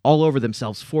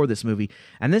for this movie.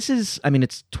 And this is,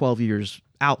 it's 12 years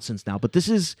out since now, but this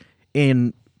is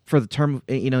in terms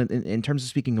of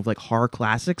speaking of like horror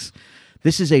classics,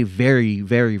 this is a very,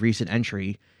 very recent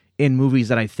entry in movies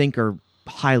that I think are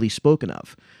highly spoken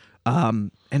of.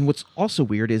 And what's also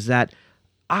weird is that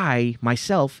I,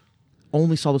 myself,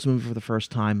 only saw this movie for the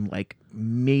first time like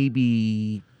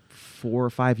maybe 4 or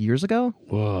 5 years ago.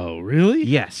 Whoa, really?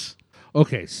 Yes.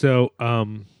 Okay, so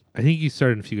I think you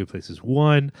started in a few good places.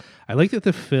 One, I like that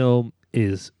the film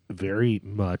is very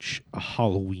much a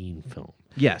Halloween film.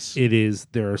 Yes. It is.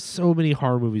 There are so many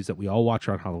horror movies that we all watch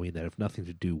around Halloween that have nothing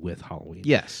to do with Halloween.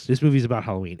 Yes. This movie is about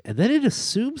Halloween. And then it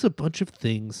assumes a bunch of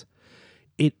things.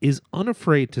 It is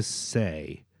unafraid to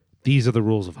say, these are the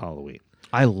rules of Halloween.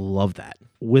 I love that.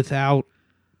 Without,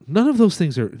 none of those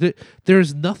things are,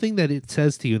 there's nothing that it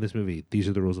says to you in this movie, these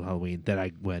are the rules of Halloween, that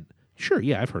I went, sure,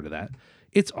 yeah, I've heard of that.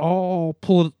 It's all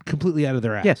pulled completely out of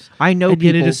their ass. Yes. I know and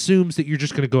people. yet it assumes that you're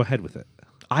just going to go ahead with it.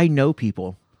 I know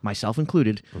people, myself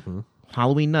included,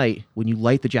 Halloween night, when you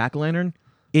light the jack-o'-lantern,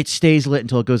 it stays lit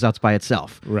until it goes out by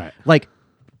itself. Right. Like,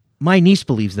 my niece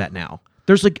believes that now.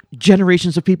 There's like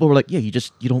generations of people who are like, yeah, you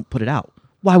don't put it out.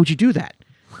 Why would you do that?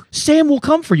 Sam will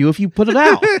come for you if you put it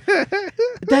out.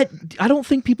 That I don't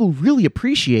think people really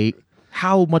appreciate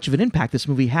how much of an impact this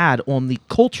movie had on the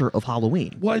culture of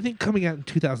Halloween. Well, I think coming out in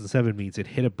 2007 means it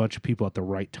hit a bunch of people at the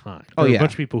right time. Oh, There were yeah. a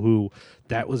bunch of people who,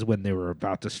 that was when they were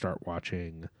about to start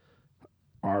watching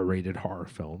R-rated horror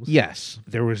films. Yes.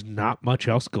 There was not much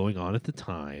else going on at the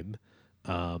time.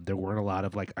 There weren't a lot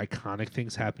of like iconic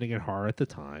things happening in horror at the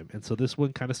time. And so this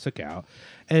one kind of stuck out.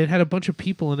 And it had a bunch of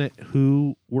people in it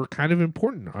who were kind of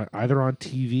important, either on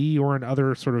TV or in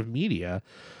other sort of media.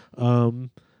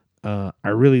 I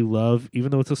really love, even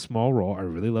though it's a small role, I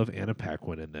really love Anna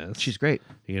Paquin in this. She's great.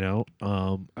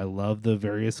 I love the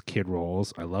various kid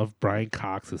roles. I love Brian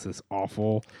Cox as this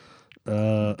awful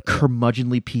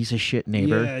Curmudgeonly piece of shit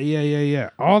neighbor. Yeah.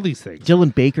 All these things.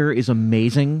 Dylan Baker is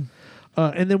amazing.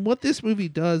 And then what this movie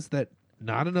does that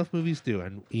not enough movies do,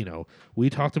 and we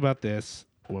talked about this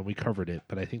when we covered it,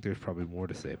 but I think there's probably more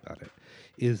to say about it,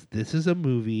 is this is a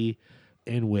movie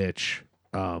in which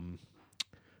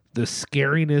the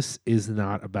scariness is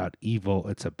not about evil,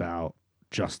 it's about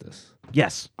justice.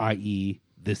 Yes. I.e.,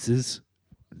 this is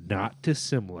not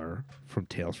dissimilar from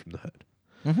Tales from the Hood.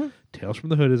 Mm-hmm. Tales from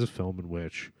the Hood is a film in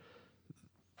which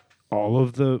all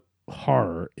of the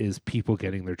horror is people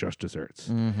getting their just desserts.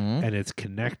 Mm-hmm. And it's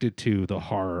connected to the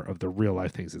horror of the real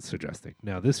life things it's suggesting.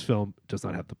 Now, this film does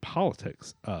not have the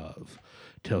politics of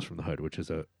Tales from the Hood, which is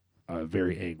a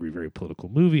very angry, very political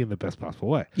movie in the best possible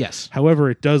way. Yes. However,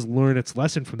 it does learn its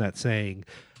lesson from that, saying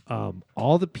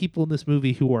all the people in this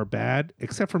movie who are bad,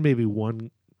 except for maybe one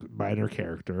minor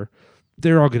character,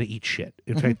 they're all going to eat shit.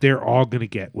 In fact, they're all going to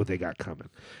get what they got coming.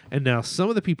 And now some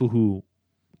of the people who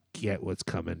get what's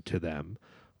coming to them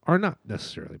are not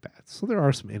necessarily bad. So there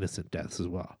are some innocent deaths as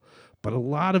well. But a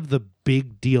lot of the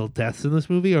big deal deaths in this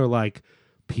movie are like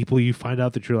people you find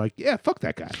out that you're like, yeah, fuck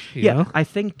that guy. You know? I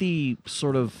think the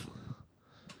sort of,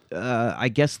 I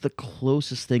guess the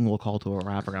closest thing we'll call to a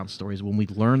wraparound story is when we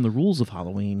learn the rules of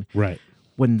Halloween. Right.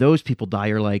 When those people die,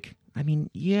 you're like, I mean,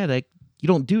 yeah, like, you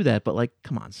don't do that, but like,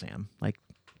 come on, Sam. Like,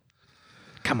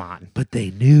 come on. But they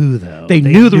knew, though. They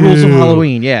knew the rules of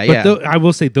Halloween. Yeah, but I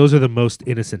will say those are the most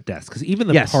innocent deaths. Because even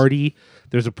the party,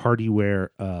 there's a party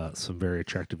where some very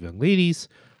attractive young ladies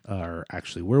are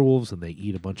actually werewolves and they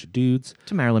eat a bunch of dudes.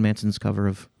 To Marilyn Manson's cover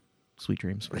of Sweet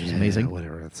Dreams, which is amazing.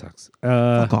 Whatever, that sucks.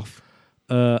 Fuck off.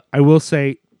 I will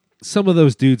say some of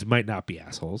those dudes might not be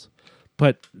assholes,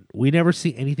 but we never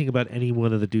see anything about any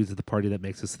one of the dudes at the party that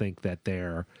makes us think that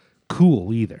they're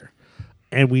cool either.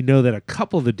 And we know that a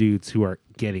couple of the dudes who are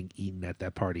getting eaten at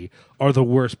that party are the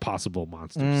worst possible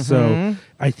monsters. So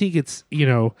I think it's,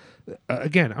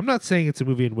 again, I'm not saying it's a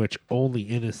movie in which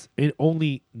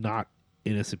only not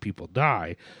innocent people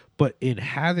die, but in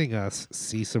having us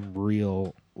see some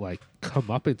real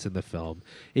comeuppance in the film,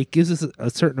 it gives us a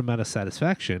certain amount of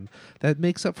satisfaction that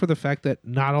makes up for the fact that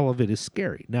not all of it is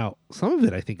scary. Now, some of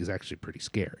it I think is actually pretty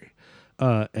scary.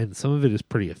 And some of it is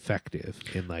pretty effective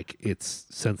in its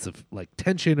sense of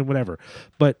tension and whatever.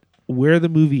 But where the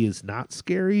movie is not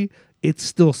scary, it's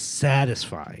still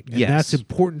satisfying. And that's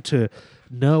important to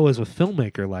know as a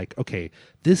filmmaker. Okay,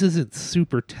 this isn't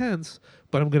super tense,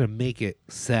 but I'm going to make it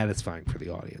satisfying for the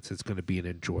audience. It's going to be an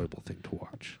enjoyable thing to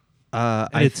watch.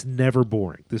 And it's never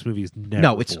boring. This movie is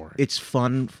never boring. It's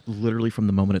fun literally from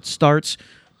the moment it starts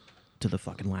to the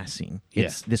fucking last scene.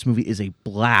 This movie is a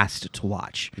blast to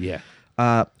watch. Yeah.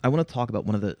 I want to talk about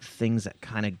one of the things that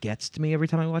kind of gets to me every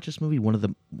time I watch this movie. One of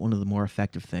the more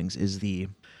effective things is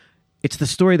it's the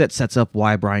story that sets up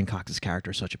why Brian Cox's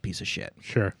character is such a piece of shit.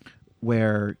 Sure.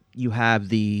 Where you have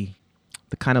the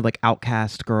kind of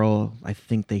outcast girl. I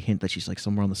think they hint that she's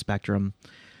somewhere on the spectrum.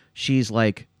 She's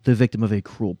the victim of a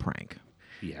cruel prank.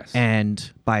 Yes.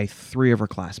 And by 3 of her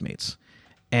classmates.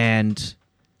 And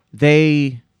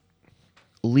they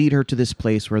lead her to this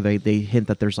place where they hint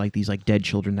that there's these dead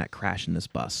children that crashed in this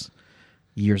bus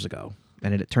years ago,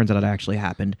 and it turns out it actually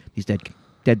happened. These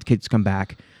dead kids come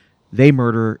back, they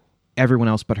murder everyone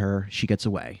else but her. She gets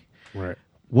away. Right.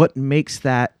 What makes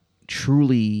that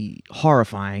truly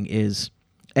horrifying is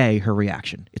her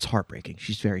reaction. It's heartbreaking.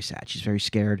 She's very sad. She's very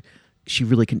scared. She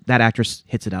really can. That actress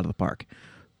hits it out of the park.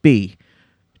 B,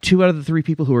 2 out of the 3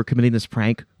 people who are committing this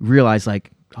prank realize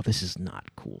oh, this is not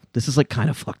cool. This is kind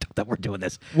of fucked up that we're doing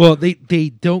this. Well, they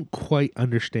don't quite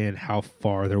understand how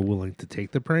far they're willing to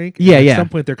take the prank. Yeah, At some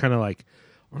point, they're kind of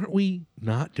aren't we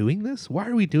not doing this? Why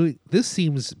are we doing this?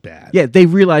 Seems bad. Yeah, they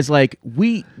realize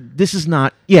this is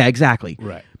not. Yeah, exactly.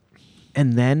 Right.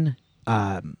 And then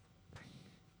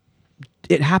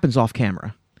it happens off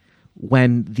camera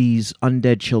when these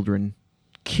undead children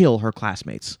kill her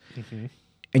classmates,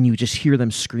 and you just hear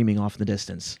them screaming off in the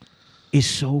distance. Is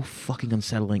so fucking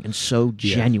unsettling and so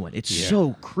genuine. It's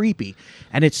so creepy,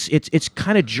 and it's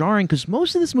kind of jarring because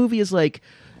most of this movie is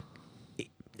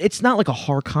it's not a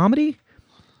horror comedy,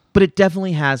 but it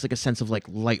definitely has a sense of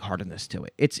lightheartedness to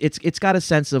it. It's got a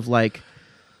sense of fun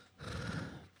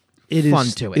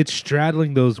to it. It's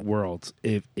straddling those worlds.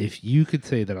 If you could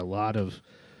say that a lot of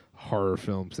horror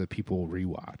films that people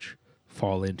rewatch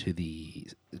fall into the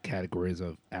categories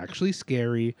of actually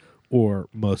scary or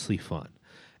mostly fun.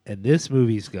 And this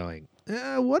movie's going,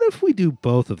 what if we do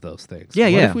both of those things? Yeah,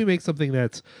 what if we make something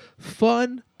that's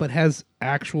fun but has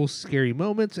actual scary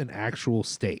moments and actual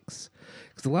stakes?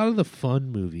 Because a lot of the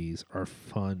fun movies are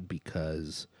fun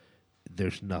because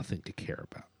there's nothing to care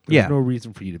about. There's no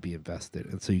reason for you to be invested.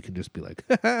 And so you can just be like,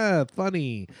 ha,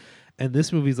 funny. And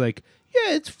this movie's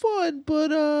it's fun, but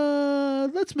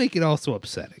let's make it also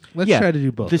upsetting. Let's try to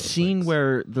do both. The scene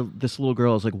where this little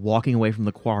girl is walking away from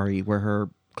the quarry where her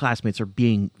classmates are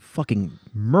being fucking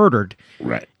murdered.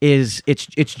 Right. It's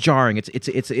jarring.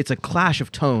 It's a clash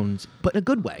of tones, but in a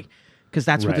good way, because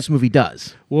that's what this movie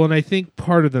does. Well, and I think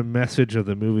part of the message of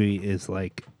the movie is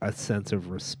a sense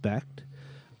of respect.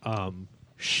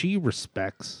 She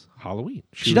respects Halloween.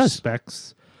 She does.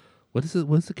 Respects. What is it?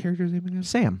 What's the character's name again?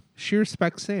 Sam. She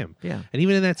respects Sam. Yeah. And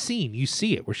even in that scene, you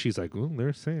see it where she's like, "Oh,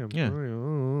 there's Sam." Yeah.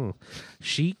 Oh.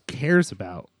 She cares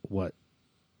about what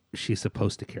she's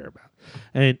supposed to care about.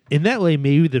 And in that way,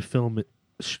 maybe the film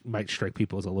might strike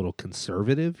people as a little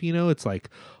conservative. It's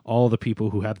all the people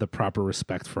who have the proper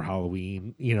respect for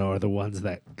Halloween, are the ones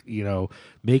that,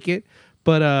 make it.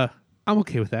 But I'm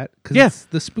okay with that because Yeah. it's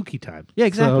the spooky time. Yeah,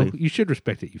 exactly. So you should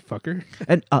respect it, you fucker.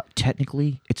 And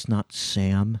technically, it's not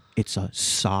Sam. It's a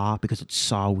Saw because it's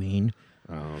Sawween.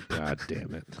 Oh, God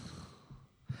damn it.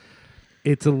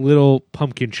 It's a little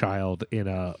pumpkin child in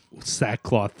a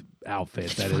sackcloth outfit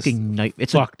that is Fucking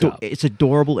it's fucked up. It's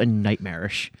adorable and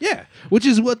nightmarish. Yeah, which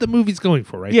is what the movie's going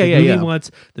for, right? Yeah,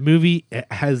 The movie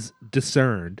has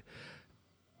discerned.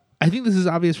 I think this is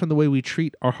obvious from the way we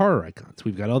treat our horror icons.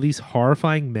 We've got all these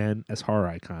horrifying men as horror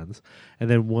icons, and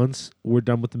then once we're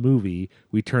done with the movie,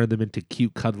 we turn them into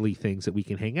cute, cuddly things that we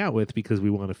can hang out with because we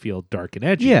want to feel dark and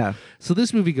edgy. Yeah. So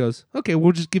this movie goes, okay,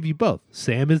 we'll just give you both.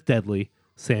 Sam is deadly.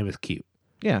 Sam is cute.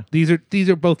 Yeah. These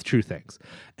are both true things,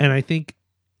 and I think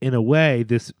in a way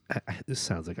this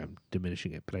sounds like I'm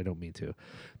diminishing it, but I don't mean to.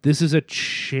 This is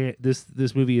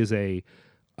this movie is a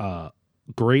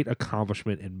great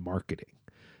accomplishment in marketing.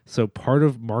 So part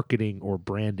of marketing or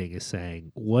branding is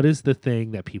saying, what is the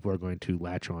thing that people are going to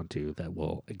latch onto that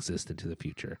will exist into the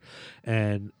future?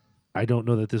 And I don't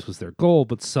know that this was their goal,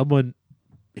 but someone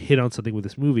hit on something with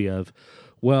this movie of,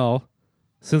 well,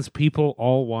 since people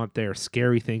all want their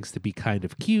scary things to be kind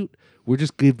of cute, we'll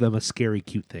just give them a scary,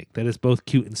 cute thing that is both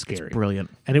cute and scary. It's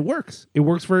brilliant. And it works. It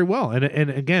works very well. And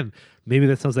again, maybe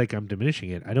that sounds like I'm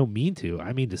diminishing it. I don't mean to.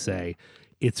 I mean to say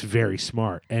it's very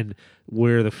smart. And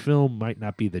where the film might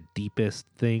not be the deepest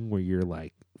thing where you're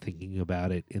like thinking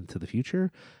about it into the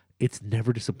future, it's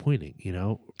never disappointing, you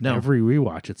know? No. Every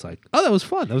rewatch, it's like, oh, that was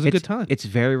fun. That was a good time. It's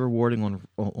very rewarding on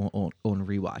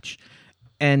rewatch.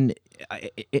 And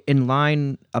in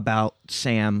line about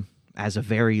Sam as a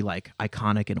very like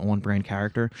iconic and on-brand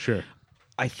character, sure.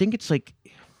 I think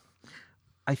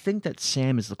that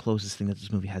Sam is the closest thing that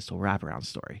this movie has to a wraparound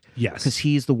story. Yes. Because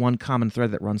he's the one common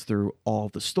thread that runs through all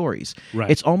the stories.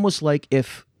 Right. It's almost like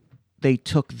if they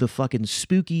took the fucking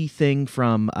spooky thing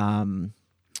from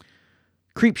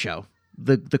Creepshow,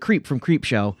 the creep from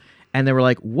Creepshow, and they were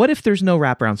like, what if there's no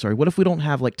wraparound story? What if we don't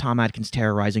have like Tom Atkins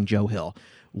terrorizing Joe Hill?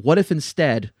 What if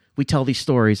instead we tell these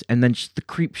stories and then just the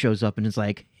creep shows up and it's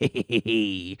like,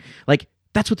 hey. Like,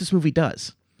 that's what this movie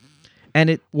does. And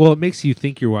it makes you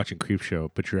think you're watching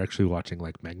Creepshow, but you're actually watching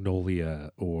like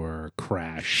Magnolia or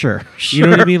Crash. Sure. You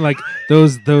know what I mean? Like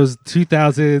those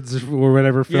 2000s or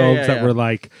whatever films that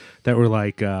were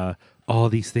like all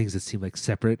these things that seem like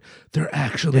separate. They're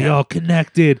actually all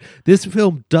connected. This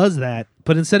film does that,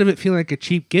 but instead of it feeling like a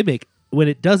cheap gimmick, when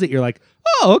it does it, you're like,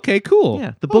 oh, okay, cool.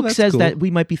 Yeah, the book that's says cool. that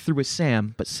we might be through with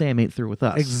Sam, but Sam ain't through with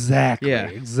us. Exactly. Yeah.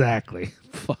 Exactly.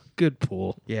 Fuck, good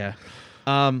pull. Yeah.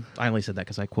 I only said that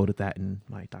because I quoted that in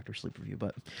my Dr. Sleep review,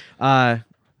 but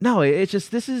no, it's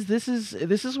just this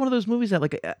is one of those movies that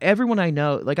like everyone I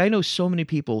know, like I know so many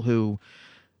people who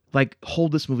like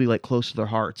hold this movie like close to their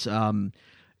hearts.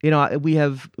 You know, we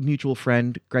have a mutual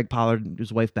friend, Greg Pollard, and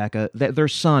his wife Becca. Their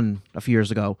son a few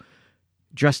years ago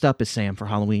dressed up as Sam for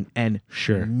Halloween and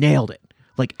nailed it.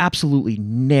 Like absolutely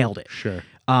nailed it. Sure.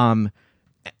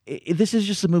 This is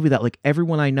just a movie that like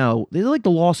everyone I know, they're like the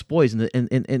Lost Boys in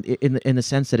the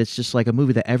sense that it's just like a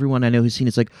movie that everyone I know who's seen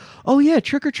it's like, oh yeah,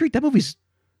 Trick or Treat. That movie's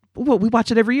we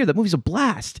watch it every year. That movie's a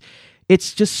blast.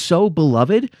 It's just so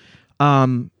beloved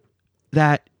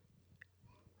that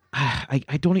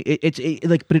I don't. It's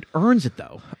like, but it earns it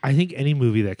though. I think any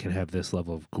movie that can have this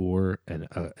level of gore and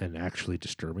actually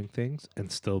disturbing things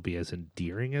and still be as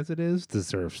endearing as it is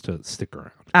deserves to stick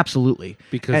around. Absolutely,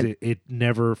 because it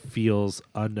never feels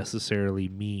unnecessarily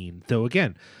mean. Though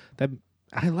again, that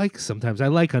I like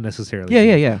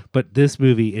unnecessarily. Yeah. But this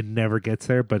movie, it never gets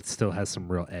there, but it still has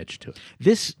some real edge to it.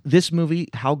 This movie,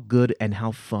 how good and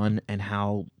how fun and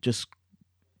how just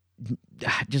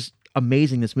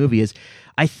amazing this movie is.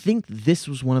 I think this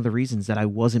was one of the reasons that I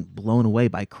wasn't blown away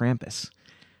by Krampus.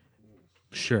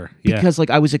 Sure. Yeah. Because like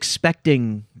I was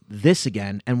expecting this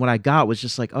again, and what I got was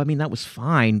just like, oh, I mean, that was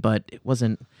fine, but it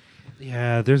wasn't.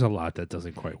 Yeah, there's a lot that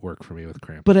doesn't quite work for me with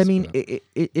Krampus. But I mean,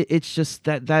 it's just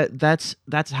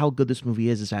that's how good this movie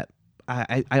is. Is that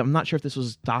I'm not sure if this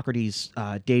was Docherty's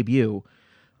debut,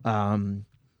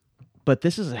 but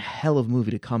this is a hell of a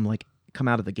movie to come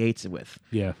out of the gates with.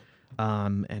 Yeah.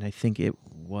 And I think it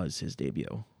was his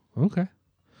debut. Okay.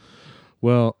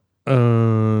 Well, I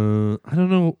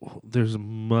don't know. There's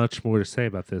much more to say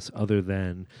about this other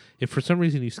than if for some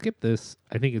reason you skip this,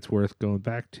 I think it's worth going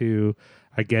back to.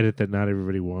 I get it that not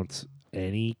everybody wants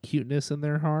any cuteness in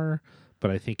their horror,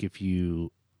 but I think if you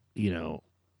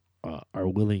are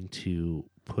willing to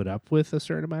put up with a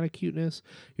certain amount of cuteness,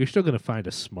 you're still going to find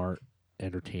a smart,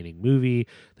 entertaining movie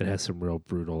that has some real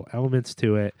brutal elements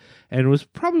to it. And it was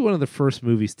probably one of the first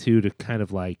movies too to kind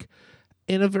of like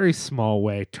in a very small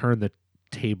way turn the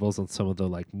tables on some of the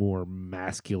like more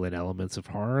masculine elements of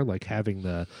horror. Like having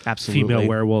the Absolutely. female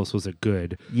werewolves was a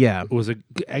good. Yeah.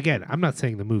 Again, I'm not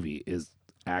saying the movie is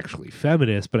actually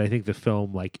feminist, but I think the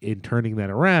film, like in turning that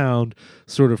around,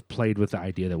 sort of played with the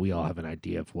idea that we all have an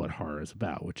idea of what horror is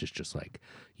about, which is just like,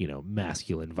 you know,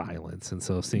 masculine violence. And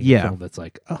so seeing a film that's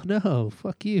like, oh no,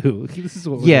 fuck you. This is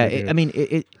what we're gonna do. I mean,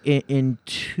 in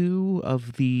 2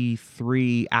 of the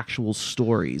 3 actual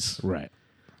stories, right?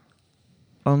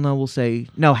 Oh no, we'll say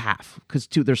no, half, because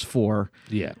there's 4.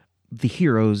 Yeah, the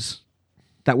heroes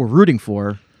that we're rooting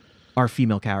for are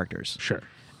female characters. Sure,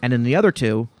 and in the other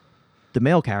 2. The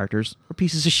male characters are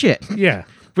pieces of shit. Yeah.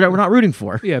 We're not rooting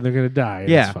for. Yeah, they're going to die.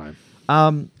 Yeah. That's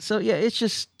fine. So, yeah, it's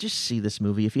just see this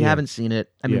movie. If you haven't seen it,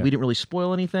 I mean, we didn't really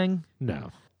spoil anything.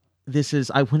 No. This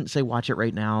is, I wouldn't say watch it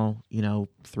right now,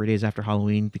 3 days after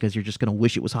Halloween, because you're just going to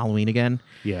wish it was Halloween again.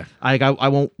 Yeah. I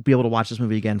won't be able to watch this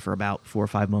movie again for about 4 or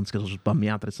 5 months because it'll just bum me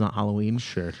out that it's not Halloween.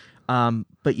 Sure.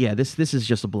 But yeah, this is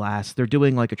just a blast. They're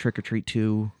doing like a Trick or Treat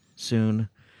 2 soon.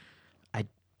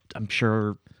 I'm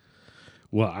sure...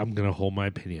 Well, I'm gonna hold my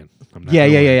opinion. I'm not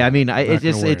yeah. I mean,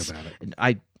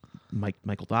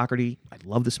 Michael Dougherty. I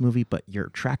love this movie, but your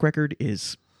track record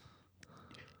is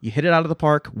you hit it out of the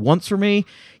park once for me.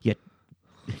 You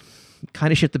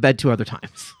kind of shit the bed 2 other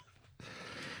times.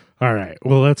 All right.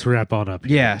 Well, let's wrap on up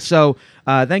here. Yeah. So,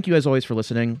 thank you as always for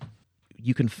listening.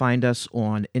 You can find us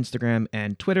on Instagram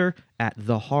and Twitter at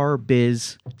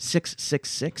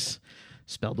thehorrorbiz666.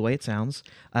 Spelled the way it sounds.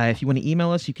 If you want to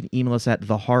email us, you can email us at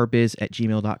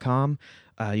thehorrorbiz@gmail.com.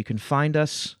 You can find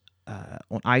us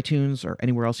on iTunes or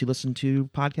anywhere else you listen to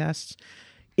podcasts.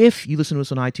 If you listen to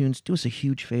us on iTunes, do us a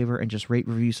huge favor and just rate,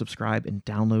 review, subscribe, and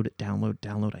download it.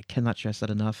 Download. I cannot stress that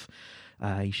enough.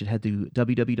 You should head to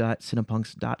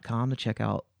www.cinepunks.com to check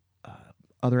out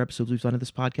other episodes we've done of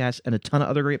this podcast and a ton of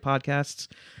other great podcasts,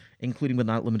 including but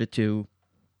not limited to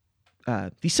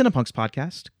the Cinepunks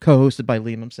podcast, co-hosted by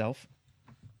Liam himself.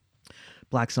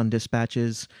 Black Sun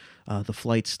Dispatches, The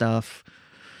Flight Stuff,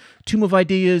 Tomb of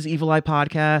Ideas, Evil Eye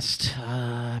Podcast.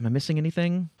 Am I missing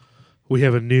anything? We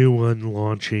have a new one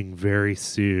launching very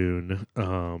soon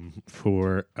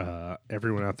for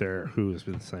everyone out there who has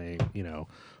been saying,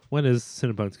 when is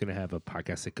Cinepunks going to have a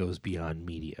podcast that goes beyond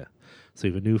media? So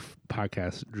we have a new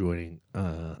podcast joining,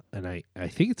 and I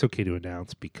think it's okay to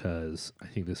announce because I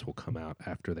think this will come out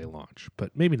after they launch,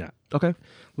 but maybe not. Okay.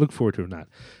 Look forward to it not.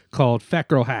 Called Fat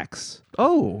Girl Hacks.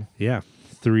 Oh. Yeah.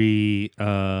 3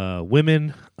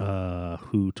 women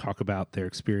who talk about their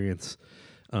experience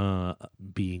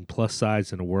being plus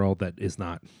size in a world that is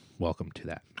not welcome to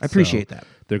that. I appreciate that.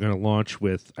 They're going to launch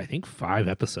with, I think, 5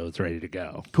 episodes ready to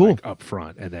go. Cool. Like, up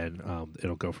front, and then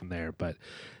it'll go from there. But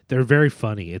they're very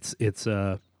funny. It's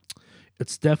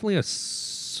definitely a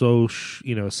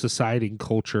society and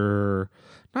culture,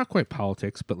 not quite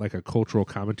politics, but like a cultural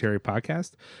commentary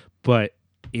podcast. But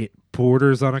it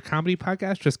borders on a comedy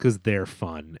podcast just because they're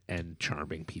fun and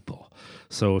charming people.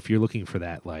 So if you're looking for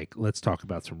that, like, let's talk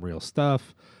about some real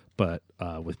stuff, but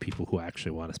with people who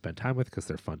actually want to spend time with because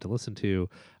they're fun to listen to,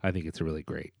 I think it's a really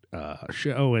great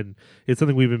show. And it's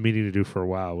something we've been meaning to do for a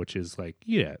while, which is like,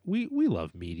 yeah, we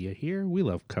love media here. We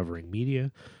love covering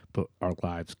media, but our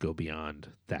lives go beyond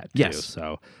that too. Yes.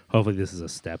 So hopefully this is a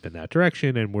step in that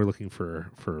direction, and we're looking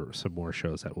for some more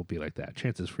shows that will be like that.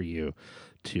 Chances for you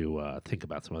to think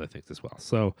about some other things as well.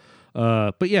 So,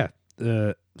 but yeah,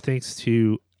 thanks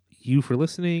to you for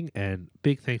listening, and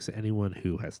big thanks to anyone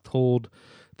who has told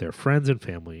their friends and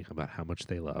family about how much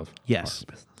they love Yes.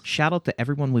 our business. Shout out to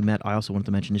everyone we met. I also wanted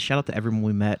to mention this. Shout out to everyone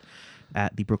we met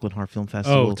at the Brooklyn Horror Film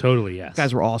Festival. Oh, totally, yes. You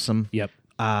guys were awesome. Yep.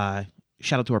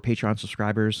 Shout out to our Patreon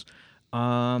subscribers.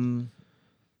 Anything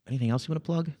else you want to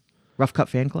plug? Rough Cut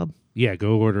Fan Club? Yeah,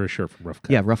 go order a shirt from Rough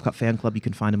Cut. Yeah, Rough Cut Fan Club. You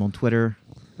can find them on Twitter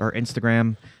or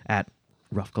Instagram at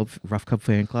Rough Cut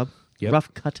Fan Club. Yep.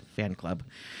 Rough Cut Fan Club.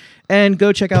 And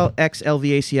go check out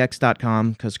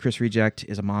xlvacx.com because Chris Reject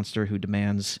is a monster who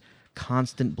demands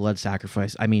constant blood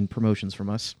sacrifice. I mean, promotions from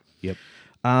us. Yep.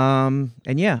 And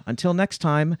yeah, until next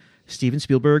time, Steven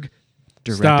Spielberg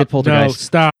directed Poltergeist. No,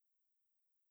 stop.